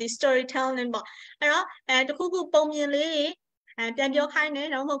ဆိုလို့ရှိရင်ဒီ storytelling ပေါ့အဲ့တော့တခုခုပုံမြင်လေးပြန်ပြောခိုင်း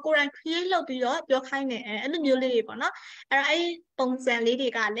တယ်တော့မဟုတ်ကိုယ်တိုင် create လုပ်ပြီးတော့ပြောခိုင်းတယ်အဲ့လိုမျိုးလေးတွေပေါ့နော်အဲ့တော့အဲ့ပုံစံလေး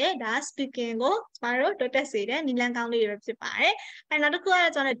တွေကလည်းဒါ speaking ကိုကျမတို့တိုးတက်စေတဲ့နည်းလမ်းကောင်းလေးတွေဖြစ်ပါတယ်အဲ့နောက်တစ်ခု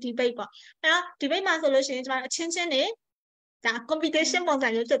ကတော့ကျွန်တော် debate ပေါ့အဲ့တော့ debate မှာဆိုလို့ရှိရင်ကျမတို့အချင်းချင်းတွေဒါ competition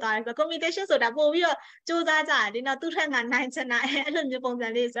ပုံစံမျိုးဖြစ်သွားတယ်ဆိုတော့ competition ဆိုတာပို့ပြီးတော့စူးစမ်းကြတယ်ဒီတော့သူ့ထက်ကနိုင်ချင်တာအဲ့လိုမျိုး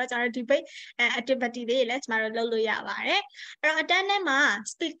ပုံစံလေးဆိုတော့ကျွန်တော် debate activity တွေလည်းကျမတို့လုပ်လို့ရပါတယ်အဲ့တော့အတန်းထဲမှာ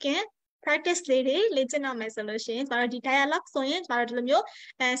speaking practice လေးတွေလေ့ကျင့်ရမယ်ဆိုလို့ရှိရင်ကျမတို့ဒီ dialogue ဆိုရင်ကျမတို့ဒီလိုမျိုး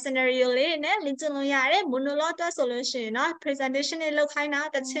scenario လေးနဲ့လေ့ကျင့်လို့ရတယ် monologue တော့ဆိုလို့ရှိရင်เนาะ presentation တွေလုပ်ခို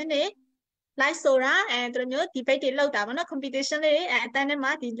င်းတာတခြင်းတွေ like ဆိုတာဒီလိုမျိုး debate တွေလုပ်တာပေါ့နော် competition လေးတွေအတ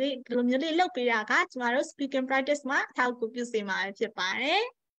န်းထဲမှာဒီလိုမျိုးလေးလုပ်ပေးတာကကျမတို့ speaking practice မှာအထောက်အကူပြုစေမှာဖြစ်ပါ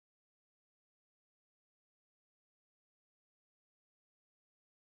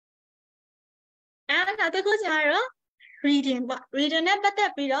တယ်နောက်တစ်ခုကျမတို့reading ပေါ့ reading နဲ့ပတ်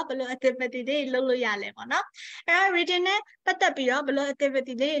သက်ပြီးတော့ဘယ်လို activity တွေလုပ်လို့ရလဲပေါ့နော်အဲ့တော့ reading နဲ့ပတ်သက်ပြီးတော့ဘယ်လို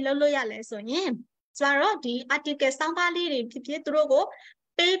activity တွေလုပ်လို့ရလဲဆိုရင်ကျမတို့ဒီ article စောင်းပါးလေးတွေဖြစ်ဖြစ်သူတို့ကို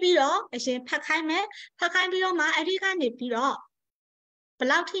ပေးပြီးတော့အရင်ဖတ်ခိုင်းမယ်ဖတ်ခိုင်းပြီးတော့မှအဲ့ဒီကနေပြီးတော့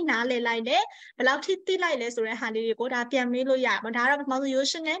ဘယ်လောက်ထိနားလည်လိုက်လဲဘယ်လောက်ထိသိလိုက်လဲဆိုတဲ့ဟာလေးတွေကိုဒါပြန်မေးလို့ရပါဒါတော့ပထမဆုံး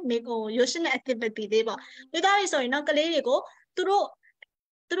Yotion နဲ့ Yotion နဲ့ activity လေးပေါ့ပြီးသားပြီဆိုရင်တော့ကလေးတွေ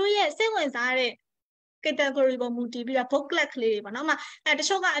ကိုသူတို့ရဲ့စိတ်ဝင်စားတဲ့ category ပေါ်မူတည်ပြီးတော့ booklet ကလေးတွေပေါ့နော်။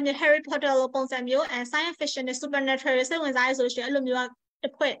တချို့ကအမြဲ Harry Potter လိုပုံစံမျိုးscience fiction နဲ့ supernatural စိတ်ဝင်စားရဆိုလို့ရှိရင်အဲ့လိုမျိုးတ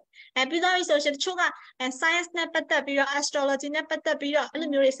စ်ဖွဲ့ပြီးတော့ဆိုရှင်တချို့က science နဲ့ပတ်သက်ပြီးတော့ astrology နဲ့ပတ်သက်ပြီးတော့အဲ့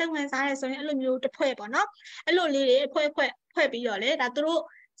လိုမျိုးတွေစိတ်ဝင်စားရဆိုရင်အဲ့လိုမျိုးတစ်ဖွဲ့ပေါ့နော်အဲ့လိုလေးတွေဖွဲ့ပြီးတော့လေဒါသူတို့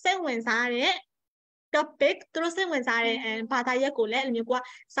စိတ်ဝင်စားတဲ့ topic သူတို့စိတ်ဝင်စားတဲ့ဘာသာရပ်ကိုလည်းအဲ့လိုမျိုး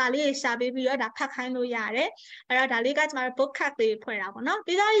ကစာလေးတွေရှာပေးပြီးတော့ဒါဖတ်ခိုင်းလို့ရတယ်အဲ့တော့ဒါလေးကကျမတို့ book card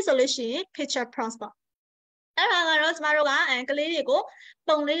တွေဖွဲ့တာပေါ့နော်ပြီးတော့ဆိုလို့ရှိရင် picture prompts ပေါ့အဲ့ဒါကတော့ကျမတို့ကကလေးတွေကို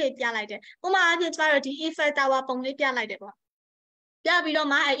ပုံလေးတွေပြလိုက်တယ်ဥပမာအဖြစ်ကျမတို့ဒီ Eiffel Tower ပုံလေးပြလိုက်တယ်ပေါ့ပြပြီးတော့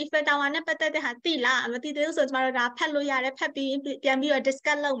မှEiffel Tower နဲ့ပတ်သက်တဲ့ဟာသိလားမသိသေးဘူးဆိုကျမတို့ဒါဖတ်လို့ရတယ်ဖတ်ပြီးပြန်ပြီးတော့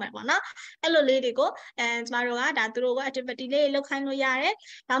discuss လုပ်မယ်ပေါ့နော်အဲ့လိုလေးတွေကိုကျမတို့ကဒါသူတို့က activity လေးလုပ်ခိုင်းလို့ရ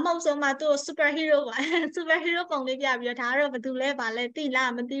တယ်ဒါမှမဟုတ်ဆိုမှသူ့ super hero ပေါ့ super hero ပုံလေးပြပြီးတော့ဒါကတော့ဘယ်သူလဲဗာလဲသိ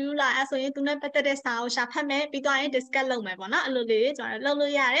လားမသိဘူးလားအဲ့ဆိုရင်သူနဲ့ပတ်သက်တဲ့စာကိုရှာဖတ်မယ်ပြီးတော့ရင် discuss လုပ်မယ်ပေါ့နော်အဲ့လိုလေးတွေကျမတို့လုပ်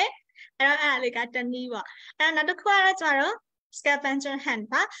လို့ရတယ်အဲ့တော့အဲ့ဒါလေးကတနည်းပေါ့အဲ့နောက်တစ်ခုကတော့ကျမတို့ scavenger hunt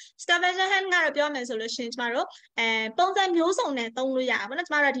ပါ scavenger hunt ကတော့ပြောမယ်ဆိုလို့ရှိရင်ကျမတို့ပုံစံမျိုးစုံနဲ့သုံးလို့ရပါဘောနော်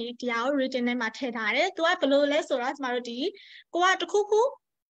ကျမတို့ဒီတရားကို written ထဲမှာထည့်ထားတယ်သူကဘယ်လိုလဲဆိုတော့ကျမတို့ဒီကိုက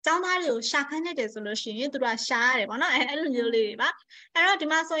တခုခုကျောင်းသားတွေကိုရှာခိုင်းလိုက်တယ်ဆိုလို့ရှိရင်သူတို့ကရှာရတယ်ပေါ့နော်အဲ့လိုမျိုးလေးတွေပါ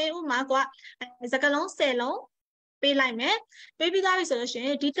အဲ့တော့ဒီမှာဆိုရင်ဥပမာကိုကစကားလုံး10လုံး ပေးလိုက်မယ်ပေးပြီးသားပြီဆိုလို့ရှိရ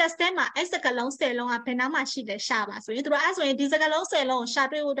င်ဒီ test ထဲမှာအဲ့စကားလုံး10လုံးကဘယ်နှမှာရှိလဲရှာပါဆိုရင်သူတို့အဲ့ဆိုရင်ဒီစကားလုံး10လုံးကိုရှာ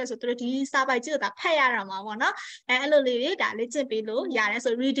တွေ့ဖို့အတွက်ဆိုသူတို့ဒီစာပိုက်ကြည့်တော့ဖတ်ရတာမှာပေါ့နော်အဲ့လိုလေးတွေဒါလေ့ကျင့်ပေးလို့ရတယ်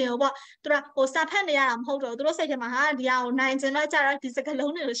ဆို reading ကိုပေါ့သူတို့ဟိုစာဖတ်နေရတာမဟုတ်တော့သူတို့စိတ်ထဲမှာဟာဒီဟာကိုနိုင်ကျင်တော့ကြတော့ဒီစကား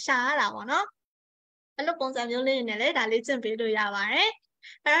လုံးတွေကိုရှာရတာပေါ့နော်အဲ့လိုပုံစံမျိုးလေးနဲ့လည်းဒါလေ့ကျင့်ပေးလို့ရပါတယ်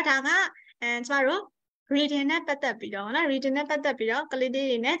အဲ့တော့ဒါကကျမတို့ reading နဲ့ပတ်သက်ပြီးတော့နော် reading နဲ့ပတ်သက်ပြီးတော့ကလေးလေး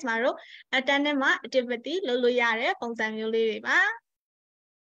တွေနဲ့ကျမတို့ attendance မှာ activity လုပ်လို့ရတဲ့ပုံစံမျိုးလေးတွေပါ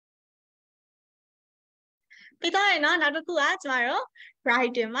ပြီးတော့နော်နောက်တစ်ခုကကျမတို့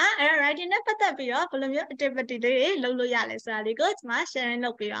writing မှာအဲ့တော့ writing နဲ့ပတ်သက်ပြီးတော့ဘယ်လိုမျိုး activity လေးတွေလုပ်လို့ရလဲဆိုတာလေးကိုကျမ sharing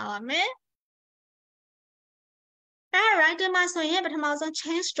လုပ်ပေးပါမယ်writing မှာဆိုရင်ပထမဆုံး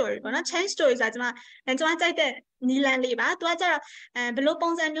change story ပေါ့နော် change story ဆိုတာကျမကြိုက်တဲ့နီလန်လေးပါသူကကျတော့ဘယ်လို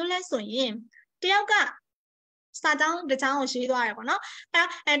ပုံစံမျိုးလဲဆိုရင်တယောက်ကစာကြောင်းတစ်ကြောင်းကိုရေးသွားတယ်ပေါ့နော်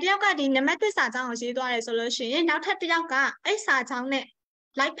အဲ့တယောက်ကဒီနံပါတ်1စာကြောင်းကိုရေးသွားတယ်ဆိုလို့ရှိရင်နောက်ထပ်တယောက်ကအဲ့စာကြောင်းနဲ့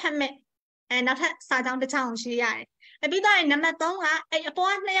like ဖတ်မဲ့နောက်ထပ်စာကြောင်းတစ်ကြောင်းကိုရေးရတယ်ပြီးတော့နံပါတ်3ကအဲ့အ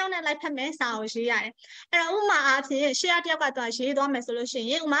ပေါ်က2ယောက်နဲ့ like ဖတ်မဲ့စာကိုရေးရတယ်အဲ့တော့ဥမာအားဖြင့်ရှေ့ကတယောက်ကသူရေးသွားမယ်ဆိုလို့ရှိ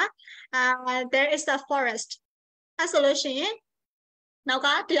ရင်ဥမာ there is a forest အဲ့ဆိုလို့ရှိရင်နောက်က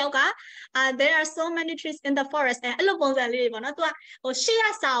တယောက်က there are so many trees in the forest အဲ့လိုပုံစံလေးတွေပေါ့နော်သူကဟိုရှေ့ရ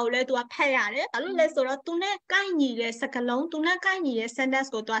စာကိုလည်းသူကဖတ်ရတယ်ဘာလို့လဲဆိုတော့သူနဲ့ကိုက်ညီတဲ့စကားလုံးသူနဲ့ကိုက်ညီတဲ့ sentence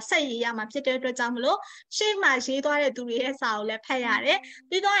ကိုသူကဆက်ရေးရမှာဖြစ်တဲ့အတွက်ကြောင့်မလို့ရှေ့မှာရေးသွားတဲ့သူတွေရဲ့စာကိုလည်းဖတ်ရတယ်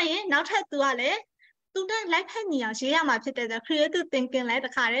ပြီးတော့ရင်နောက်ထပ်သူကလည်းသူနဲ့ like ဖတ်ညီအောင်ရေးရမှာဖြစ်တဲ့အတွက် creative thinking လည်းတ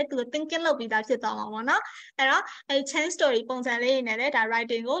ခါတည်းသူ thinking လုပ်ပြီးသားဖြစ်သွားမှာပေါ့နော်အဲ့တော့အဲ့ change story ပုံစံလေးနဲ့လည်းဒါ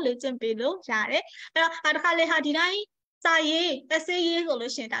writing ကိုလေ့ကျင့်ပေးလို့ရတယ်အဲ့တော့တခါလေဟာဒီတိုင်းစာရေး essay ရေးဆို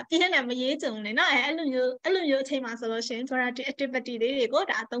လို့ရှိရင်ဒါပြင်းတယ်မရေးကြုံနဲ့เนาะအဲ့လိုမျိုးအချိန်မှာဆိုလို့ရှိရင်ကျွန်တော်ဒီ activity လေးတွေကို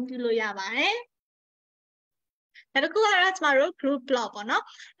ဒါအသုံးပြုလို့ရပါတယ်နောက်တစ်ခုကတော့ကျမတို့ group blog ပေါ့နော်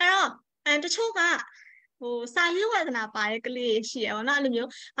အဲ့တော့တချို့ကဟိုစာရေးဝါသနာပါတဲ့ကလေးရှိရပါတော့အဲ့လိုမျိုး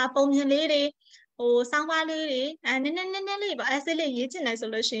ပုံမြင်လေးတွေဟိုစောင်းပါးလေးတွေနည်းနည်းလေးပေါ့ essay လေးရေးချင်တယ်ဆို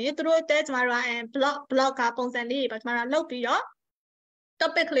လို့ရှိရင်သူတို့အတွက်ကျမတို့blog ကပုံစံလေးတွေပေါ့ကျမတို့လုပ်ပြီးတော့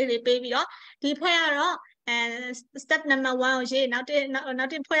topic လေးတွေပေးပြီးတော့ဒီဖွဲ့ကတော့step number 1ကိုရေးနောက်တ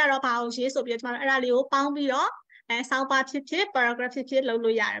စ်ဖွဲ့ရတော့ဘာကိုရေးဆိုပြီးတော့ကျွန်တော်အဲ့ဒါလေးကိုပေါင်းပြီးတော့စောင်းပါဖြစ်ဖြစ် paragraph ဖြစ်ဖြစ်လုပ်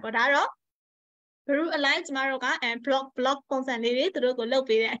လို့ရတယ်ပေါ့ဒါတော့ group align ကျမတို့ကblog ပုံစံလေးတွေသူတို့ကိုလုပ်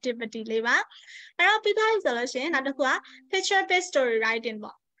ပေးတဲ့ activity လေးပါအဲ့တော့ပြီးသွားပြီဆိုလို့ရှိရင်နောက်တစ်ခုက picture based story writing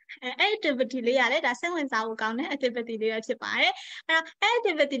ပေါ့အဲ့ activity လေးရတယ်ဒါစိတ်ဝင်စားဖို့ကောင်းတဲ့ activity လေးပဲဖြစ်ပါတယ်အဲ့တော့အဲ့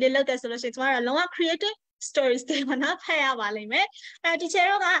activity လေးလုပ်တယ်ဆိုလို့ရှိရင်ကျမတို့ကလုံးဝ creative stories တွေမနော်ဖတ်ရပါလိမ့်မယ်ဒီချေ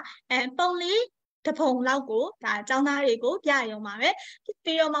တော့ကပုံလေးတပုံလောက်ကိုဒါចောင်းသားတွေကိုပြရုံပါပဲ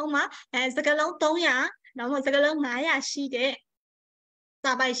ပြီးတော့မှစကလုံး300တော့မဟုတ်စကလုံး900ရှိတဲ့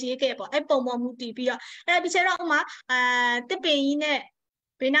စာပိုက်ရေးခဲ့ပေါ့အဲ့ပုံပေါ်မူတည်ပြီးတော့အဲ့ဒီချေတော့ဥမာတစ်ပင်ကြီးနဲ့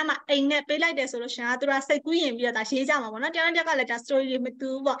ဘေးနားမှာအိမ်နဲ့ပေးလိုက်တယ်ဆိုလို့ရှင်ကသူတို့စိတ်ကူးရင်ပြီးတော့ဒါရေးကြမှာပေါ့နော်တယောက်ကလည်းဒါ story တွေမတူ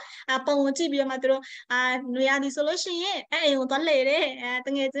ဘူးပေါ့ပုံကိုကြည့်ပြီးတော့မှသူတို့နွေရာသီဆိုလို့ရှိရင်အဲ့အိမ်ကိုသွားလေတယ်တ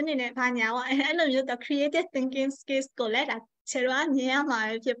ငယ်ချင်းတွေနဲ့ဘာညာပေါ့အဲ့လိုမျိုး creative thinking skills ကိုလည်းဒါခြေတော့မြင်ရမှာ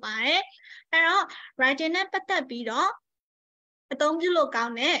ဖြစ်ပါတယ်အဲ့တော့ writing နဲ့ပတ်သက်ပြီးတော့အသုံးပြုလို့ကော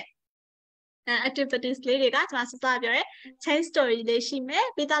င်းတဲ့activities လေးတွေကကျွန်မစစပြောရဲ change story လေးရှိမယ်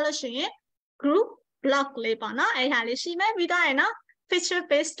ပြီးသားလို့ရှိရင် group blog လေးပေါ့နော်အဲ့ဟာလေးရှိမယ်ပြီးသားရယ်နော် picture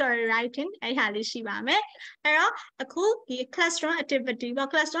based story writing အဲ့ဟာလေးရှိပါမယ်အဲ့တော့အခုဒီ classroom activity ပေါ့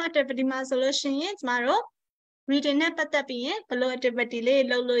classroom activity မှာဆိုလို့ရှိရင်ကျွန်မတို့ reading နဲ့ပတ်သက်ပြီးရင်ဘယ်လို activity လေး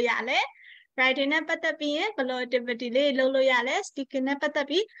လုပ်လို့ရလဲ writing နဲ့ပတ်သက်ပြီးရင်ဘယ်လို activity လေးလုပ်လို့ရလဲ speaking နဲ့ပတ်သက်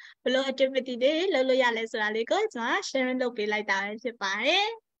ပြီးဘယ်လို activity လေးလုပ်လို့ရလဲဆိုတာလေးကိုကျွန်မ sharing လုပ်ပေးလိုက်တာပဲဖြစ်ပါတယ်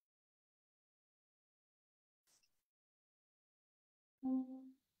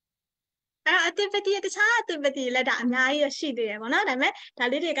အဲ့တော့ activity တခြား activity လည်းဒါအများကြီးရှိသေးတယ်ပေါ့နော်ဒါပေမဲ့ဒါ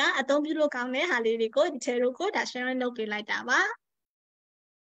လေးတွေကအသုံးပြုလို့ကောင်းတဲ့ဟာလေးတွေကိုဒီချေတို့ကိုဒါ sharing လုပ်ပေးလိုက်တာပါ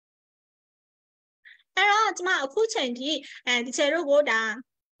အဲ့တော့ကျွန်မအခုချိန်ထိဒီချေတို့ကိုဒါ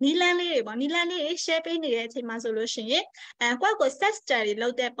နီလန်းလေးတွေပေါ့နီလန်းလေးတွေ share ပေးနေတဲ့အချိန်မှာဆိုလို့ရှိရင်ကိုယ့်ကို set study လု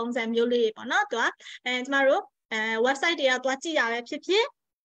ပ်တဲ့ပုံစံမျိုးလေးတွေပေါ့နော်သူကကျမတို့website တွေကသွားကြည့်ရပဲဖြစ်ဖြစ်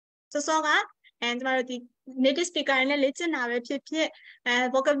စောကကျမတို့ဒီ native speaker တွေနဲ့လေ့ကျင့်တာပဲဖြစ်ဖြစ်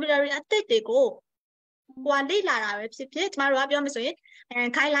vocabulary အသစ်တွေကိုကိုယ်လေ့လာတာပဲဖြစ်ဖြစ်ကျမတို့ကပြောမယ်ဆိုရင်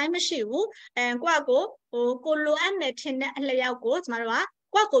guideline မရှိဘူးကိုယ့်ကိုကိုလိုအပ်မယ်ထင်တဲ့အလျောက်ကိုကျမတို့က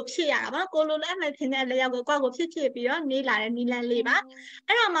ကိုယ့်ကိုဖြည့်ရတာပေါ့နော်ကိုလိုလည်းအမှန်ထင်တဲ့အလျောက်ကိုကိုယ့်ကိုဖြည့်ပြီးတော့နေလာတဲ့နီလန်းလေးပါ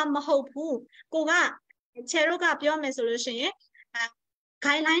အဲ့ဒါမှမဟုတ်ဘူးကိုကချေတို့ကပြောမယ်ဆိုလို့ရှိရင်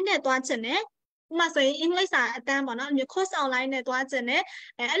guideline နဲ့သွားချင်တယ်ဥပမာဆိုရင်အင်္ဂလိပ်စာအတန်းပေါ့နော်မျိုး course online နဲ့သွားချင်တယ်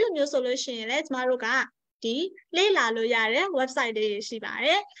အဲ့လိုမျိုးဆိုလို့ရှိရင်လည်းကျမတို့ကဒီလေ့လာလို့ရတဲ့ website တွေရှိပါတ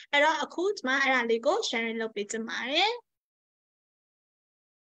ယ်အဲ့တော့အခုကျမအဲ့ဒါလေးကို sharing လုပ်ပေးချင်ပါတယ်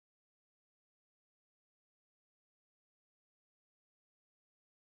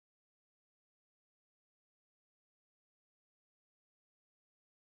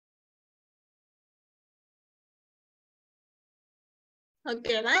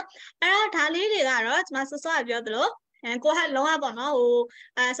ok bạn thà lý thì là đó mà số số biểu đồ cô hay lâu à bọn nó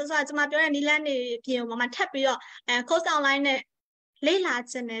số số chúng mà biểu đi lên thì nhiều mà thấp bây giờ course online này lấy là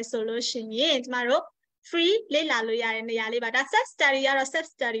chân này solution nhỉ mà rồi free lấy là lôi ra này lấy bà đã self study ra self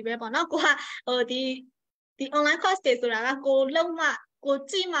study về bọn nó cô thì online course thì rồi là cô lâu mà cô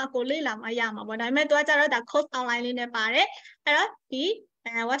chỉ mà cô lấy làm ai mà bọn này mấy tôi cho đó course online lên này bà đấy đó thì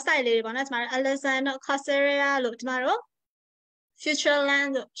website này bọn nó mà Alexan Coursera lúc mà rồi Futureland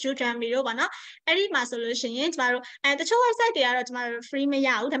တို့ Udemy တို့ပေါ့နော်အဲ့ဒီမှာဆိုလို့ရှိရင်ကျမတို့တချို့ website တွေကတော့ကျမတို့ free မရ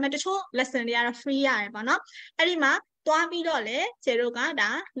ဘူးဒါပေမဲ့တချို့ lesson တွေကတော့ free ရတယ်ပေါ့နော်အဲ့ဒီမှာတွားပြီးတော့လေကျတို့ကဒါ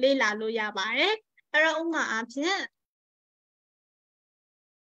လေ့လာလို့ရပါတယ်အဲ့တော့ဥပမာအားဖြင့်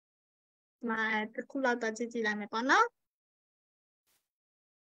ဒီမှာတစ်ခုလောက်တော့ကြည့်ကြည့်လိုက်မယ်ပေါ့နော်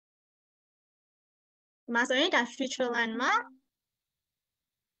ဒီမှာဆိုရင်ဒါ Futureland မှာ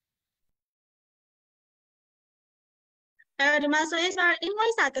ဒီမှာဆိုရင်အင်္ဂလိ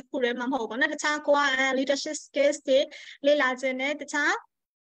ပ်စာတစ်ခုလည်းမဟုတ်ဘူးเนาะတခြားကိုက leadership skills တွေလေ့လာခြင်းနဲ့တခြား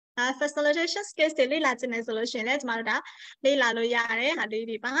facilitation skills တွေလေ့လာခြင်းနဲ့ဆိုလို့ရှိရင်လည်းကျမတို့ဒါလေ့လာလို့ရတယ်ဟာလေး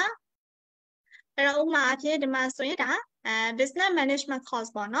တွေပါအဲ့တော့ဥပမာအဖြစ်ဒီမှာဆိုရင်ဒါbusiness management course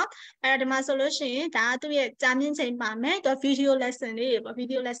ပေါ့เนาะအဲ့တော့ဒီမှာဆိုလို့ရှိရင်ဒါသူ့ရဲ့ကြာမြင့်ချိန်ပါမယ်တော့ video lesson တွေပေါ့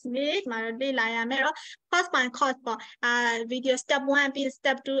video lesson တွေဒီမှာလေ့လာရမယ်တော့ course by course ပေါ့video step 1 ပြီး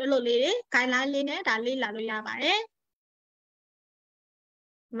step 2အဲ့လိုလေးတွေ guideline လေးနဲ့ဒါလေ့လာလို့ရပါတယ်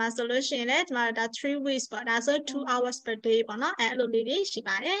မှာဆိုလို့ရှိရင်လည်းဒီမှာဒါ3 weeks ပေါ့ဒါဆို2 hours per day ပေါ့နော်အဲ့လိုလေးတွေရှိ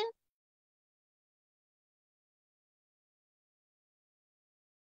ပါတယ်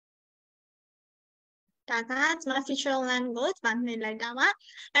ဒါကကျွန်မ Futureland ကိုကျွန်မနှိပ်လိုက်တာပါ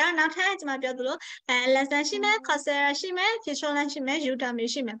အဲ့တော့နောက်ထပ်ကျွန်မပြောသလိုlesson ရှိမယ် Coursera ရှိမယ် Futureland ရှိမယ် Udemy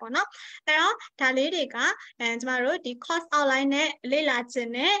ရှိမယ်ပေါ့နော်အဲ့တော့ဒါလေးတွေကကျွန်မတို့ဒီ course outline နဲ့လေ့လာခြ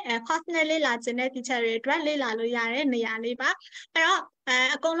င်းနဲ့course နဲ့လေ့လာခြင်းနဲ့ teacher တွေအတွက်လေ့လာလို့ရတဲ့နေရာလေးပါအဲ့တော့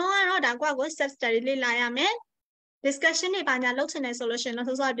အကုန်လုံးကတော့ဒါကို self study လေ့လာရမယ်discussion တွေပါညာလုပ်ချင်တယ်ဆိုလို့ရှိရင်တော့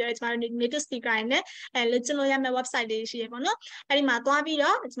ဆိုပြောရဲကျမတို့ native speaker တွေနဲ့လေ့ကျင့်လို့ရမယ့် website တွေရှိရပေါ့နော်အဲ့ဒီမှာသွားပြီး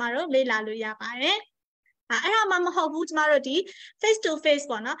တော့ကျမတို့လေ့လာလို့ရပါတယ်အဲ့ဒါမှမဟုတ်ဘူးကျမတို့ဒီ face to face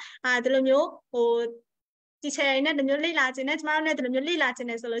ပေါ့နော်ဒီလိုမျိုးteacher တွေနဲ့ဒီမျိုးလေ့လာခြင်းနဲ့ကျမတို့နဲ့ဒီလိုမျိုးလေ့လာခြင်း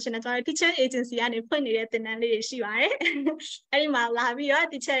နဲ့ဆိုလို့ရှိရင်ကျမတို့ teacher agency ကနေဖွင့်နေတဲ့သင်တန်းလေးတွေရှိပါတယ်အဲ့ဒီမှာလာပြီးတော့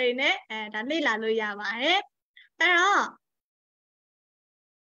teacher တွေနဲ့ဒါလေ့လာလို့ရပါတယ်အဲ့တော့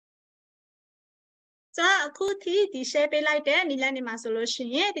ကျွန်တော်အခုထိဒီ share ပေးလိုက်တဲ့နည်းလမ်းတွေမှာဆိုလို့ရှိ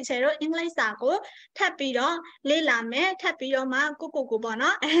ရင်ဒီချေတို့အင်္ဂလိပ်စာကိုထပ်ပြီးတော့လေ့လာမယ်ထပ်ပြီးတော့မှကိုပေါ့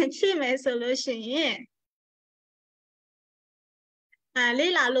နော်ဖြည့်မယ်ဆိုလို့ရှိရင်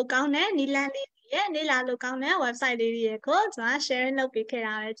လေ့လာလို့ကောင်းတဲ့နည်းလမ်းလေးတွေရဲ့လေ့လာလို့ကောင်းတဲ့ website လေးတွေကိုကျွန်တော် share လုပ်ပေးခဲ့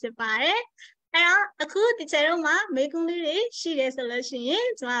တာပဲဖြစ်ပါတယ်အဲ့တော့အခုဒီချေတို့မှာမေးခွန်းလေးတွေရှိတယ်ဆိုလို့ရှိရင်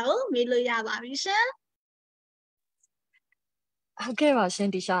ကျွန်တော်မေးလို့ရပါပြီရှင်ဟုတ်ကဲ့ပါရှင်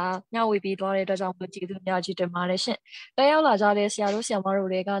ဒီရှာညဝေပြီးသွားတဲ့အတွက်ကြောင့်ကျေးဇူးအများကြီးတင်ပါတယ်ရှင်။တက်ရောက်လာကြတဲ့ဆရာတို့ဆရာမတို့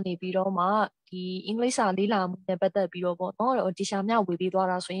တွေကနေပြီးတော့မှဒီအင်္ဂလိပ်စာလေ့လာမှုနဲ့ပတ်သက်ပြီးတော့ပေါ့နော်ဒီရှာညဝေပြီးသွား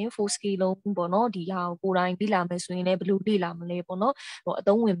တာဆိုရင် full skill လုံးပေါ့နော်ဒီဟာကိုယ်တိုင်လေ့လာမယ်ဆိုရင်လည်းဘယ်လိုလေ့လာမလဲပေါ့နော်အ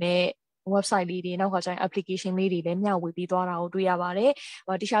သုံးဝင်မဲ့ website လေးတွေနောက်ခါကျရင် application လေးတွေလည်းမျှဝေပြီးသွားတာကိုတွေ့ရပါတယ်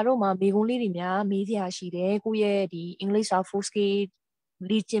။ဒီရှာတို့မှာမေးခွန်းလေးတွေများမေးစရာရှိတယ်ကိုယ့်ရဲ့ဒီအင်္ဂလိပ်စာ full skill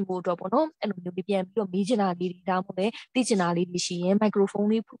လေ့ကျင့်ဖို့အတွက်ပေါ့နော်အဲ့လိုမျိုးပြန်ပြီးတော့မေးချင်တာလေးတွေဒါမှမဟုတ်လည်းသိချင်တာလေးတွေရှိရင် microphone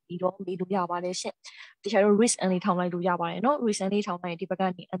လေးဖွင့်ပြီးတော့မေးလို့ရပါတယ်ရှင်တခြားတော့ risk and လေးထောင်လိုက်လို့ရပါတယ်နော် risk and လေးထောင်လိုက်ဒီဘက်က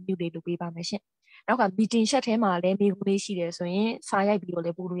နေ unmute လေးလုပ်ပေးပါမယ်ရှင်နောက်က meeting chat ထဲမှာလည်းမေးခွန်းလေးရှိတယ်ဆိုရင်စာရိုက်ပြီးတော့လ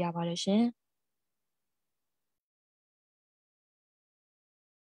ည်းပို့လို့ရပါတယ်ရှင်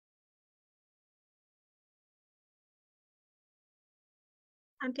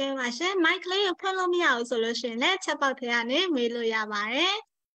ဟုတ်ကဲ့ပါရှင် mic လေးကိုဖွင့်လို့မရဘူးဆိုလို့ရှိရင်လည်း chat box ထဲကနေမေးလို့ရပါတယ်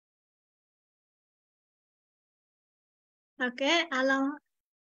ဟုတ်ကဲ့အားလုံး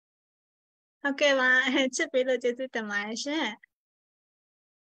ဟုတ်ကဲ့ပါချစ်ပေးလို့ကျေးဇူးတင်ပါတယ်ရှင်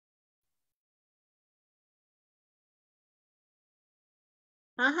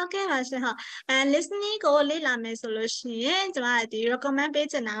ဟုတ်ကဲ့ပါရှင်ဟုတ်listening ကိုလေ့လာမယ်ဆိုလို့ရှိရင်ကျွန်မဒီ recommend ပေး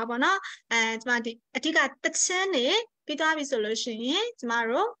ချင်တာကပေါ့နော်ကျွန်မဒီအဓိကတခြင်းနေပြီးသွားပြီဆိုလို့ရှိရင်ကျွန်မ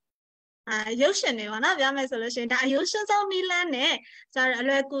တို့ရုပ်ရှင်တွေပေါ့နော်ပြောမယ်ဆိုလို့ရှိရင်ဒါအရုပ်ရှင်ဆုံးနီးလန်းနဲ့ကျွန်တော်အ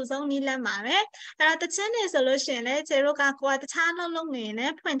လွယ်ကူဆုံးနီးလန်းပါပဲအဲ့တော့တခြင်းတွေဆိုလို့ရှိရင်လည်းခြေတို့ကကိုယ်ကတခြားလုံးနေ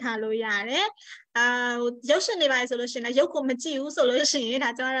နဲ့ဖွင့်ထားလို့ရတယ်ရုပ်ရှင်တွေပါဆိုလို့ရှိရင်လည်းရုပ်ကိုမကြည့်ဘူးဆိုလို့ရှိရင်ဒါ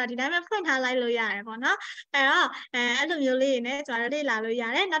ကျွန်တော်တို့ဒီတိုင်းပဲဖွင့်ထားလိုက်လို့ရတယ်ပေါ့နော်အဲ့တော့အဲ့လိုမျိုးလေးနဲ့ကျွန်တော်တို့လေ့လာလို့ရ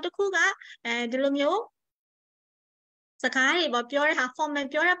တယ်နောက်တစ်ခုကဒီလိုမျိုးစကားတွေပေါ့ပြောတဲ့ဟာ format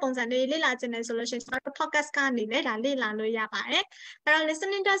ပြောတဲ့ပုံစံတွေလေ့လာခြင်းနဲ့ဆိုလို့ရှိရင်ကျွန်တော် podcast ကနေလည်းဒါလေ့လာလို့ရပါတယ်အဲ့တော့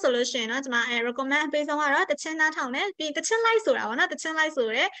listening test ဆိုလို့ရှိရင်တော့ကျွန်မrecommend ပေးဆုံးကတော့တချင်းသားထောင်နဲ့ပြီးတချင်း like ဆိုတာပေါ့နော်တချင်း like ဆို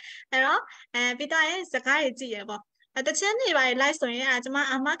ရဲအဲ့တော့ပြီးတော့စကားတွေကြည့်ရပေါ့ တချင်းတွေပါလိုက်ဆိုရင်ကျမ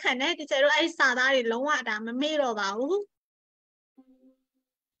အာမခံတယ်တကယ်တော့အဲ့စာသားတွေလုံးဝဒါမမေ့တော့ပါဘူး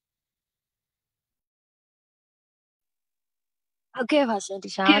ဟုတ်ကဲ့ပါရှင်ဒီ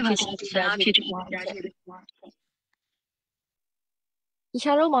ရှာဖြည့်ချင်ဒီရှာဖြည့်ချင်ပါဒီ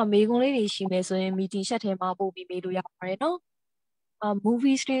ရှာတော့မှာမေးခွန်းလေးတွေရှိမယ်ဆိုရင် meeting chat ထဲမှာပို့ပြီးမေးလို့ရပါတယ်နော်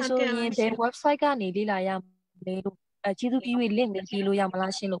movies တွေဆိုရင်ဘယ် website ကနေလေ့လာရမလဲလို့ကျေးဇူးပြု၍ link လေးပေးလို့ရမ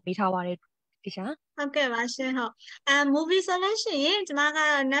လားရှင်းလို့ပေးထားပါတယ်ဒီရှာဟုတ်ကဲ့ပါရှင်ဟုတ်movie ဆိုလို့ရှိရင်ကျမက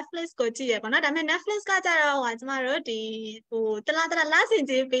Netflix ကိုကြည့်ရပေါ့နော်ဒါပေမဲ့ Netflix ကကြတော့ကျမတို့ဒီတလားလဆင်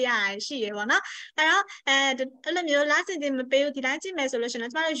ကြေးပေးရရှိရပေါ့နော်အဲ့တော့အဲ့လိုမျိုးလဆင်ကြေးမပေးဘူးဒီတိုင်းကြည့်မယ်ဆိုလို့ရှိရ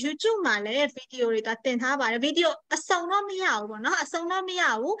င်ကျမတို့ YouTube မှာလည်းဗီဒီယိုတွေတင်ထားပါတယ်ဗီဒီယိုအစုံတော့မရဘူးပေါ့နော်အစုံတော့မရ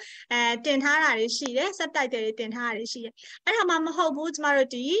ဘူးတင်ထားတာတွေရှိတယ် subtitle တွေတင်ထားတာတွေရှိတယ်အဲ့ဒါမှမဟုတ်ဘူးကျမတို့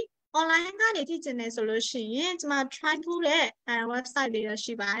ဒီ online ကနေကြည့်ချင်တယ်ဆိုလို့ရှိရင်ကျမ try to တဲ့ website တွေရ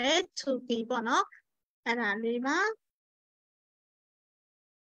ရှိပါတယ် 2B ပေါ့နော်အဲ့ဒါလေးပါ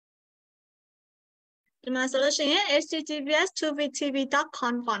ဒီမှာဆိုလို့ရှိရင်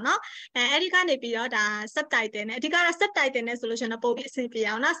https://2vtv.com ပေါ့နော်အဲ့ဒီကနေပြီးတော့ဒါ subtitle နဲ့အဓိကတော့ subtitle နဲ့ဆိုလို့ရှိရင်တော့ပို့ပြီးအဆင်ပြေ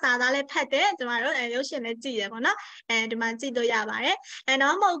အောင်နော်စာသားလည်းဖတ်တယ်ကျမတို့ရုပ်ရှင်လည်းကြည့်ရပေါ့နော်ဒီမှာကြည့်လို့ရပါတယ်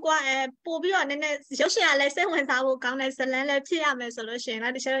တော့မဟုတ်ကွာပို့ပြီးတော့နည်းနည်းရုပ်ရှင်ကလည်းစိတ်ဝင်စားဖို့ကောင်းတဲ့ဇာတ်လမ်းလည်းဖြစ်ရမယ်ဆိုလို့ရှိရင်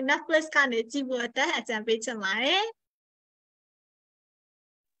တော့တခြား Netflix ကနေကြည့်ဖို့အတွက်အကြံပေးချင်ပါတယ်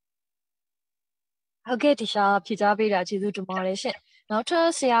ဟုတ်ကဲ့ဒီရှာဖြည့်ချပေးတာကျေးဇူးတင်ပါတယ်ရှင်နောက်ထပ်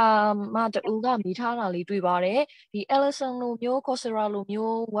ဆရာမတူကမိထားတာလေးတွေ့ပါတယ်ဒီ Ellison လိုမျိုး Coursera လို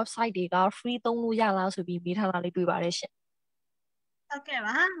မျိုး website တွေက free သုံးလို့ရလားဆိုပြီးမိထားတာလေးတွေ့ပါတယ်ရှင်ဟုတ်ကဲ့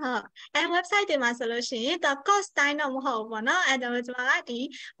ပါဟုတ်website တွေမှာဆိုလို့ရှိရင်တော့ cost တိုင်းတော့မဟုတ်ဘူးပေါ့နော်ဒါပေမဲ့ကျွန်မကဒီ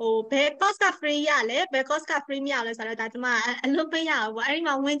ဘယ် cost က free ရလဲဘယ် cost က free မရလဲဆိုတော့ဒါကျွန်မအလုပ်ပေးရအောင်ပေါ့အဲ့ဒီ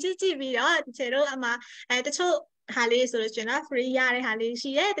မှာဝင်ကြည့်ပြီးတော့တချို့တို့အမှတချို့ဟာလေးဆိုလို့ရှိရင်တော့ free ရတဲ့ဟာလေး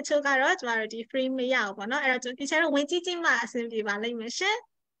ရှိတယ်တချို့ကတော့ကျမတို့ဒီ free မရဘူးပေါ့နော်အဲ့တော့တချို့တို့ဝင်ကြည့်မှအဆင်ပြေပါလိမ့်မယ်ရှင်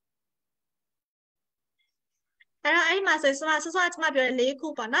အဲ့တော့အဲ့ဒီမှာဆိုကျမပြောတဲ့၄ခု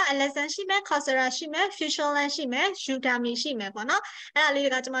ပေါ့နော် Ellison ရှိမယ် Coursera ရှိမယ် Fusionland ရှိမယ် Udemy ရှိမယ်ပေါ့နော်အဲ့ဒါလေး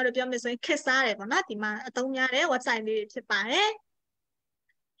ကကျမတို့ပြောမယ်ဆိုရင်ခက်စားတယ်ပေါ့နော်ဒီမှာအသုံးများတဲ့ website လေးတွေဖြစ်ပါတယ်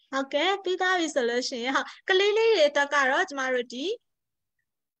ဟုတ်ကဲ့ပြီးသားပြီဆိုလို့ရှိရင်ကလေးလေးတွေအတွက်ကတော့ကျမတို့ဒီ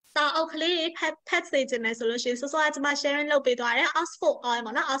စာအုပ်ကလေးတွေဖတ်စေချင်တယ်ဆိုလို့ရှိရင်စောစောကကျွန်မ sharing လုပ်ပေးသွားတယ် Oxford Oil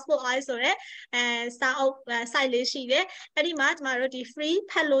ပေါ့နော် Oxford Oil ဆိုတဲ့စာအုပ် site လေးရှိတယ်အဲ့ဒီမှာကျမတို့ဒီ free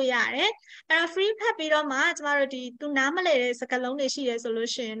ဖတ်လို့ရတယ်အဲ့တော့ free ဖတ်ပြီးတော့မှကျမတို့ဒီသူနားမလည်တဲ့စကားလုံးတွေရှိတယ်ဆို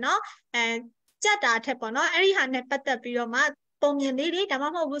လို့ရှိရင်เนาะကြက်တာထက်ပေါ့နော်အဲ့ဒီဟာနဲ့ပတ်သက်ပြီးတော့မှပုံမြင်လေးတွေဒါမှမ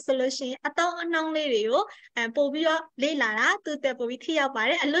ဟုတ်ဘူးဆိုလို့ရှိရင်အတုံးအနှုံးလေးတွေကိုပို့ပြီးတော့လေ့လာတာသူတက်ပို့ပြီးထိရောက်ပါ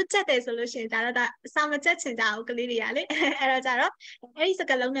တယ်အလွတ်ကျက်တယ်ဆိုလို့ရှိရင်ဒါတော့စာမကျက်ချင်ကြဘူးကလေးတွေကလေအဲ့တော့ကြတော့အဲ့ဒီစ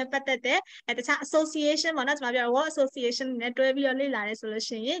ကားလုံးနဲ့ပတ်သက်တဲ့တခြား association ပေါ့နော်ကျွန်မပြော word association နဲ့တွဲပြီးတော့လေ့လာတယ်ဆိုလို့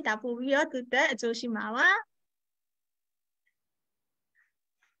ရှိရင်ဒါပို့ပြီးတော့သူတက်အကျိုးရှိမှာပါ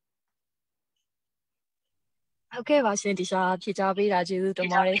ဟုတ်ကဲ့ပါရှင်ဒီရှာဖြည့်ချပေးတာကျေးဇူးတင်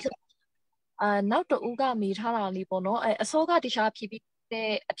ပါတယ်နောက်တူကမိထားတာလေးပေါ့နော်အစောကတခြားဖြည့်ပြီး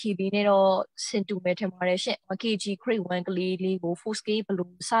တဲ့အဖြေပေးနေတော့စင်တူမယ်ထင်ပါတယ်ရှင် KG grade 1ကလေးလေးကို full scale ဘယ်လို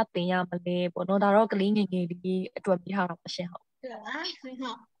စတင်ရမလဲပေါ့နော်ဒါတော့ကလေးငယ်လေးအတွက်မိထားတာပါရှင်ဟုတ်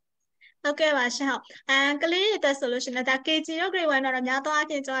ဟုတ်ကဲ့ပါရှင်ဟုတ်ကလေးတွေတက်ဆိုလို့ရှိရင်ဒါ KG ရော grade 1တော့များသောအား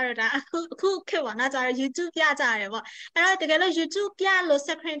ဖြင့်ကျတော့ဒါအခုခေတ်ပေါ့နော်ကျတော့ YouTube ပြကြရတယ်ပေါ့အဲ့တော့တကယ်လို့ YouTube ပြလို့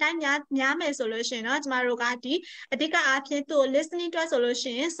screen time များမယ်ဆိုလို့ရှိရင်တော့ကျမတို့ကဒီအဓိကအားဖြင့်သူ့ listening တွက်ဆိုလို့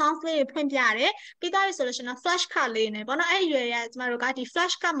ရှိရင် sound လေးတွေဖွင့်ပြရတယ်ပြီးသားပြီဆိုလို့ရှိရင်တော့ flash card လေးနဲ့ပေါ့နော်အဲ့ရွယ်ရကျမတို့ကဒီ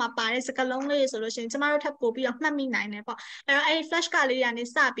flash card မှာပါတဲ့စကားလုံးလေးတွေဆိုလို့ရှိရင်ကျမတို့ထပ်ပို့ပြီးတော့မှတ်မိနိုင်တယ်ပေါ့အဲ့တော့အဲ့ flash card လေးတွေကနေ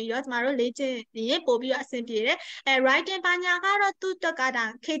စပြီးတော့ကျမတို့လေ့ကျင့်ရင်ပို့ပြီးတော့အဆင်ပြေတယ်writing ပါညာကတော့သူ့တက်ကဒါ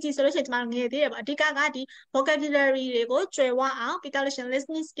KG ဆိုလို့ရှိရင်ကျမတို့ငယ်သေးတယ်ပေါ့အဓိကကဒီ vocabulary တွေကိုကျွယ်ဝအောင်ပြီးတော့လို့ရှိရင်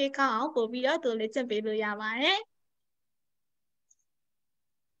listening skill ကောင်းအောင်ပို့ပြီးတော့သူလေ့ကျင့်ပေးလို့ရပါတယ်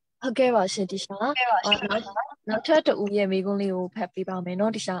ဟုတ်ကဲ့ပါရှင်တီရှာနောက်ထပ်တူရဲ့မိကုန်းလေးကိုဖတ်ပေးပါမယ်เนา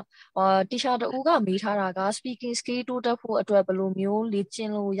ะတီရှာတီရှာတူကမိထားတာက speaking skill တိုးတက်ဖို့အတွက်ဘယ်လိုမျိုးလေ့ကျ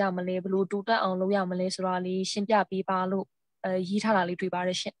င့်လို့ရမလဲဘယ်လိုတိုးတက်အောင်လုပ်ရမလဲဆိုတာလေးရှင်းပြပေးပါလို့ရေးထားတာလေးတွေ့ပါတ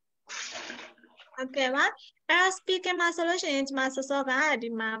ယ်ရှင်ဟုတ်ကဲ့ပါspeaking မှာဆိုလို့ရှိရင်ဒီမှာစောစောကဒီ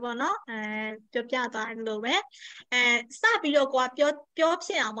မှာပေါ့နော်ပြောပြသွားတယ်လို့ပဲစပြီးတော့ကိုကပြောဖြ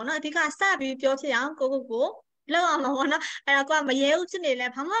စ်အောင်ပေါ့နော်အဓိကစပြီးပြောဖြစ်အောင်ကိုလောက်အောင်ပေါ့နော်အဲ့တော့ကိုကမရဲဘူးဖြစ်နေလဲ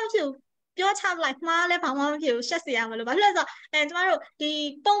ဘာမှမဖြစ်ဘူးပြောချလိုက်မှားလဲဘာမှမဖြစ်ဘူးရှက်စရာမလိုဘာဖြစ်လဲဆိုတော့ကျမတို့ဒီ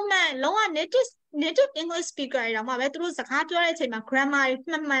ပုံမှန်လုံးဝ native English speaker တွေတော့မှပဲသူတို့စကားပြောတဲ့အချိန်မှာ grammar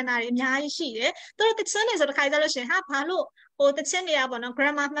တွေမှန်တာတွေအများကြီးရှိတယ်သူတို့တချင်းနေဆိုတခါကြလို့ရှိရင်ဘာလို့တချင်းတွေကပေါ့နော်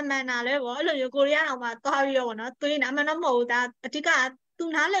grammar မှန်တာလဲပေါ့အဲ့လိုမျိုးကိုရီးယားအောင်မှသွားပြီးတော့ပေါ့နော်သွေးနာမှန်တော့မဟုတ်ဘူးဒါအဓိကသူ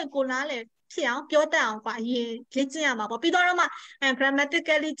နားလဲကိုနားလဲ ဖြစ်အောင်ပြောတတ်အောင်ကွာအရင်လေ့ကျင့်ရမှာပေါ့ပြီးတော့မှ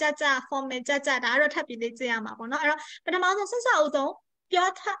grammatically ကြကြ formal ကြကြဒါကတော့ထပ်ပြီးလေ့ကျင့်ရမှာပေါ့နော်အဲ့တော့ပထမဆုံးဆက်စအုပ်ဆုံးပြော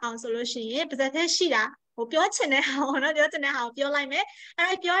ထပ်အောင်ဆိုလို့ရှိရင်ပါဇက်ထဲရှိတာဟိုပြောချင်တဲ့ဟာပေါ့နော်ပြောချင်တဲ့ဟာကိုပြောလိုက်မယ်အဲ့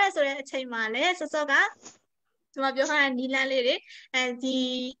ဒါပြောရဲဆိုတဲ့အချိန်မှာလည်းစောစောကကျွန်မပြောထားတဲ့နီလန်းလေးတွေဒီ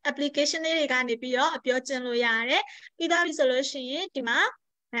application လေးတွေကနေပြီးတော့ပြောကျင်လို့ရတယ်ပြီးသားပြီဆိုလို့ရှိရင်ဒီမှာ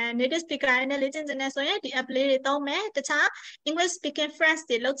native speaker နဲ့လေ့ကျင့်နေဆိုရင်ဒီ app လေးတွေသုံးမယ်တခြား English speaking friends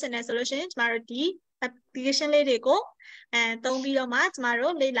တွေလုပ်ချင်နေဆိုလို့ရှိရင်ကျမတို့ဒီ application လေးတွေကိုသုံးပြီးတော့မှကျမ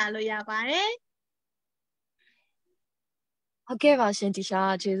တို့လေ့လာလို့ရပါတယ်ဟုတ်ကဲ့ပါရှင်တီရှာ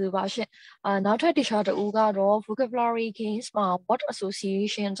ကျေးဇူးပါရှင်နောက်ထပ်တီရှာတူကတော့ vocabulary games မှာ word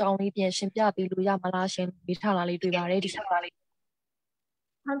association အကြောင်းလေးပြန်ရှင်းပြပေးလို့ရမလားရှင်ဒီထားလာလေးတွေ့ပါတယ်တီရှာပါလေး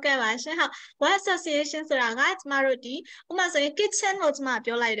ဟုတ်ကဲ့ပါရှင်ဟုတ် word association ဆိုတာကကျမတို့ဒီဥပမာဆိုရင် kitchen လို့ကျမ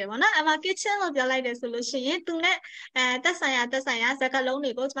ပြောလိုက်တယ်ပေါ့နော်အဲ့မှာ kitchen လို့ပြောလိုက်တယ်ဆိုလို့ရှိရင်သူနဲ့သက်ဆိုင်ရာစကားလုံး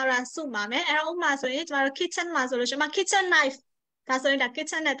တွေကိုကျမတို့ကစုမှာမယ်အဲ့တော့ဥပမာဆိုရင်ကျမတို့ kitchen မှာဆိုလို့ရှိရင် kitchen knife ဒါဆိုရင်ဒါ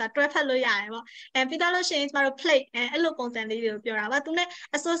kitchen နဲ့ဒါတွဲဖက်လို့ရတယ်ပေါ့ပြီးတော့လို့ရှိရင်ကျမတို့ plate အဲ့လိုပုံစံလေးတွေကိုပြောတာပါသူနဲ့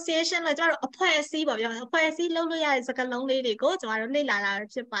association လို့ကျမတို့အဖွဲ့အစည်းပေါ့ပြောအဖွဲ့အစည်းလုပ်လို့ရတဲ့စကားလုံးလေးတွေကိုကျမတို့လေ့လာတာ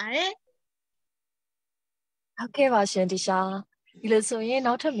ဖြစ်ပါတယ်ဟုတ်ကဲ့ပါရှင်တီရှာဒီလိုဆိုရင်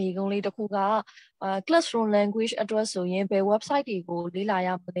နောက်ထပ်မိကုံးလေးတစ်ခုကclassroom language အတွက်ဆိုရင်ဘယ် website တွေကိုလေ့လာရ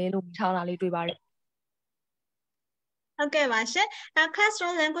မလဲလို့မိထားတာလေးတွေ့ပါတယ်ဟုတ်ကဲ့ပါရှင်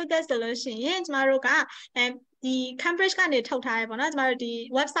classroom language ဆိုလို့ရှိရင်ကျမတို့ကဒီ Cambridge ကနေထုတ်ထားရပေါ့နော်ကျမတို့ဒီ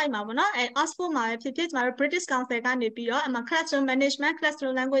website မှာပေါ့နော်Oxford မှာပဲဖြစ်ဖြစ်ကျမတို့ British Council ကနေပြီးတော့အမှ classroom management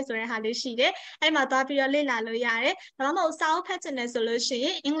classroom language ဆိုတဲ့ဟာလေးရှိတယ်အဲ့မှာသွားပြီးတော့လေ့လာလို့ရတယ်ဒါမှမဟုတ်စာအုပ်ဖတ်ချင်တယ်ဆိုလို့ရှိရ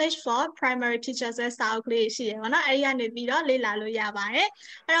င် English for primary teachers ဆိုတဲ့စာအုပ်ကလေးရှိတယ်ပေါ့နော်အဲ့ဒီကနေပြီးတော့လေ့လာလို့ရပါတယ်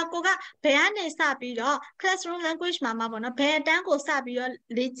အဲ့တော့ကိုကဘယ်ကနေစပြီးတော့ classroom language မှာပေါ့နော်ဘယ်အတန်းကိုစပြီးတော့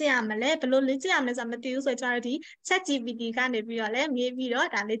လေ့ကျင့်ရမလဲဘယ်လိုလေ့ကျင့်ရမလဲဆိုတာမသိဘူးဆိုတော့ကျမတို့ဒီ ChatGPT ကနေပြီးတော့လည်းမေးပြီးတော့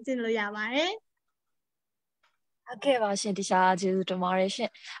ဒါလေ့ကျင့်လို့ရပါတယ်ဟုတ်ကဲ့ပါရှင်တီရှာကျေးဇူးတင်ပါတယ်ရှင်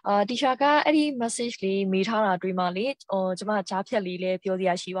တီရှာကအဲ့ဒီ message လေးမေးထားတာတွေ့မှလေကျွန်မကြားဖြတ်လေးလည်းပြောစ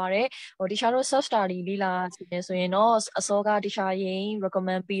ရာရှိပါတယ်တီရှာတို့ self study လေးလာနေဆိုရင်တော့အစောကတီရှာရင်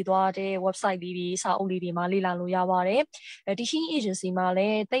recommend ပေးသွားတဲ့ website လေးတွေစာအုပ်လေးတွေမှာလေ့လာလို့ရပါတယ်teaching agency မှာလ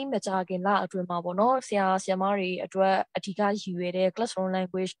ည်းတိတ်မကြခင်လအတွင်းမှာပေါ့နော်ဆရာမတွေအတွက်အထူးရည်ရွယ်တဲ့ classroom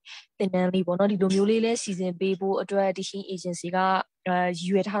language သင်တန်းလေးပေါ့နော်ဒီလိုမျိုးလေးလည်းစီစဉ်ပေးဖို့အတွက် teaching agency ကရည်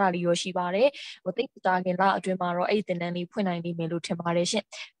ရွယ်ထားတာလေးရောရှိပါတယ်တိတ်မကြခင်လအတွင်းမှာတော့အဲ့ဒီသင်တန်းလေးဖွင့်နိုင်လိမ့်မယ်လို့ထင်ပါတယ်ရှင်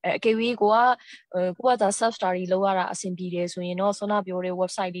အကယ်၍ကိုကသာ self study လုပ်ရတာအဆင်ပြေတယ်ဆိုရင်တော့ဆွမ်းနာပြောတဲ့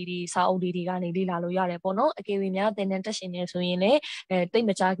website လေးတွေစာအုပ်လေးတွေကနေလေ့လာလို့ရတယ်ပေါ့နော်အကယ်၍များသင်တန်းတက်ရှင်နေဆိုရင်လည်းတိတ်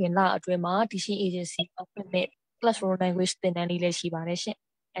မကြခင်လအတွင်းမှာ teaching agency ကဖွင့်တဲ့ classroom language သင်တန်းလေးလည်းရှိပါတယ်ရှင်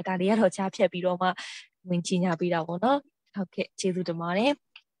ဒါလေးကတော့ကြားဖြတ်ပြီးတော့မှဝင်ကြီးညာပေးတာပေါ့နော်ဟုတ်ကဲ့ကျေးဇူးတင်ပါတယ်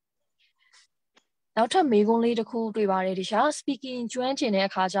နောက်ထပ်မေးခွန်းလေးတစ်ခုတွေ့ပါတယ်ဒီရှာ speaking ကျွမ်းကျင်တဲ့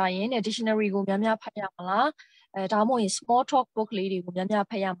အခါကျရင် dictionary ကိုများများဖတ်ရမလားဒါမှမဟုတ်ရင် small talk book လေးတွေကိုများများ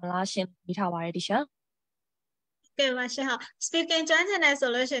ဖတ်ရမလားရှင်းပြထားပါတယ်ဒီရှာကဲပါရှင်ဟုတ် speaking ကျွမ်းကျင်တယ်ဆို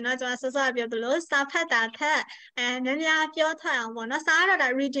လို့ရှိရင်တော့ကျွန်တော်စောစောပြောသလိုစာဖတ်တာထက်များများပြောထအောင်ပေါ့နော်စာရတာ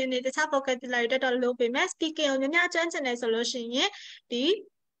reading တွေတခြား vocabulary တက်တော့လုပ်ပေးမယ် speaking ကိုများများကျွမ်းကျင်တယ်ဆိုလို့ရှိရင်ဒီ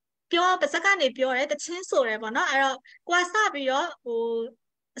ပြောပါစကားနေပြောတယ်တချင်းဆိုတယ်ပေါ့နော်အဲ့တော့ကိုကစပြီးတော့ဟို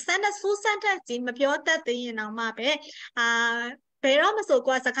sentence full sentence ကြီးမပြောတတ်သေးရင်တော့မှပဲဘယ်တော့မဆို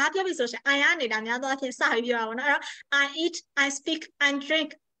ကိုကစကားပြောပြီဆိုရှင် I ရနေတာများသောအားဖြင့်စပြီးပြောတာပေါ့နော်အဲ့တော့ I eat I speak I drink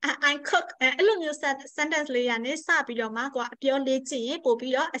I cook အဲ့လိုမျိုး sentence လေးရနေစပြီးတော့မှကိုကအပြောလေ့ကျင့်ရင်ပို့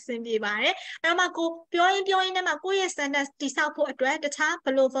ပြီးတော့အဆင်ပြေပါတယ်အဲ့တော့မှကိုပြောရင်းနဲ့မှကိုယ့်ရဲ့ sentence တိဆောက်ဖို့အတွက်တခြားဘ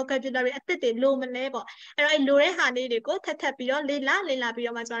ယ်လို vocabulary အသစ်တွေလိုမလဲပေါ့အဲ့တော့လိုတဲ့ဟာလေးတွေကိုထပ်ပြီးတော့လေ့လာပြီး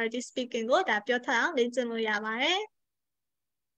တော့မှကျွန်တော်တို့ဒီ speaking ကိုဒါပြောထအောင်လေ့ကျင့်လို့ရပါတယ်